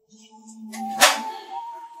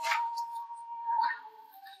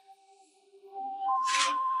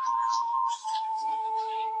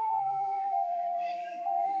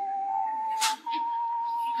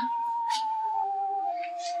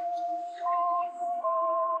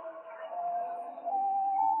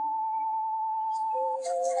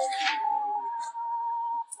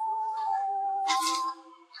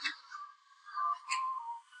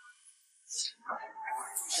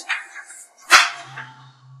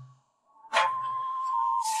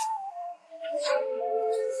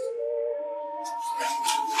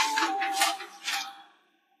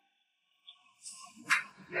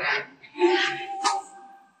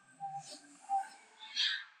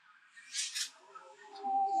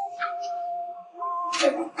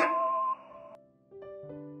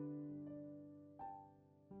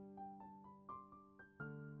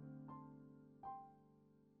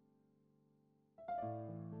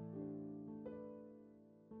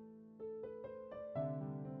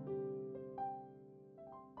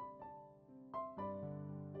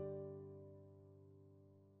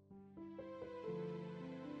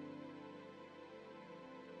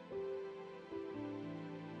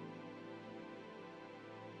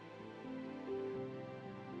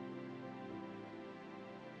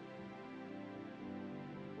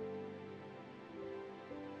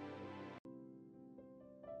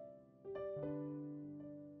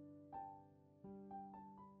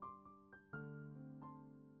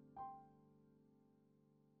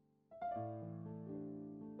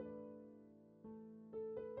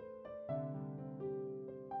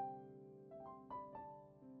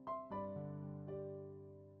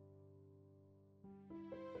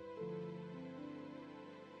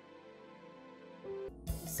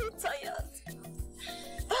so tired.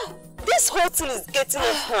 This whole thing is getting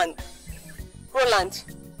off hand. Roland,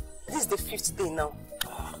 this is the 5th day now.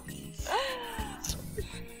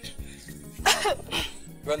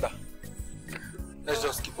 Brenda, let's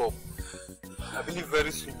just keep up. I believe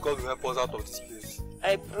very soon God will help us out of this place.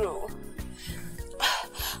 Hey bro.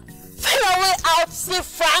 Find our way out, say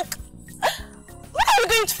Frank. When are we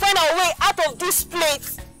going to find our way out of this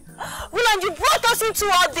place? Roland, you brought us into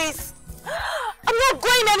all this. I'm not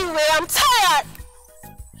going anywhere, I'm tired.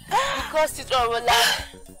 You caused it all, Roland.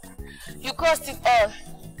 You caused it all.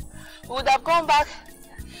 We would have gone back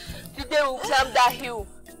the day we climbed that hill.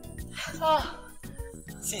 Oh.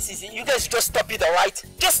 See, you guys just stop it, alright?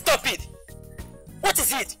 Just stop it! What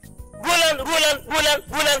is it? Roland!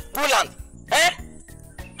 Eh?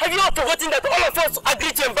 Have you not forgotten that all of us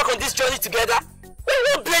agreed to embark on this journey together? We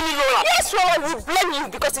won't blame you, Roland! Yes, Roland, we blame you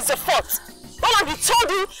because it's a fault. Roland, we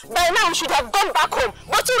told you by now we should have gone back home,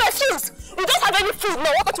 but you refused. We don't have any food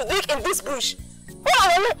now, water to drink in this bush.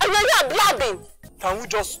 Roland, and you are blabbing. Can we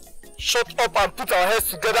just shut up and put our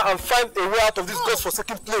heads together and find a way out of this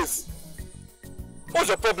godforsaken place? What's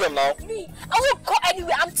your problem now? Me, I won't go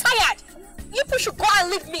anywhere. I'm tired. You people should go and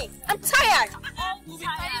leave me. I'm tired. We've been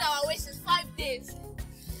finding our way since 5 days.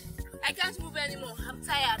 I can't move anymore. I'm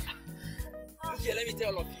tired. Okay, let me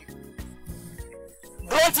tell all of you.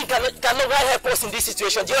 Grunting cannot help us in this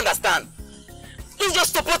situation. Do you understand? Let's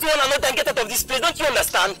just support one another and get out of this place. Don't you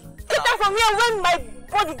understand? Get out from here when my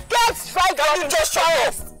body gets dry. Can you just shut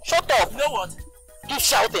up? Shut up. You know what? Keep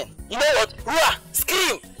shouting. You know what? Roar!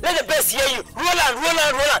 Scream! Let the birds hear you.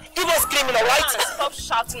 Roland! Keep on screaming, alright? Stop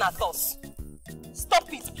shouting at us.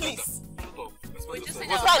 Stop it, please. We're just in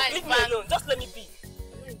Frank, our mind, leave me alone. Just let me be.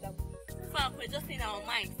 Frank, we're just in our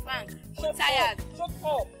mind. Frank, we're tired. Shut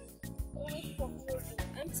up.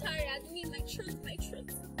 I'm tired. I need my truth.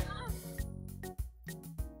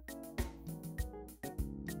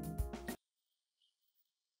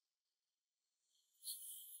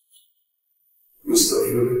 Mr.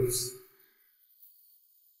 Phillips.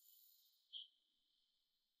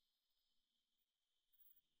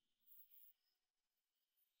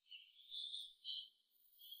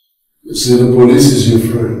 You see, the police is your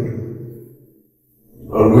friend,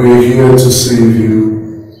 and we're here to save you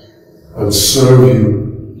and serve you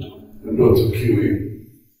and not to kill you.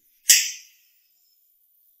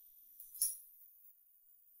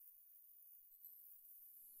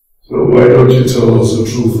 So why don't you tell us the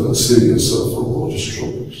truth and save yourself from all these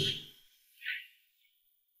troubles?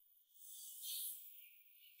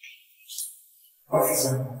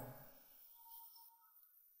 Officer,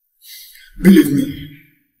 Believe me,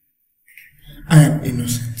 I am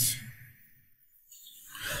innocent.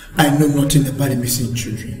 I know nothing about the missing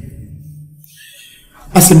children.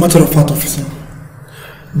 As a matter of fact, officer,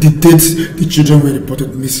 the date the children were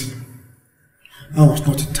reported missing, I was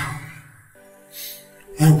not in town.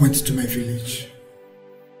 I went to my village.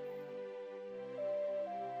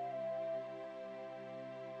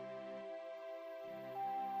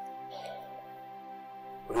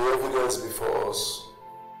 The evidence before us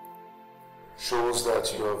shows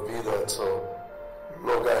that you have been at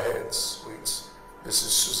loggerheads with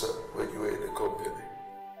Mrs. Susan when you were in the company.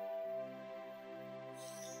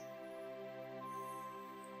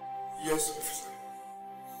 Yes, officer.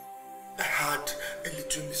 I had a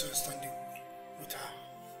little misunderstanding with her.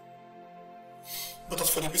 But as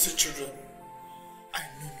for the missing children, I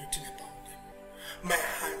know nothing about them. My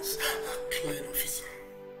hands are clean, officer.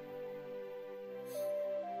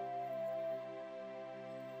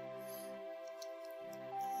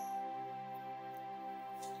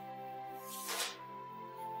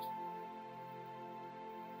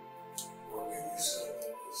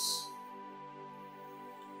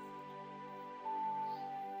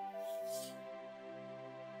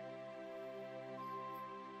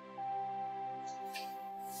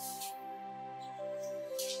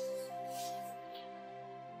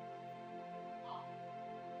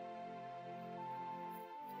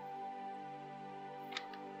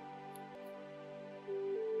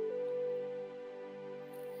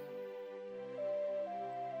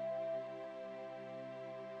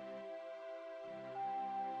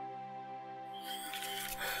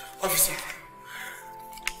 Officer,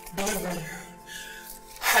 believe me,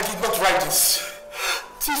 I did not write this.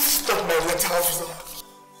 This is not my letter, officer.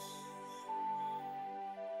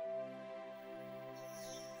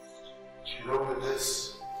 You know, with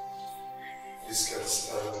this can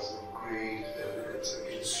stand as a great evidence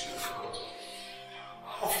against you for God.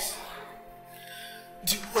 Officer,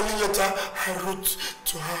 the only letter I wrote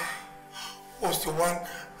to her was the one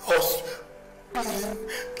I was pleading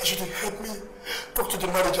that she should help me talk to the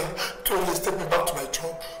manager to reinstate me back to my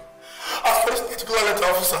job. As for this particular letter,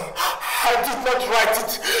 officer, I did not write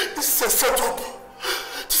it. This is a setup.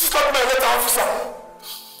 This is not my letter, officer.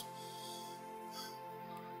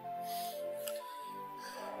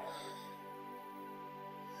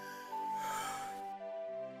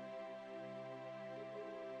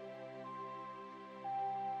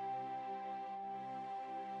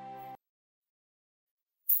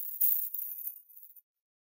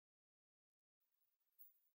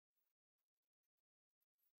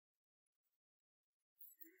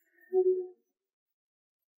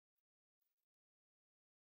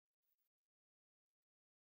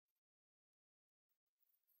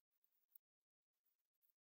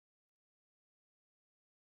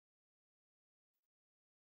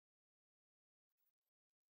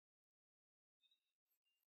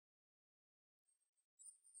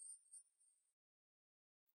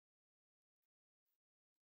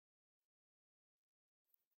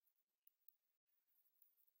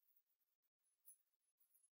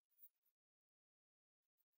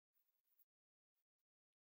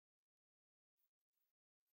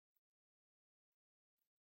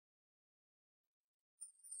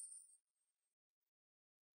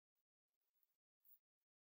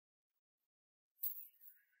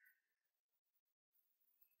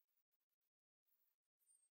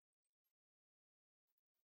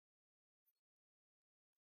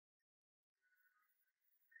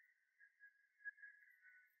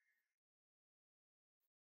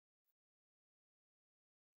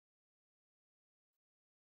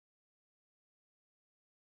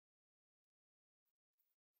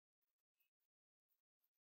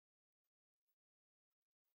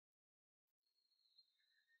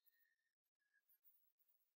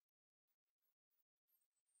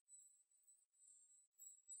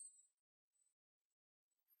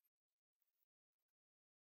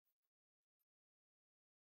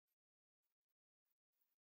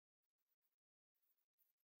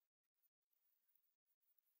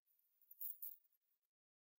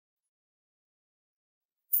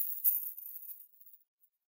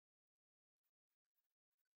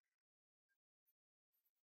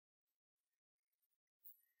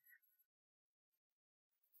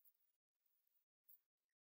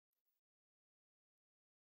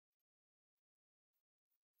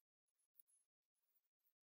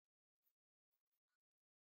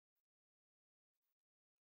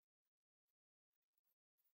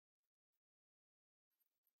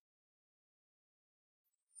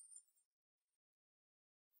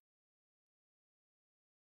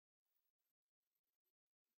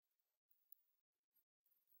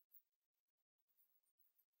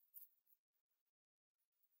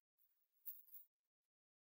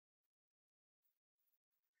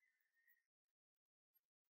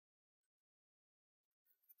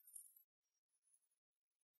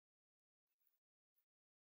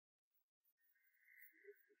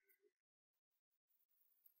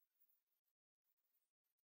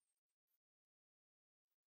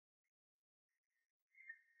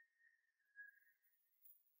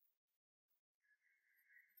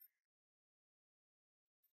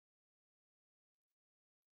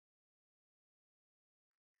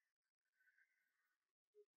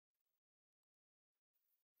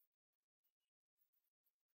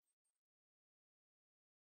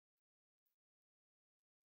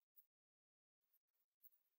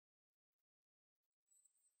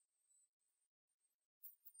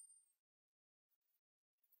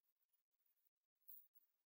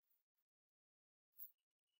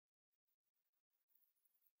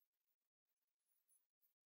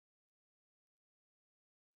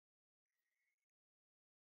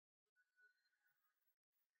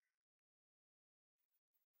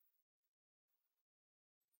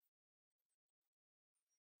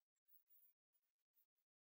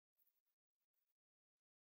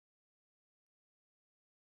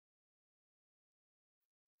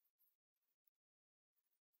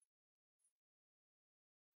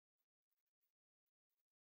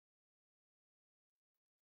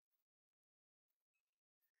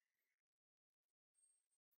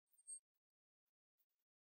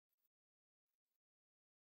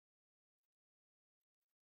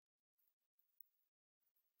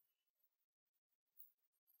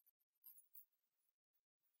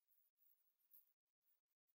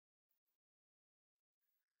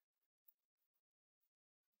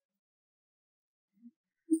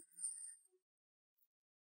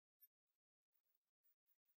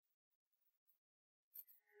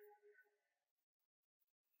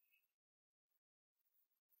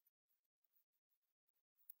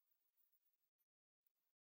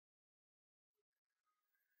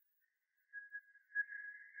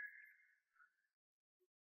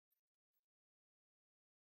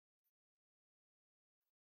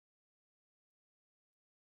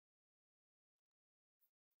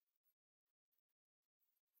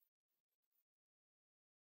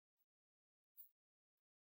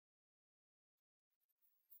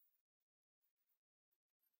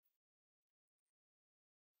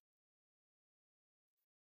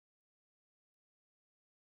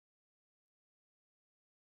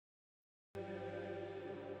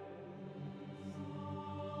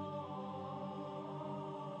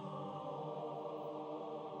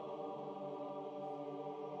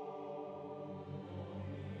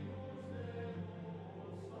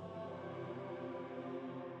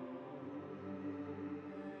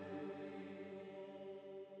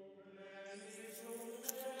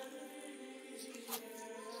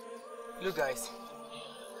 Look guys,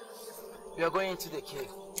 we are going into the cave.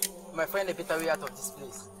 We might find a better way out of this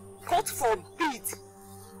place. God forbid!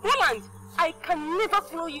 Roland, I can never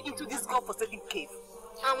follow you into this God-forsaken cave.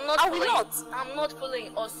 I'm not I will following. not. I'm not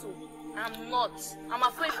following also. I'm not. I'm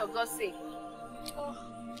afraid for God's sake. Oh,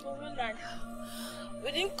 Roland,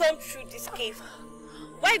 we didn't come through this cave.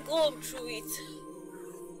 Why go through it?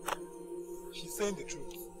 She's saying the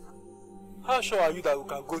truth. How sure are you that we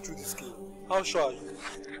can go through this cave? How sure are you?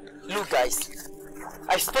 Look guys,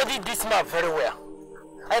 I studied this map very well.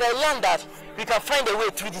 And I learned that we can find a way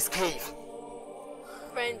through this cave.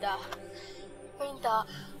 Brenda,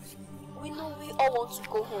 we know we all want to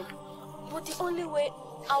go home. But the only way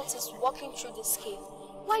out is walking through this cave.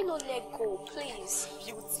 Why not let go, please?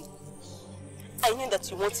 Beauty, I know that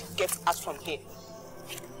you want to get out from here.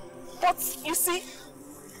 But you see,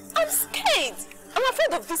 I'm scared. I'm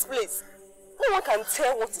afraid of this place. No one can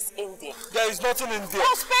tell what is in there. There is nothing in there.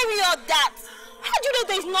 Oh, spare me all that. How do you know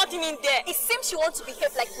there is nothing in there? It seems you want to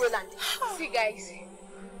behave like Roland. See guys,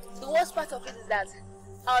 the worst part of it is that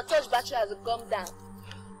our torch battery has gone down.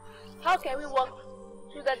 How can we walk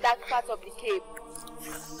through the dark part of the cave?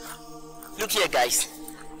 Look here guys,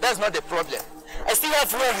 that's not the problem. I still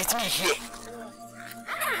have one with me here.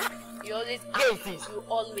 You always Here it is. You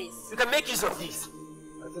always. You can make use of this.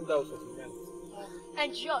 I think that was what you meant.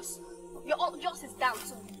 And yours. Yours is down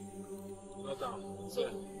too. Not down.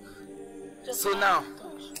 So now,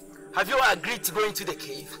 have you all agreed to go into the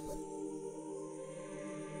cave?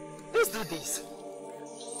 Let's do this.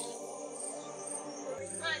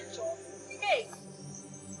 Hey!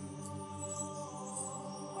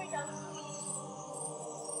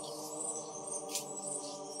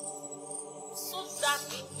 So dark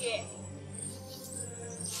in here.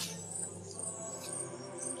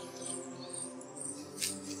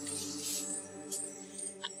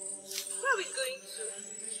 Where are we going to?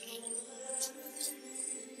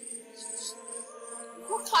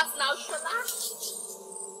 Go fast now, Shola.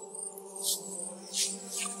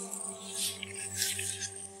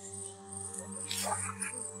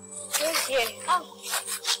 Where's here? Oh,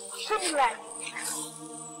 show me right.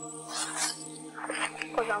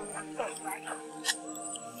 Because I'm not right.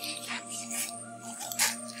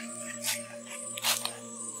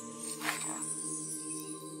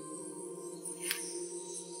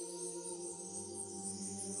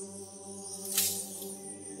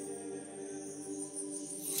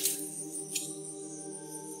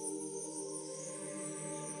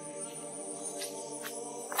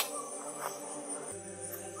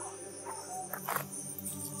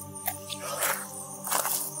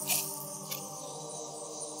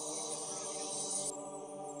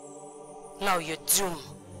 Now your doom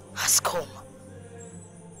has come.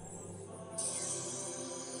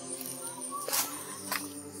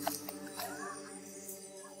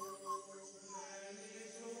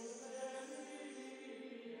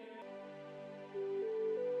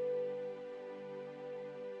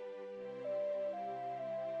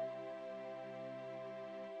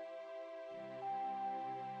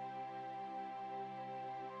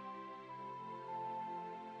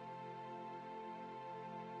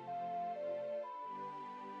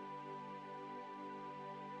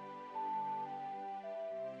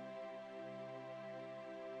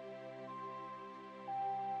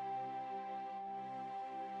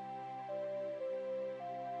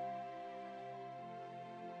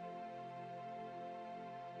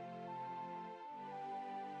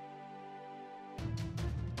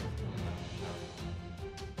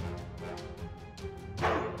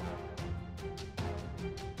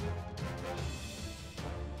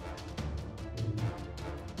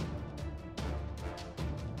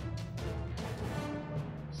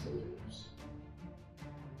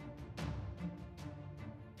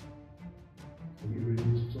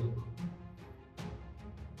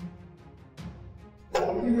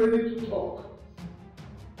 Are you ready to talk?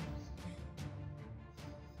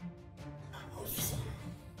 Officer,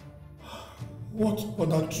 what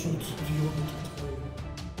other truth do you want me to tell you?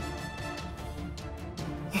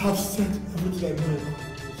 I have said everything I know about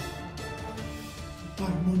this. I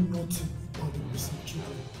know nothing about the missing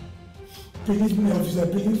children. Believe me, officer,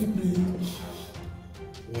 believe me.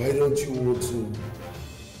 Why don't you want to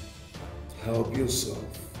help yourself?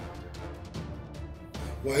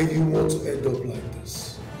 Why do you want to end up like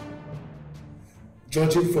this?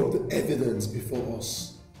 Judging from the evidence before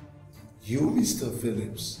us, you, Mr.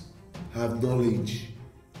 Phillips, have knowledge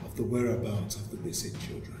of the whereabouts of the missing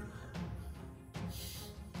children.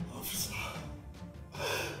 Officer,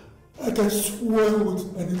 I can swear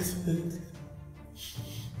with anything.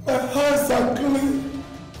 My hands are clean.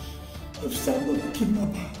 Officer, I'm not a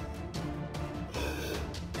kidnapper.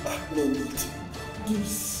 No need.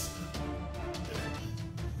 Please.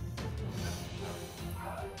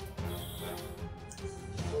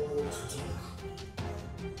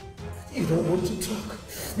 You don't want to talk,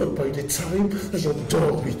 but by the time that I'm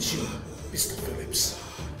done with you, Mr. Phillips,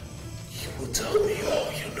 you will tell me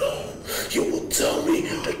all you know. You will tell me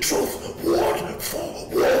the truth word for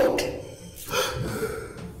word.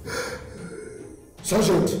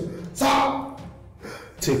 Sergeant! Sir!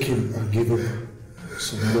 Take him and give him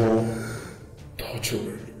some more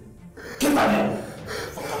torture. Get back here!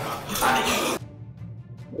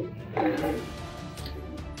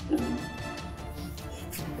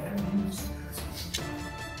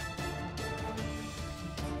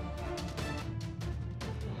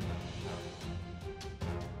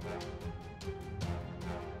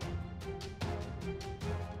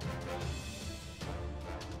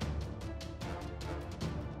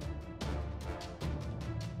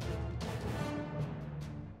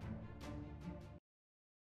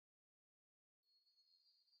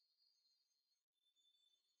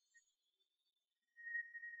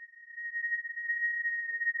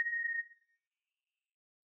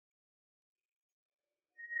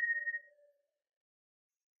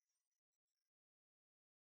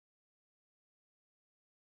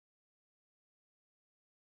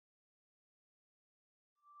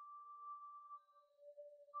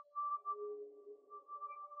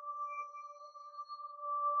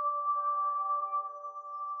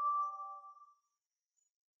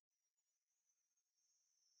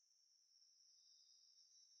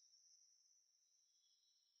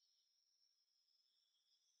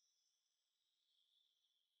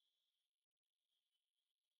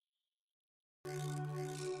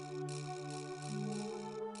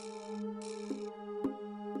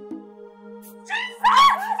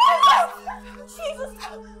 Jesus!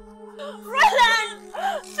 Roland!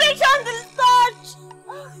 Switch on the torch!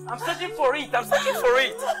 I'm searching for it. I'm searching for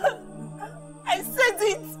it. I said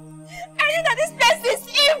it! I know that this place is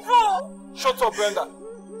evil! Shut up, Brenda.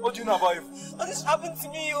 What do you know about evil? Oh, this happened to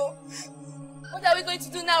me, yo. What are we going to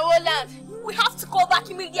do now, Roland? We have to go back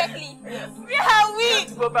immediately. Where are we? We have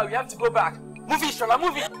to go back. We have to go back. Move it, Shola.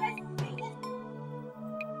 Move it.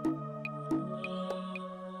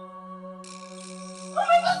 Oh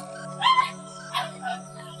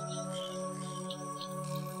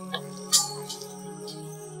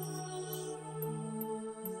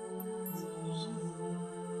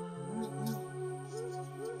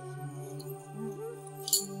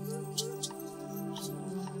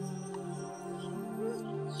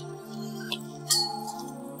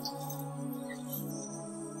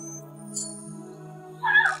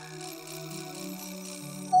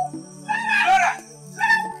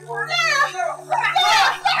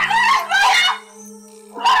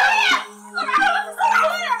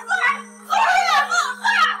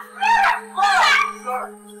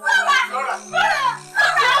my God!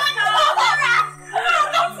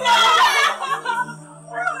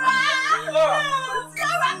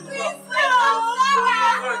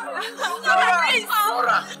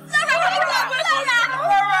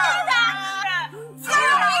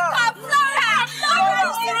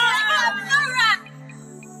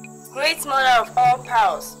 Great Mother of all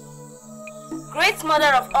powers. Great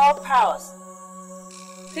Mother of all powers.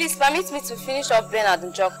 Please permit me to finish off Bernard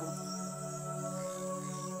and Njoku.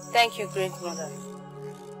 Thank you, Great Mother.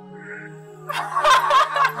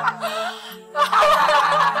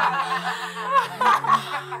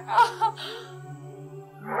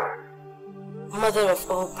 Mother of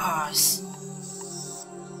all powers,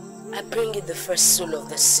 I bring you the first soul of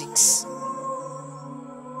the six.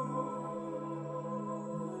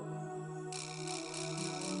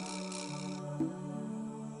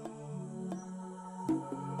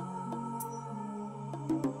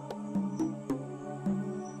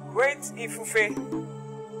 Great Ifufe,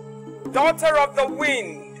 daughter of the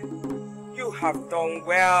wind, you have done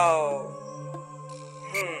well.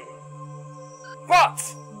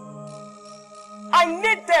 But I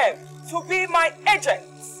need them to be my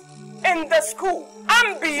agents in the school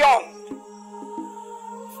and beyond.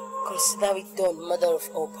 Consider it done, Mother of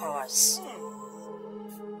all powers.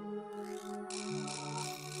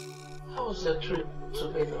 How was your trip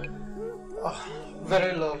to England? Oh,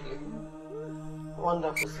 very lovely.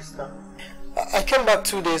 Wonderful, sister. I came back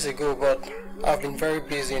 2 days ago, but I've been very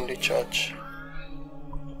busy in the church.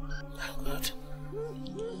 Good.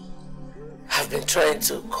 I've been trying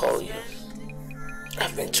to call you.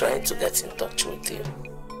 I've been trying to get in touch with you.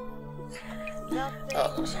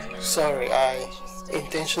 Sorry, I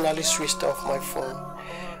intentionally switched off my phone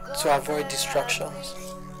to avoid distractions.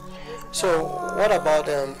 So, what about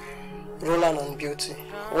Roland and Beauty?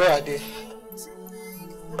 Where are they?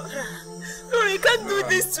 No, you can't do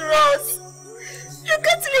this to us. You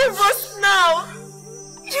can't leave us now.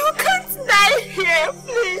 You can't die here,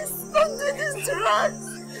 please. Don't do this to us.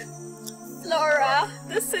 Flora,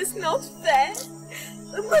 this is not fair.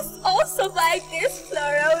 We must all survive this,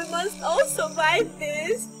 Flora. We must all survive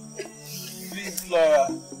this. Please, Flora.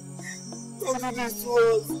 Don't do this to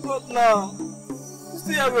us. Not now. We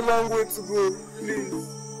still have a long way to go. Please.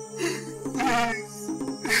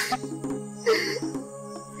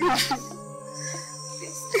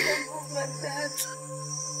 Please don't move my dad.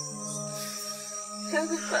 I'm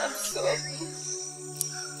sorry.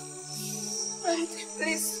 Auntie,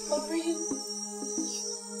 please sorry.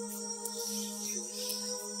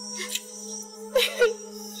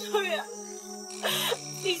 Flora,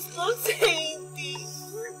 please don't say this.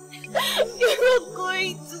 You're not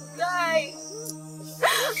going to die.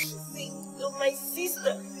 See, you're my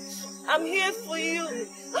sister. I'm here for you.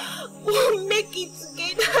 We'll make it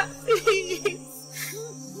together, please.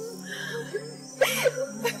 I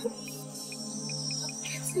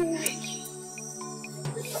can't make it.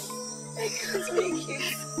 I can't make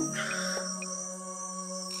it.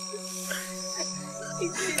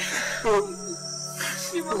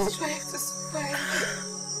 You must try to survive.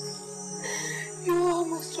 You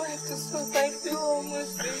almost try to survive. You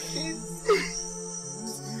almost make it.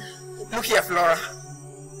 Look here, Flora.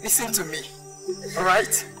 Listen to me.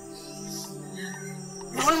 Alright?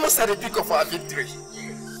 We're almost at the peak of our victory.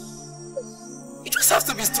 You just have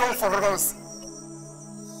to be strong for us.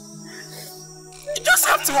 You just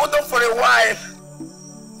have to hold on for a while.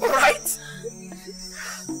 Alright?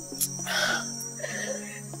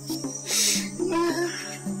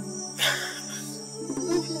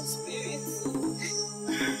 Move your spirit.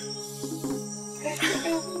 I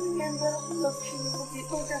can remember looking on the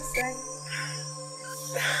other side.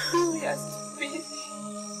 We are stupid.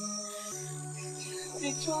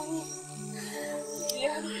 The journey, the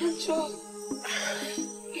adventure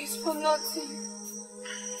is for nothing.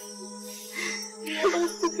 We are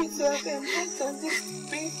stupid to have embarked on this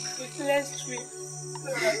stupid, fruitless trip.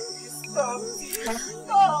 Stop this.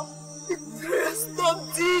 Stop. Stop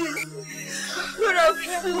this.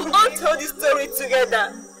 We will all tell this story together.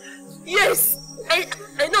 Yes, I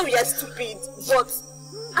know we are stupid, but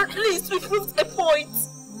at least we proved a point.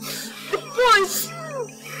 The point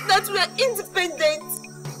that we are independent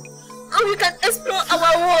and we can explore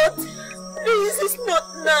our world. Please, it's not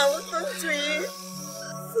now, don't we?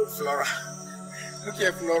 Flora. Look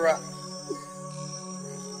here, Flora.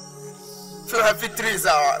 Flora, victory is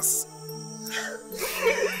ours.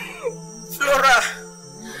 Flora.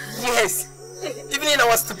 Yes. Even in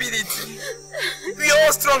our stupidity, we are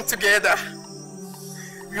all strong together.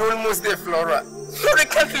 We're almost there, Flora. Flora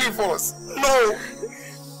can't leave us. No.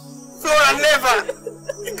 Flora, never.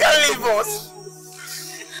 You can't leave us.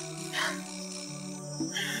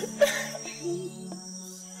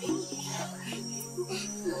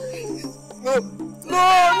 No. No,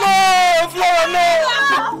 Flora, no.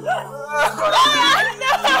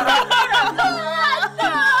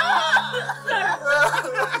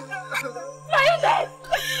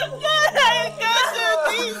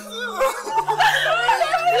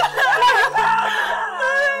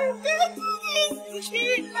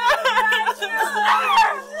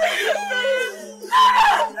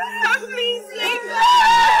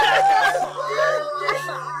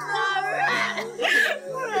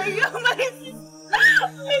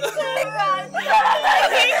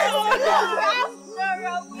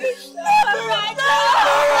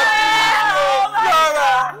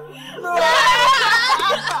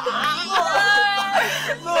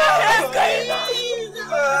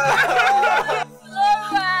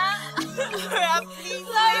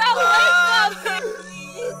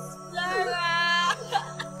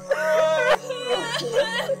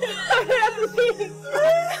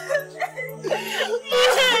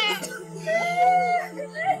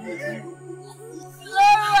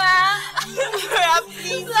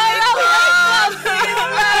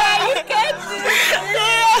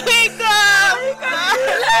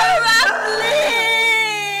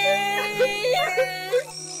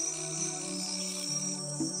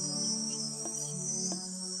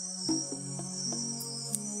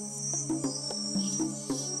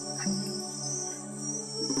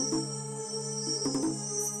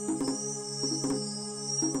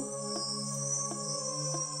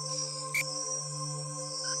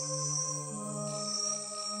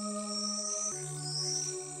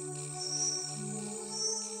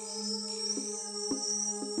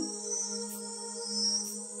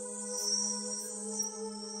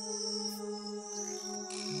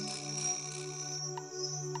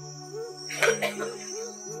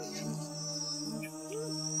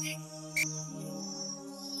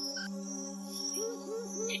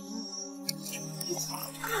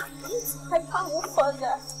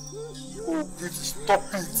 Father. Oh, Beauty, stop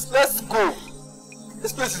it. Let's go.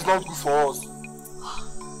 This place is not good for us.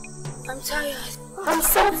 I'm tired. I'm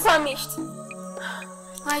so famished.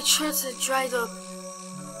 My throat is dried up.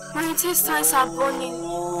 My intestines are burning.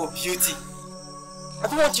 Oh, Beauty. I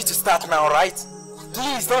don't want you to start now, right?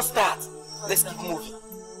 Please don't start. Let's keep moving.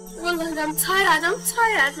 Roland, I'm tired. I'm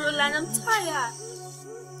tired, Roland. I'm tired.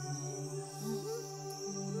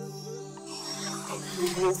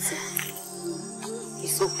 Beauty,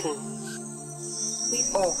 it's okay. We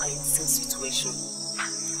all are in the same situation.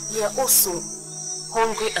 We are also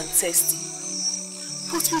hungry and thirsty.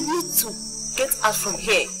 But we need to get out from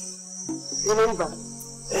here. Remember,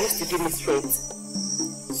 I used to give me strength.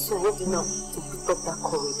 So ready now to pick up that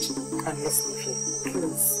courage and let's leave here.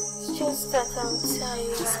 Please. It's just that I'm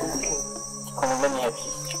tired. It's okay. Come on, let me help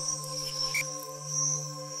you.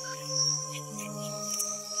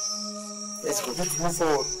 Let's go. Let's move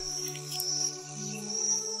forward.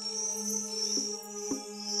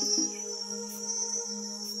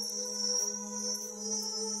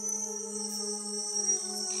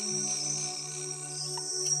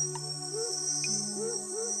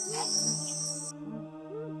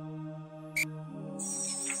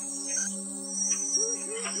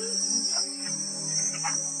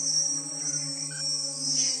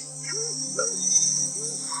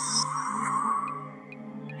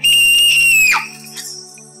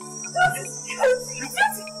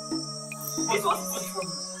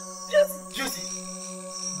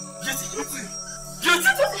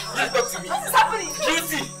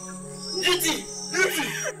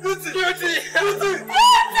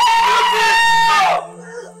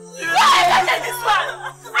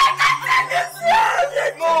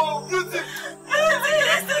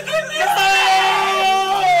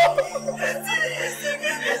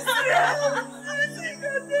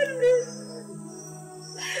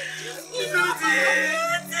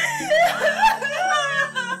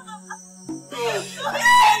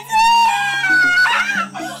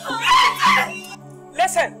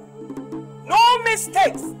 Listen, no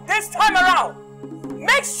mistakes this time around.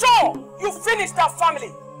 Make sure you finish that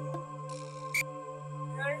family.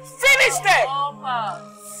 Finish them.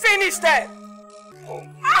 Finish them.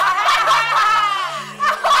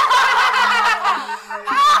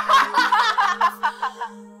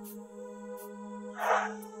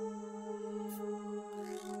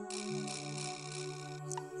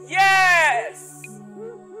 Yes.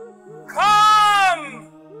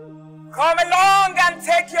 Come along and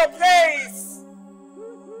take your place.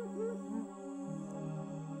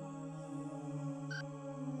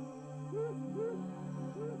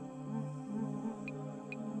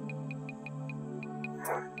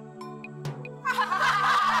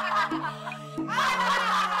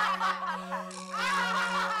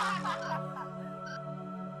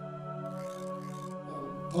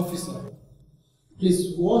 Officer,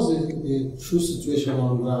 please, what's the true situation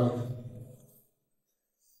on ground?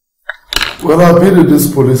 Well, I've been in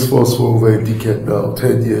this police force for over a decade now,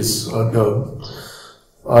 10 years, and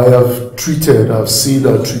I've seen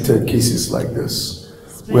and treated cases like this.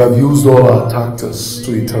 We have used all our tactics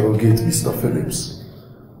to interrogate Mr. Phillips,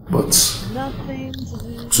 but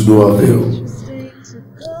to no avail.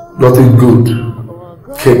 Nothing good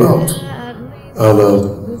came out, and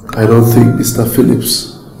I don't think Mr.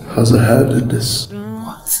 Phillips has a hand in this.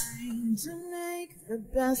 What?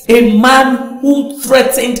 A man who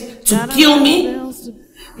threatened to kill me?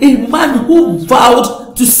 A man who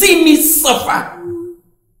vowed to see me suffer?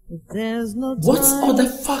 What other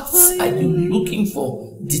facts are you looking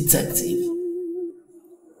for, detective?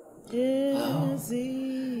 Oh,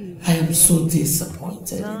 I am so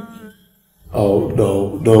disappointed in you. Oh,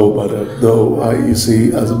 no, madam, no. You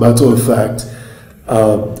see, as a matter of fact,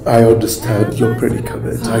 I understand your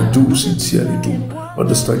predicament. I do sincerely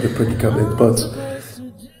understand your predicament, but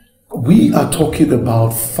we are talking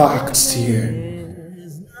about facts here.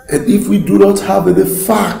 And if we do not have any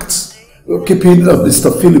facts, keeping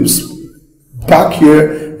Mr. Phillips back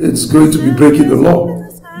here, it's going to be breaking the law.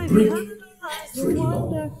 Break every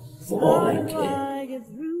law for all I care.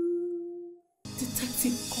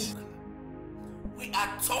 Detective Cook, we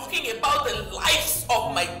are talking about the lives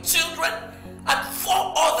of my children and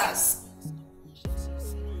 4 others.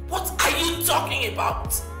 What are you talking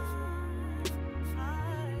about?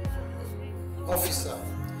 Officer,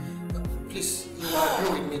 please, you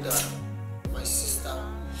agree with me that my sister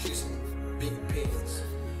is in big pains.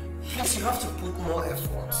 Please, you have to put more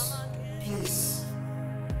efforts. Please.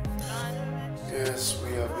 Yes,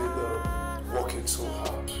 we have been working so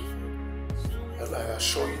hard. And I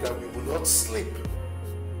assure you that we will not sleep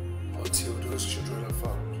until those children are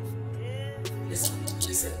found.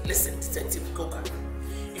 Listen, Detective Coca.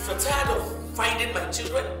 If you're tired of finding my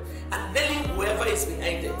children and nailing whoever is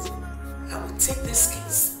behind it, I will take this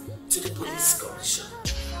case to the police commission.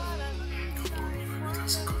 It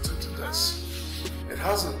hasn't gotten to this. It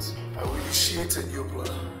hasn't. I will initiate a new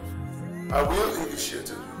plan. I will initiate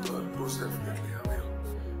a new plan. Most definitely I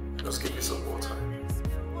will. Just give me some more time.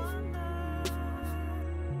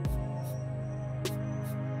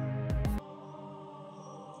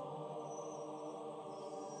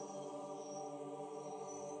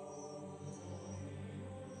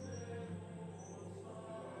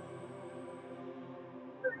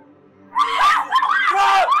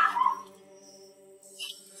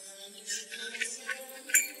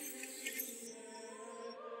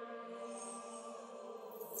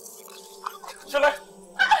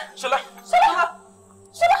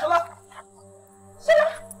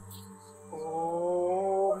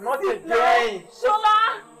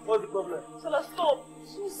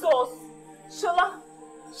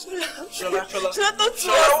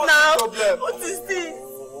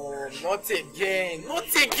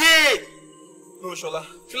 Shola.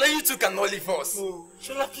 Shola, you two cannot leave us. No.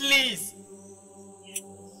 Shola, please.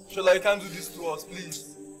 Shola, you can't do this to us,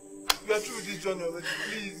 please. We are through with this journey already,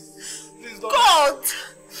 please. Please don't. God!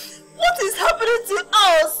 What is happening to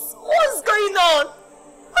us? What's going on?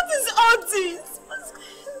 What is all this? What's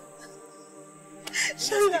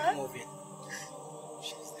going on? Shola?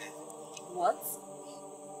 What?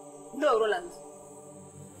 No, Roland.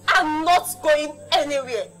 I'm not going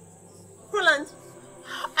anywhere. Roland,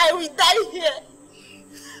 I will die here.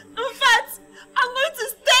 In fact, I'm going to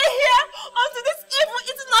stay here until this evil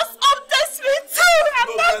eating us up takes me too.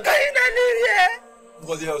 I'm not going anywhere.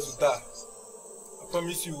 Nobody else will die. I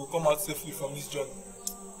promise you will come out safely from this journey.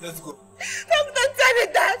 Let's go. Don't tell me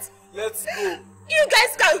that. Let's go. You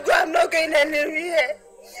guys can go. I'm not going anywhere.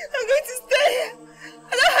 I'm going to stay here.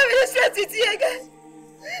 I don't have any strength with you again.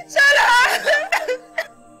 Shut up.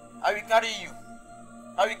 I will carry you.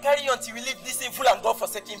 I will carry you until we leave this evil and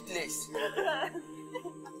God-forsaken place.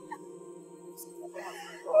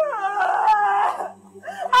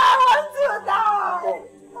 I want to die.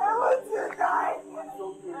 I want to die.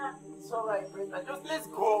 It's alright, Brenda. Just let's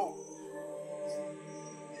go.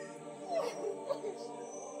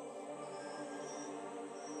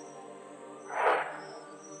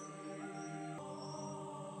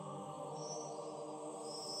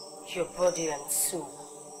 Your body and soul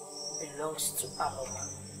belongs to Amoma.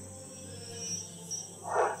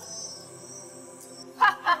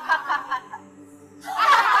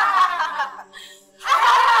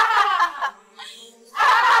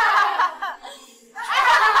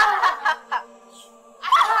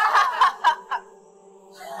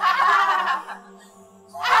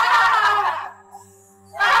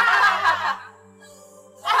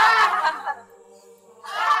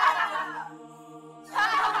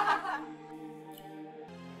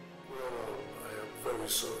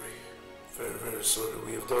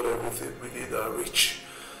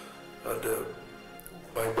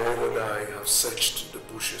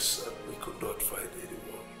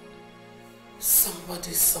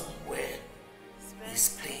 Somebody somewhere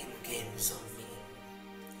is playing games on me.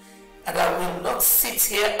 And I will not sit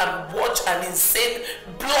here and watch an insane,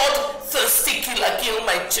 bloodthirsty killer kill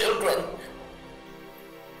my children.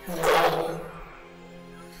 No.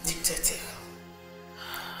 Detective,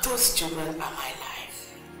 those children are my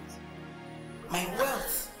life. My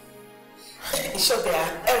wealth. In short, they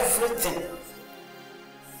are everything.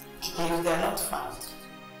 If they are not found,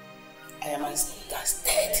 I am as good as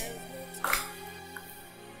dead.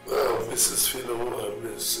 Well, Mrs. Philo and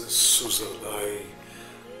Mrs. Susan,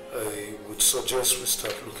 I would suggest we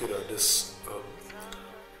start looking at this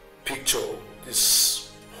picture,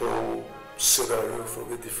 this whole scenario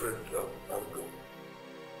from a different angle.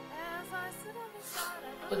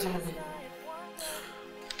 What do you mean?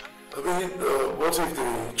 I mean, what if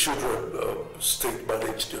the children state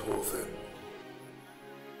manage the whole thing?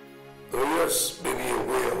 Oh yes, maybe a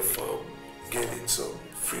way of gaining some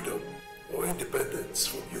freedom or independence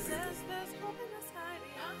from your people.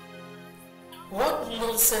 What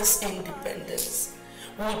nonsense independence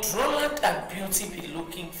would Roland and Beauty be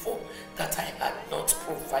looking for that I had not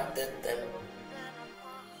provided them?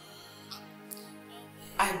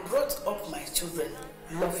 I brought up my children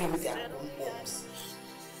loving their own homes.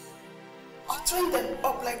 I trained them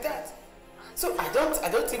up like that. So I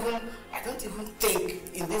don't even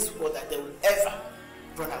think in this world that they will ever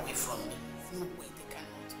run away from me. No way they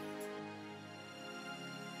cannot.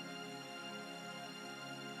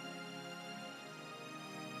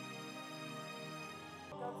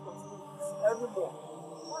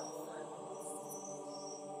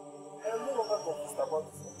 I am no longer confused about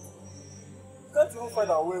this. You can't even find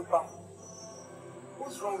our way back.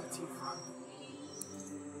 What's wrong with you, Frank?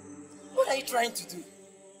 What are you trying to do?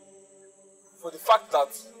 For the fact that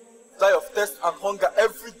I die of thirst and hunger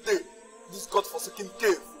every day in this God-forsaken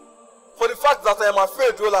cave. For the fact that I am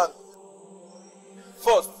afraid, Roland.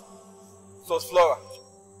 First, it was Flora.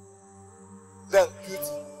 Then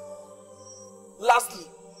Beauty. Lastly,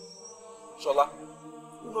 Shola.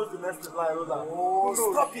 Who knows the next lie, Roland? Oh,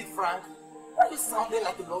 stop it, Frank. Why are you sounding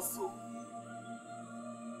like a lost soul?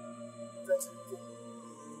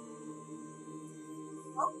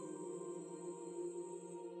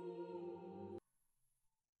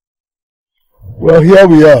 Well, here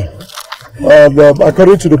we are.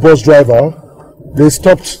 According to the bus driver, they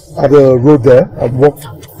stopped at the road there and walked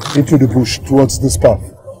into the bush towards this path.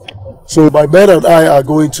 So my men and I are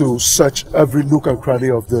going to search every nook and cranny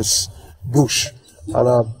of this bush.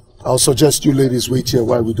 And I'll suggest you ladies wait here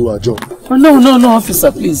while we do our job. Oh, no,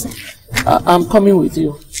 officer, please. I'm coming with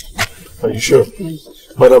you. Are you sure?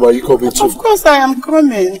 Madam, are you coming too? Of course I am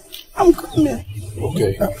coming. I'm coming.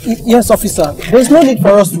 Okay. Yes, officer. There's no need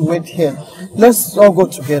for us to wait here. Let's all go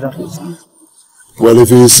together. Well, if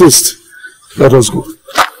you insist, let us go.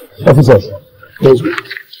 Officers, let's go.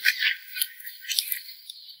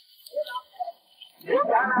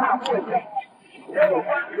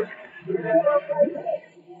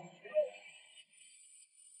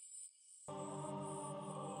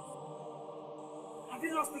 Have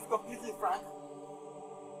you lost this completely, Frank?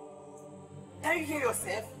 Can you hear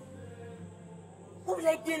yourself? What will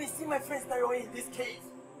I gain in seeing my friends die away in this cave?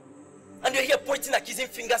 And you're here pointing accusing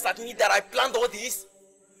fingers at me that I planned all this?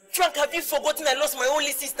 Frank, have you forgotten I lost my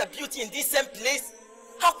only sister Beauty in this same place?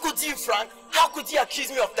 How could you, Frank? How could you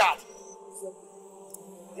accuse me of that?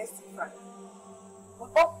 Listen, Frank. We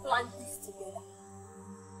all planned this together.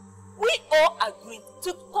 We all agreed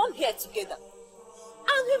to come here together.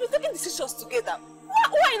 And we've been taking decisions together.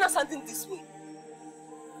 Why are you not standing this way?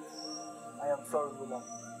 I am sorry, Roland.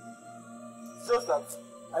 It's just that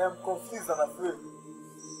I am confused and afraid.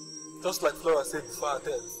 Just like Flora said before our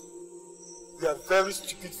death, we are very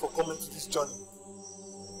stupid for coming to this journey.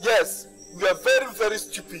 Yes, we are very, very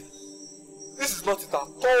stupid. This is not it at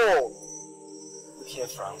all. Look here,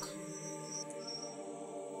 Frank.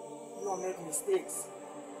 You all made mistakes.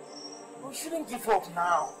 We shouldn't give up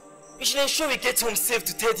now. We should ensure we get home safe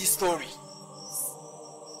to tell this story.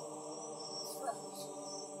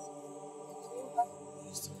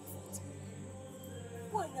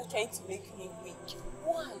 Why are you trying to make me weak?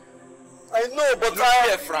 Why? I know, but Look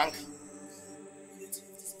here, Frank. Let's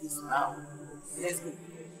leave this place now. Let's go.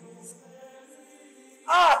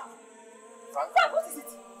 Ah! Frank, what is it?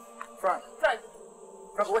 Frank, what is it?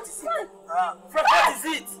 Frank, Frank, what is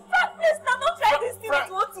it? Frank, please, now don't try this thing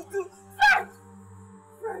with what to do. Frank!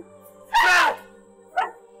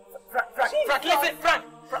 Frank, listen, Frank,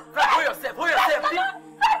 hold yourself, Frank,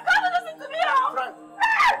 come listen to me now.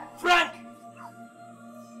 Frank!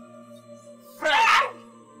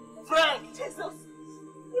 Jesus,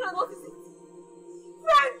 you know what is it?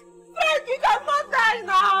 Frank, you cannot die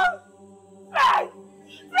now.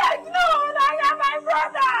 Frank, no, I am my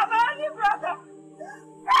brother, my only brother.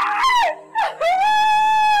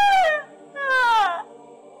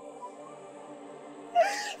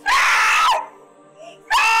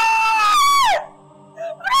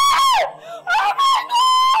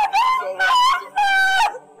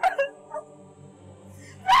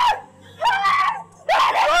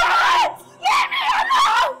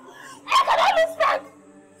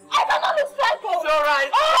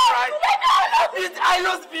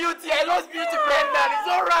 I lost Beauty, Brendan. It's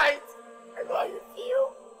alright. I know how you feel.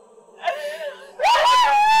 I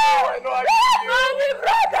know how you feel.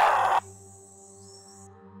 Brother!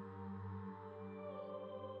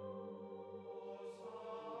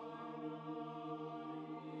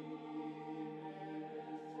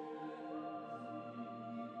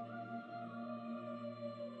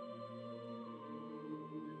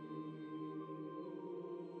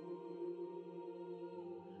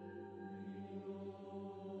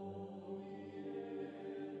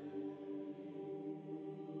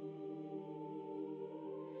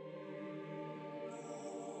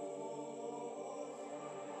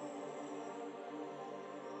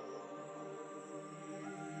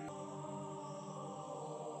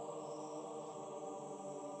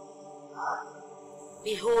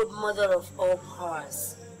 Behold, Mother of all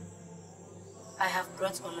powers, I have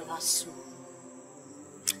brought another soul.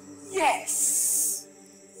 Yes!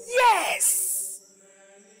 Yes!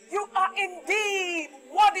 You are indeed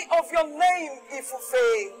worthy of your name,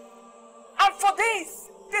 Ifufe. And for this,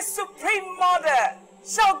 the Supreme Mother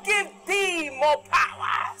shall give thee more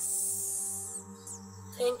powers.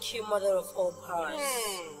 Thank you, Mother of all powers.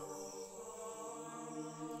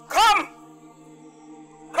 Come!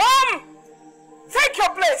 Come! Take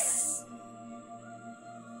your place!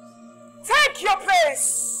 Take your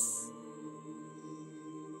place!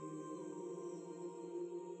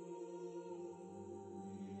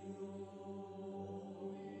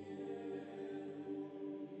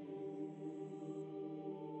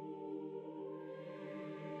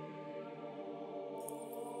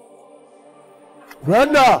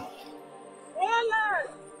 Brenda! Roland!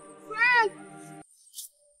 Frank!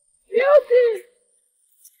 Beauty!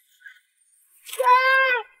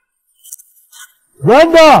 Sam!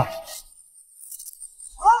 Brenda!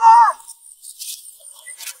 Roland!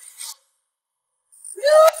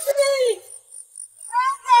 Beauty!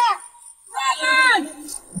 Roland!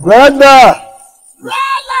 Brenda!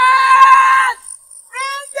 Roland!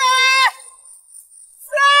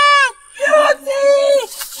 Frank! Beauty!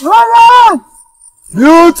 Roland!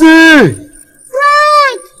 Beauty!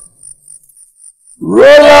 Frank!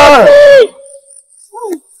 Roland!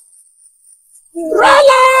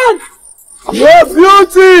 Roland! Yeah,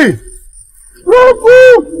 Beauty!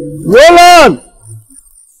 Roland!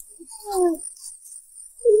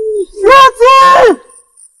 Beauty!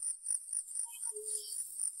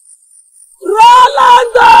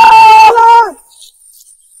 Rolando!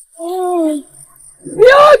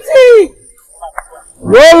 Beauty!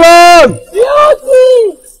 Roland!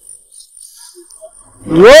 Beauty!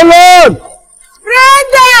 Roland!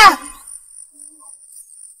 Brenda!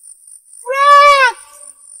 Frank!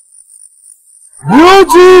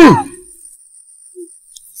 Beauty!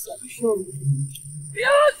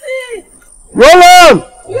 Beauty! Roland!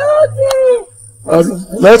 Beauty!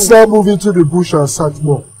 Let's now move into the bush and search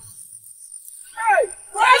more.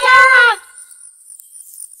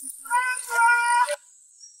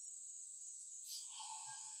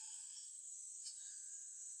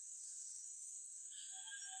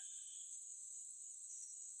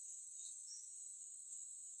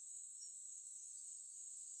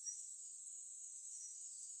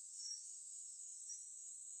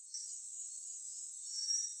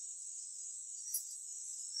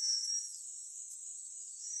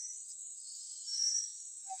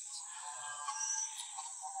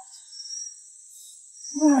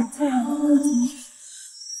 Roland!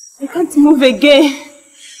 I can't move again.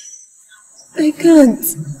 I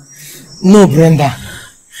can't. No, Brenda.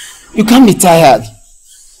 You can't be tired.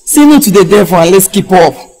 Say no to the devil and let's keep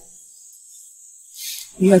up.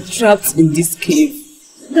 You are trapped in this cave.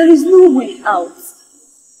 There is no way out.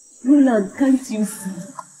 Roland, can't you see?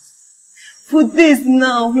 For days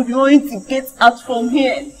now, we're going to get out from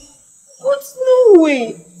here. But no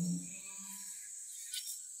way.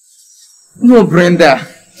 No, Brenda.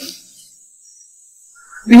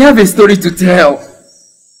 We have a story to tell.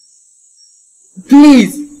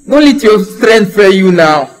 Please, don't let your strength fail you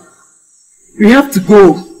now. We have to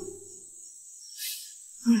go.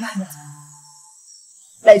 Roland.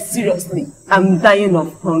 Like seriously, I'm dying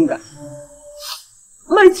of hunger.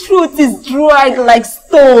 My throat is dried like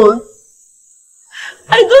stone.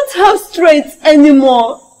 I don't have strength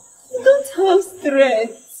anymore. I don't have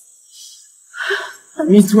strength.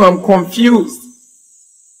 Me too, I'm confused.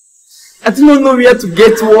 I do not know where to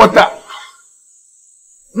get water.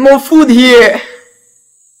 No food here.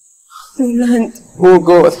 Roland. Oh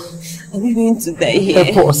God. Are we going to die here?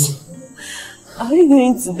 Help us. Are we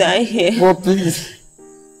going to die here? Oh please.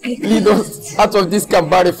 Lead us out of this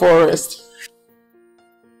Kabari forest.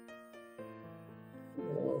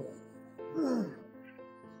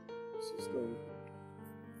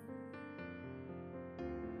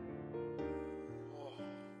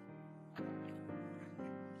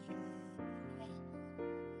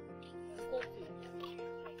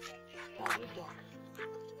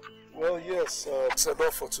 Well, yes, it's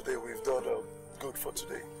enough for today. We've done good for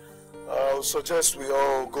today. I would suggest we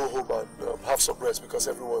all go home and have some rest because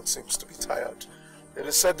everyone seems to be tired. It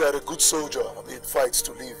is said that a good soldier fights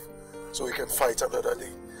to live, so he can fight another day.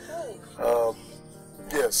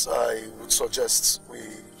 Yes, I would suggest we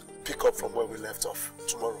pick up from where we left off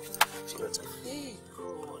tomorrow. So let's go. Hey,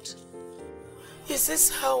 God. Is this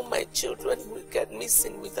how my children will get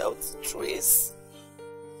missing without trace?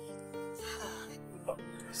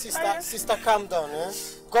 Sister, calm down, eh?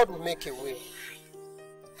 God will make a way.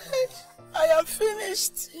 I am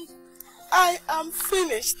finished. I am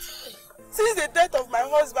finished. Since the death of my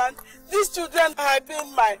husband, these children have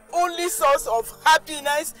been my only source of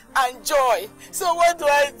happiness and joy. So what do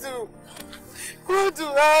I do? What do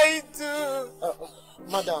I do?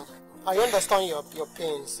 Madam, I understand your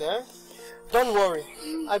pains, eh? Don't worry.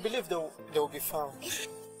 I believe they will be found.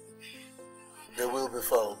 They will be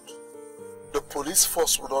found. The police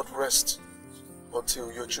force will not rest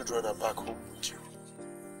until your children are back home with you.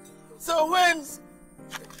 So when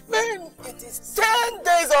it is 10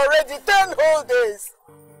 days already, 10 whole days.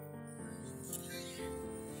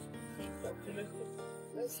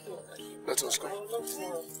 Let us go.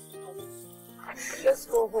 Let's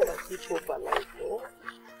go home and keep hope alive, oh?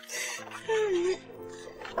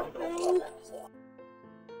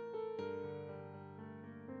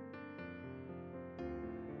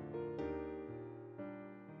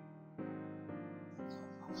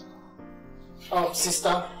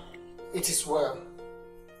 Sister, it is well.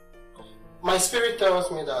 My spirit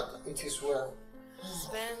tells me that it is well.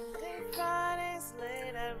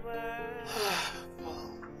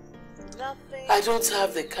 I don't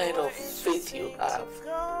have the kind of faith you have.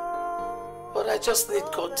 But I just need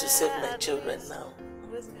God to save my children now.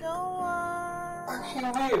 And He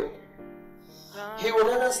will. He will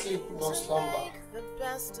never sleep nor slumber.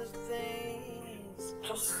 Just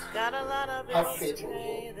have faith in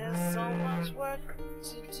Him. There's so much work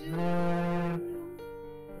to do.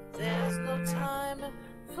 There's no time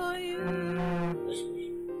for you.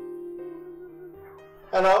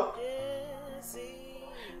 Hello?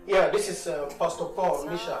 Yeah, this is Pastor Paul,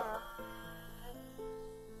 Misha.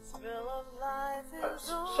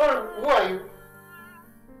 Sorry, who are you?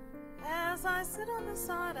 As I sit on the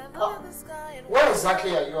side and look at the sky and where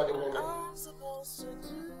exactly are you at the moment?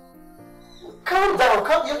 Calm down,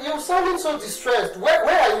 you're sounding so distressed. Where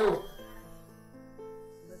are you?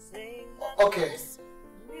 Okay,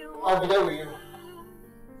 I'll be there with you.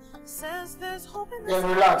 Yeah,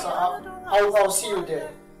 relax. I'll see you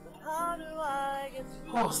there.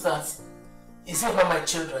 Who was that? Is it not my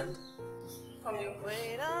children?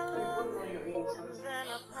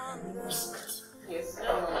 Yes. I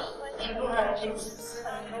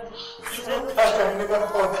can never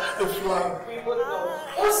hold the flag.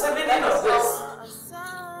 What's the meaning of this?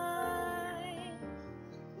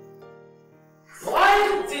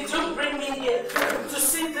 Why did you bring me here to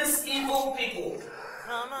see these evil people?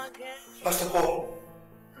 Pastor Paul,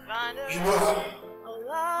 you know how?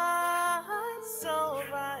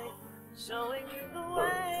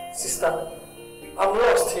 Sister, I'm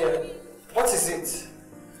lost here. What is it?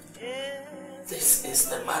 This is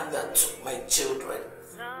the man that took my children.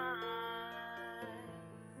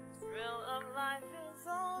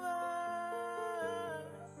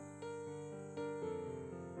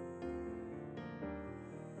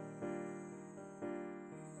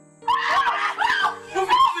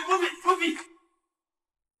 Move it!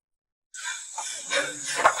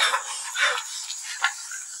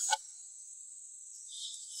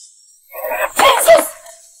 Jesus!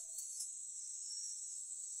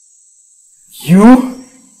 You?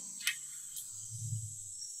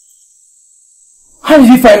 How did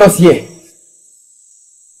you find us here?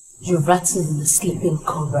 You rattled in the sleeping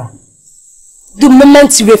cobra. The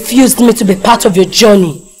moment you refused me to be part of your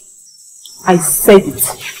journey. I said it.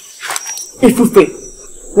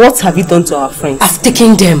 Ifufe, what have you done to our friends? I've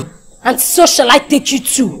taken them. And so shall I take you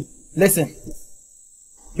too. Listen,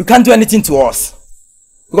 you can't do anything to us.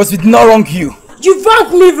 Because we did not wrong you. You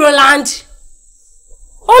wronged me, Roland.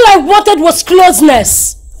 All I wanted was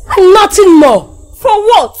closeness. And nothing more. For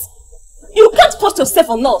what? You can't force yourself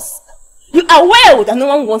on us. You are aware that no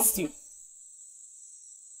one wants you.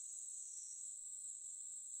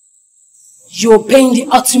 You're paying the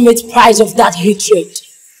ultimate price of that hatred.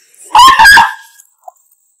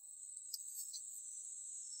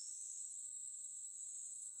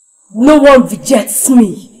 No one rejects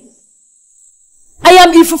me. I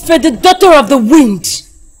am Ifufe, the daughter of the wind.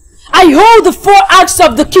 I hold the four arcs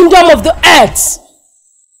of the kingdom of the earth.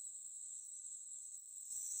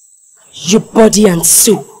 Your body and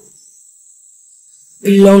soul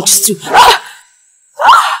belongs to...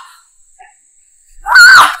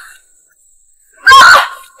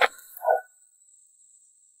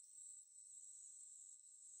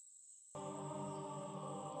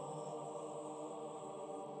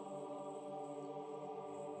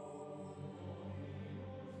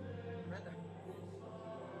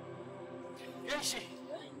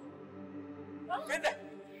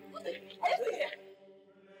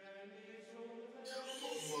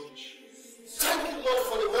 Thank you, Lord,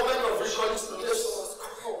 for the moment of reconciliation.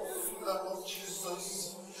 Oh, Lord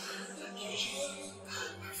Jesus. Thank you, Jesus.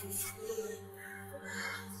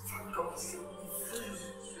 Thank God.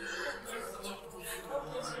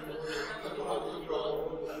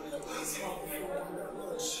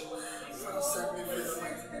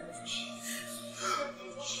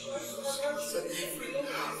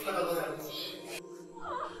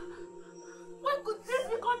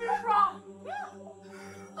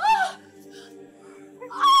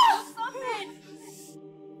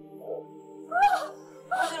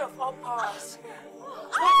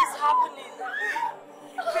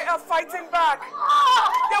 back.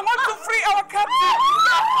 They want to free our captive.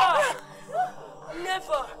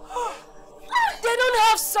 Never. They don't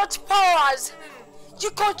have such powers. You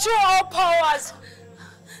control all powers.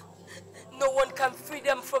 No one can free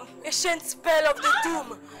them from the ancient spell of the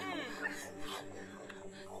doom.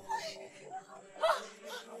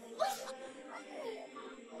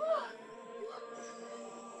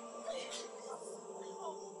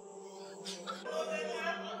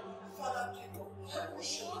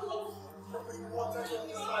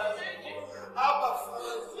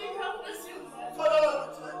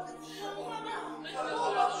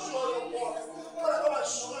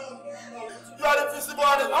 You are the visible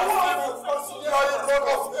and the invisible. You are the rock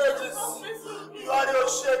of ages. You are the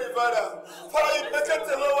ocean, Father. Father, you make it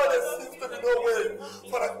alone where there seems to be no way.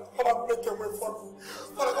 Father, come and make a way for me.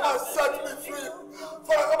 Father, come and set me free.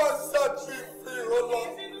 Father, come and set me free, oh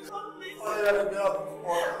Lord. Father,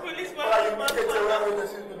 you make it alone where there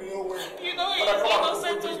seems to be no way. You know he is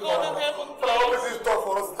innocent to God in heaven. Father, open this door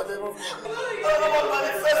for us in the name of Jesus. Father, come and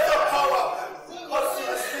manifest your power. Cause you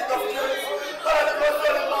the spirit of grace. Father, the God of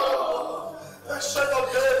the Lord. The shed of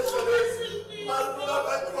days today. My brother,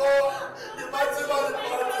 my God. The mighty man in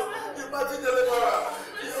battle. The mighty deliverer.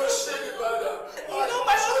 The ocean divider. You know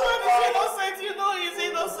my husband is innocent. You know he's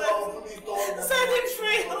innocent. Set him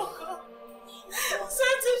free, oh God.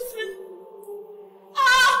 Set him free.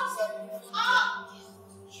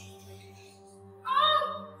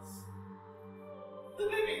 The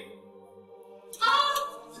baby.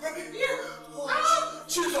 The baby.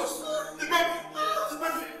 Jesus. The baby. The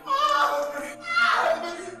baby.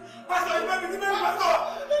 Pastor, the baby. Pastor.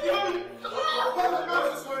 The baby. Pastor,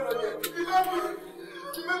 is going on here.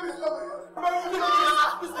 The baby.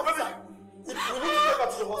 We need to take her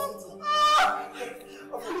to the hospital.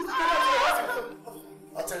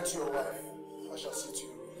 Attend to your wife. I shall see to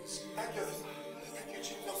your release. Thank you. Thank you,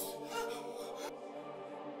 Jesus.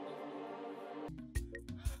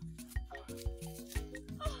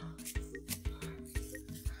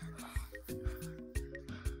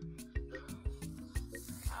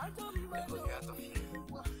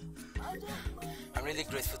 I'm really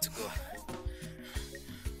grateful to God.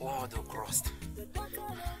 One hurdle crossed.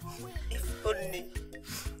 If only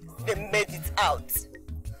they made it out.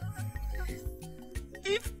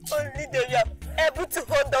 If only they were able to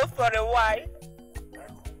hold on for a while.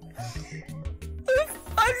 If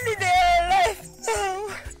only they are alive now.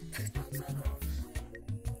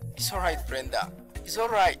 It's alright, Brenda. It's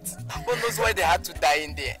alright. Who knows why they had to die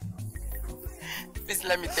in there? Please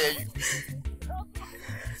let me tell you.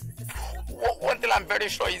 One thing I'm very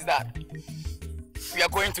sure is that we are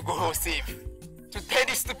going to go home safe. To tell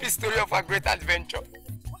the stupid story of our great adventure.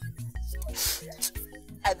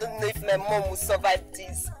 I don't know if my mom will survive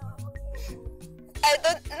this. I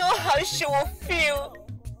don't know how she will feel.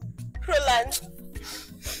 Roland,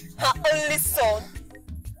 her only son,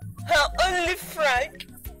 her only Frank.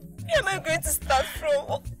 Where am I going to start from?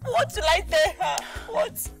 What will I tell her?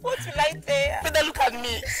 What will I tell her? Brother, look at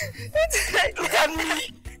me. Look at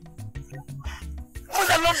me.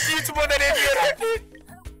 Mother loves you to more than everything.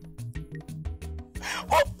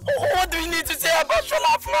 What do we need to say about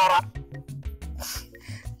Shola Flora?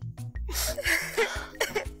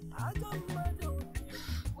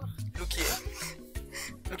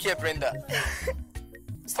 Look here, Brenda.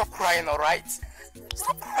 Stop crying, alright?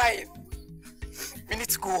 Stop crying. We need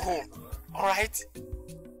to go home, alright?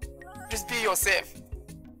 Just be yourself.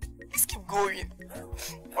 Let's keep going,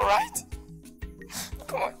 alright?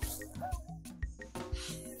 Come on.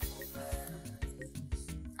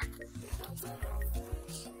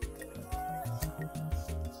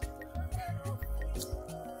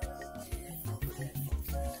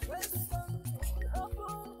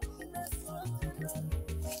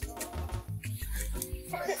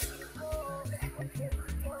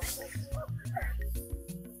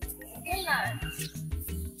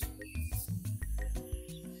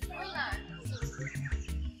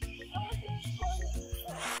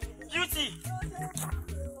 Beauty!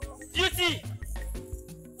 Beauty!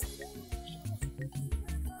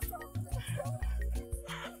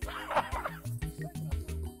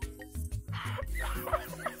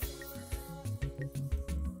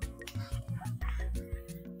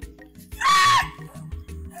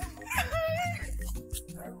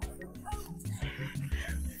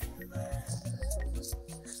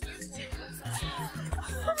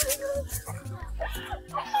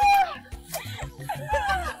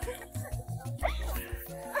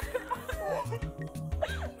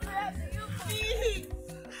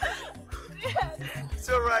 It's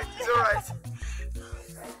alright, it's alright.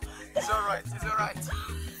 It's alright, it's alright.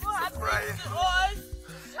 What happened to us?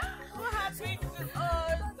 What happened to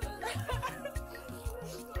us?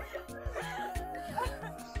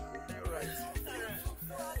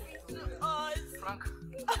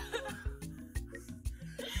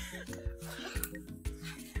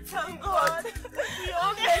 Thank God. We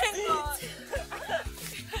all get it.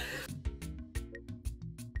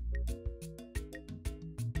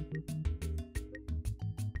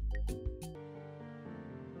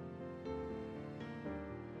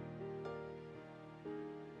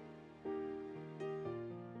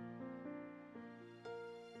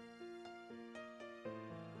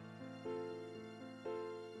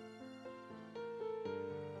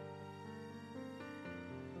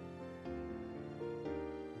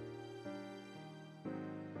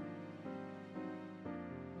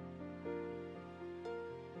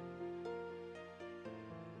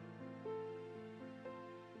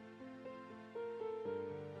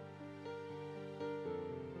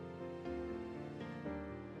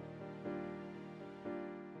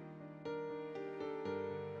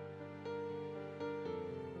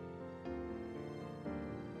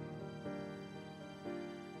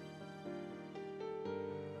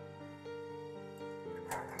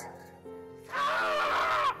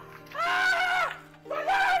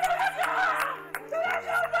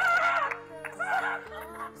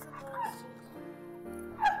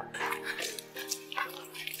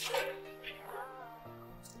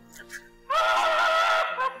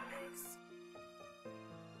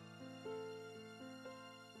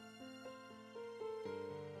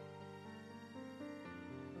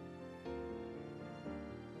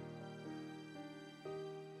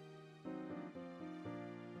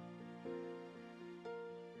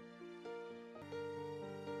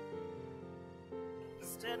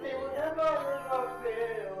 He will never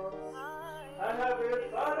fail. I have a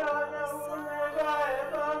Father that will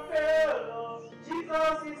never fail.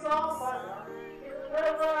 Jesus is our Father. He will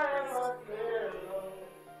never fail.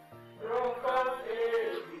 Don't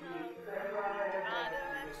fail. He will never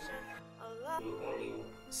fail. You only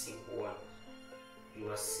sick one. You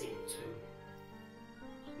are sick too.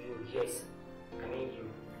 Yes. I mean you.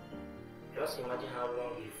 Just imagine how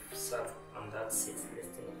long you've sat on that seat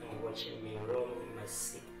listening and watching me roam in my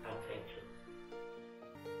sick adventure.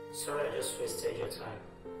 Sorry I just wasted your time,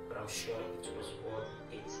 but I'm sure it was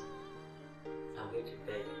worth it. I'm going to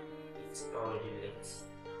bed. It's already late.